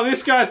 Oh,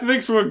 this guy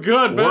thinks we're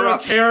good. Better We're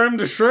up- tear him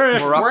to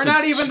shreds. We're up We're to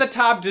not even the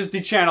top Disney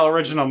Channel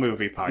original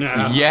movie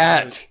podcast.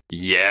 Yeah.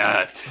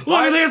 Yet. Look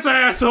at this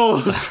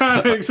asshole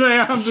trying to say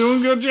I'm doing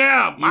a good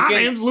job. My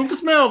can- name's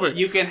Lucas Melby.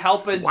 You can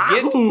help us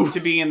Wahoo! get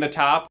to be in the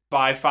top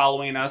by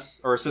following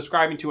us or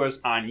subscribing to us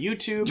on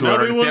YouTube.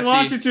 Melby wouldn't 250.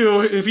 want you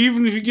to.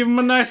 Even if you give him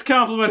a nice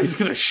compliment, he's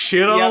gonna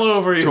shit all Yep.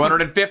 over you.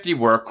 250.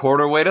 We're a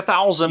quarter way to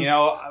 1,000. You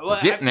know,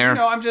 Getting there. You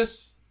know,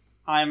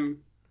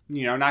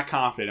 I'm not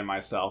confident in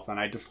myself, and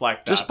I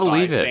deflect that Just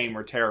believe by it. saying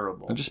we're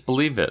terrible. Just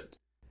believe it.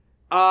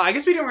 I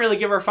guess we didn't really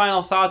give our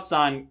final thoughts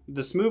on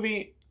this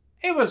movie.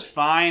 It was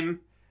fine.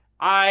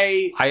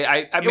 I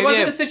It maybe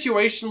wasn't a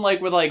situation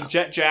like with like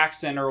Jet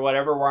Jackson or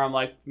whatever where I'm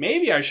like,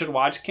 maybe I should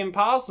watch Kim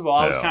Possible.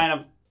 I was Yeah. kind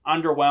of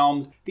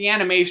underwhelmed. The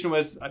animation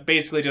was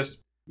basically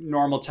just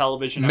normal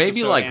television.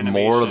 maybe episode like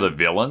animation. more of the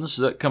villains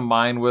that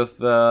combine with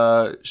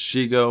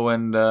Shigo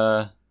and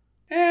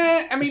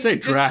I mean, say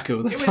this-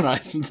 Draco. That's it what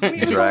was- I've been saying.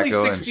 It was Draco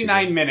only and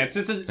 69 minutes.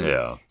 This is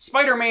yeah.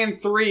 Spider-Man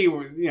 3.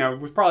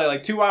 Was probably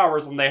like 2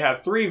 hours, and they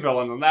had 3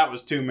 villains, and that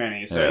was too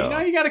many. So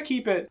Yeah. you got to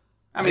keep it.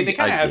 I mean, they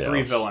kind of I had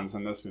 3 guess. villains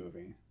in this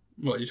movie.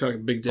 What, you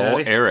talking Big Oh,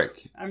 Daddy?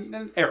 Eric.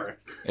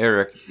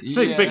 Eric.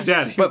 Think Big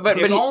Daddy. But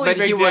If only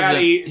Big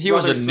Daddy, he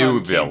was a brother's new son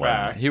came villain.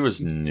 back. He was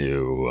He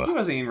new.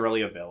 wasn't even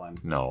really a villain.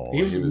 No,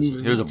 he was a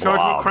charged with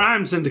blob.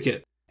 crime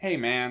syndicate. Hey,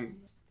 man,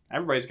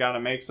 everybody's got to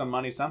make some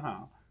money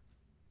somehow.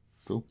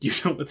 You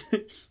know what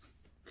this?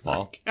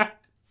 Well,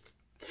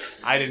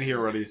 I didn't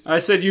hear what he said. I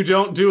said you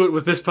don't do it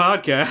with this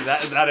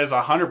podcast. That is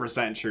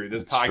 100% true.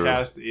 This It's true.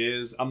 podcast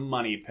is a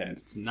money pit.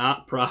 It's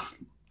not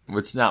profitable.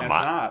 it's not. It's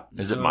not.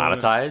 Is it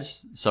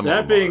monetized? Some of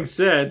That them being are.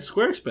 said,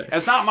 Squarespace.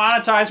 It's not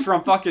monetized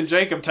from fucking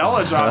Jacob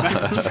Telejohn,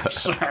 that's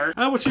for sure.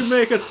 How would you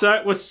make a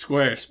site with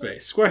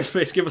Squarespace?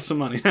 Squarespace, give us some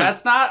money.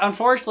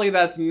 Unfortunately,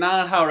 that's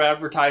not how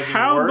advertising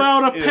How works.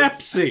 about a is-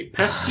 Pepsi?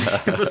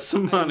 Pepsi, give us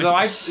some money. Though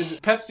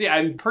Pepsi,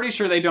 I'm pretty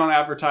sure they don't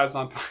advertise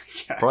on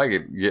podcasts. Probably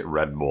get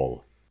Red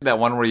Bull. That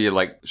one where you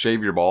like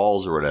shave your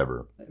balls or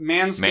whatever.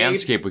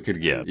 Manscaped, We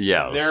could get.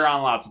 Yes. they're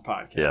on lots of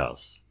podcasts.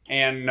 Yes.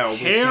 And no, we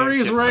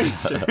Harry's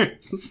can't get-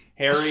 Razors.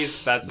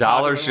 Harry's, that's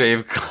Dollar not even-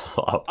 Shave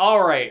Club.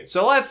 All right,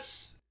 so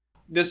this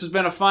has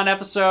been a fun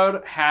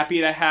episode.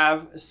 Happy to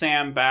have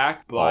Sam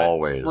back. But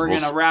Always. We're going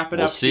to wrap it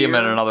up We'll see him here.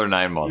 in another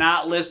 9 months.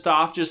 Not list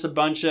off just a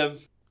bunch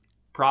of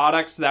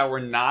products that were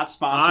not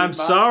sponsored I'm by.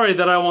 sorry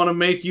that I want to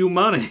make you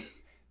money.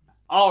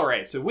 All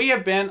right, so we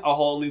have been A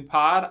Whole New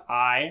Pod.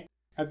 I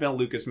have been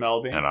Lucas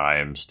Melby. And I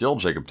am still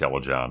Jacob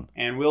Telejohn.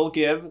 And we'll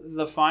give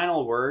the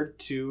final word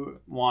to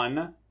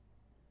one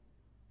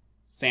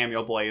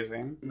Samuel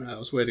Blazing. I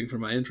was waiting for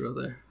my intro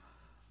there.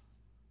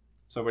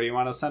 So what do you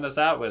want to send us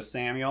out with,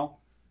 Samuel?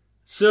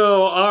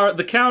 So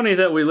the county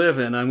that we live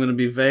in, I'm going to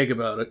be vague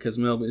about it because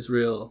Milby's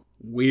real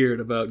weird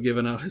about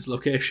giving out his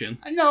location.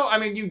 No, I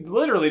mean, you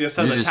literally just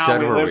said You the just town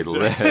said where we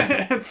lived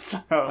in. live. So,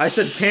 I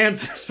said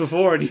Kansas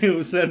before and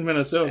you said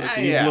Minnesota, so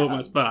you Yeah. blew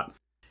my spot.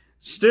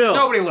 Still,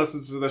 nobody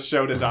listens to the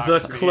show to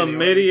dox the me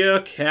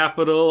chlamydia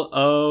capital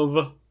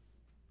of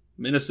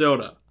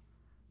Minnesota.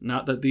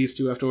 Not that these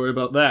two have to worry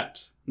about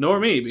that. Nor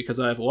me, because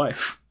I have a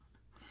wife.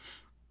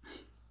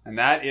 And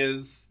that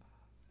is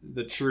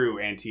the true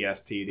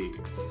anti-STD.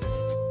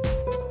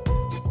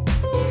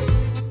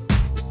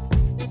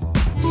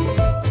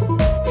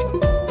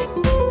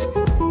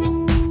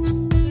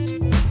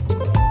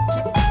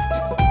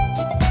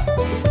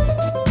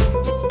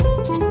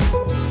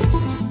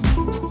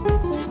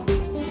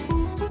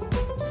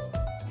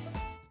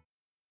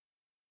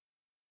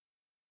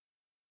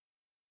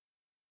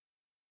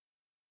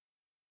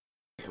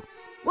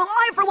 Well,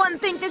 I, for one,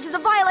 think this is a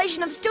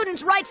violation of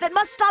students' rights that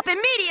must stop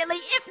immediately,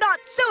 if not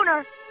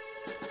sooner.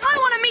 I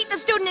want to meet the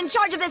student in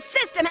charge of this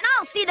system, and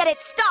I'll see that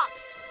it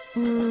stops.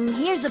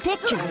 Here's a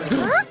picture.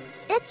 Huh?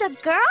 It's a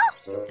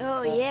girl?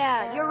 Oh,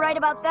 yeah, you're right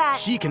about that.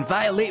 She can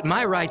violate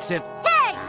my rights if... Hey,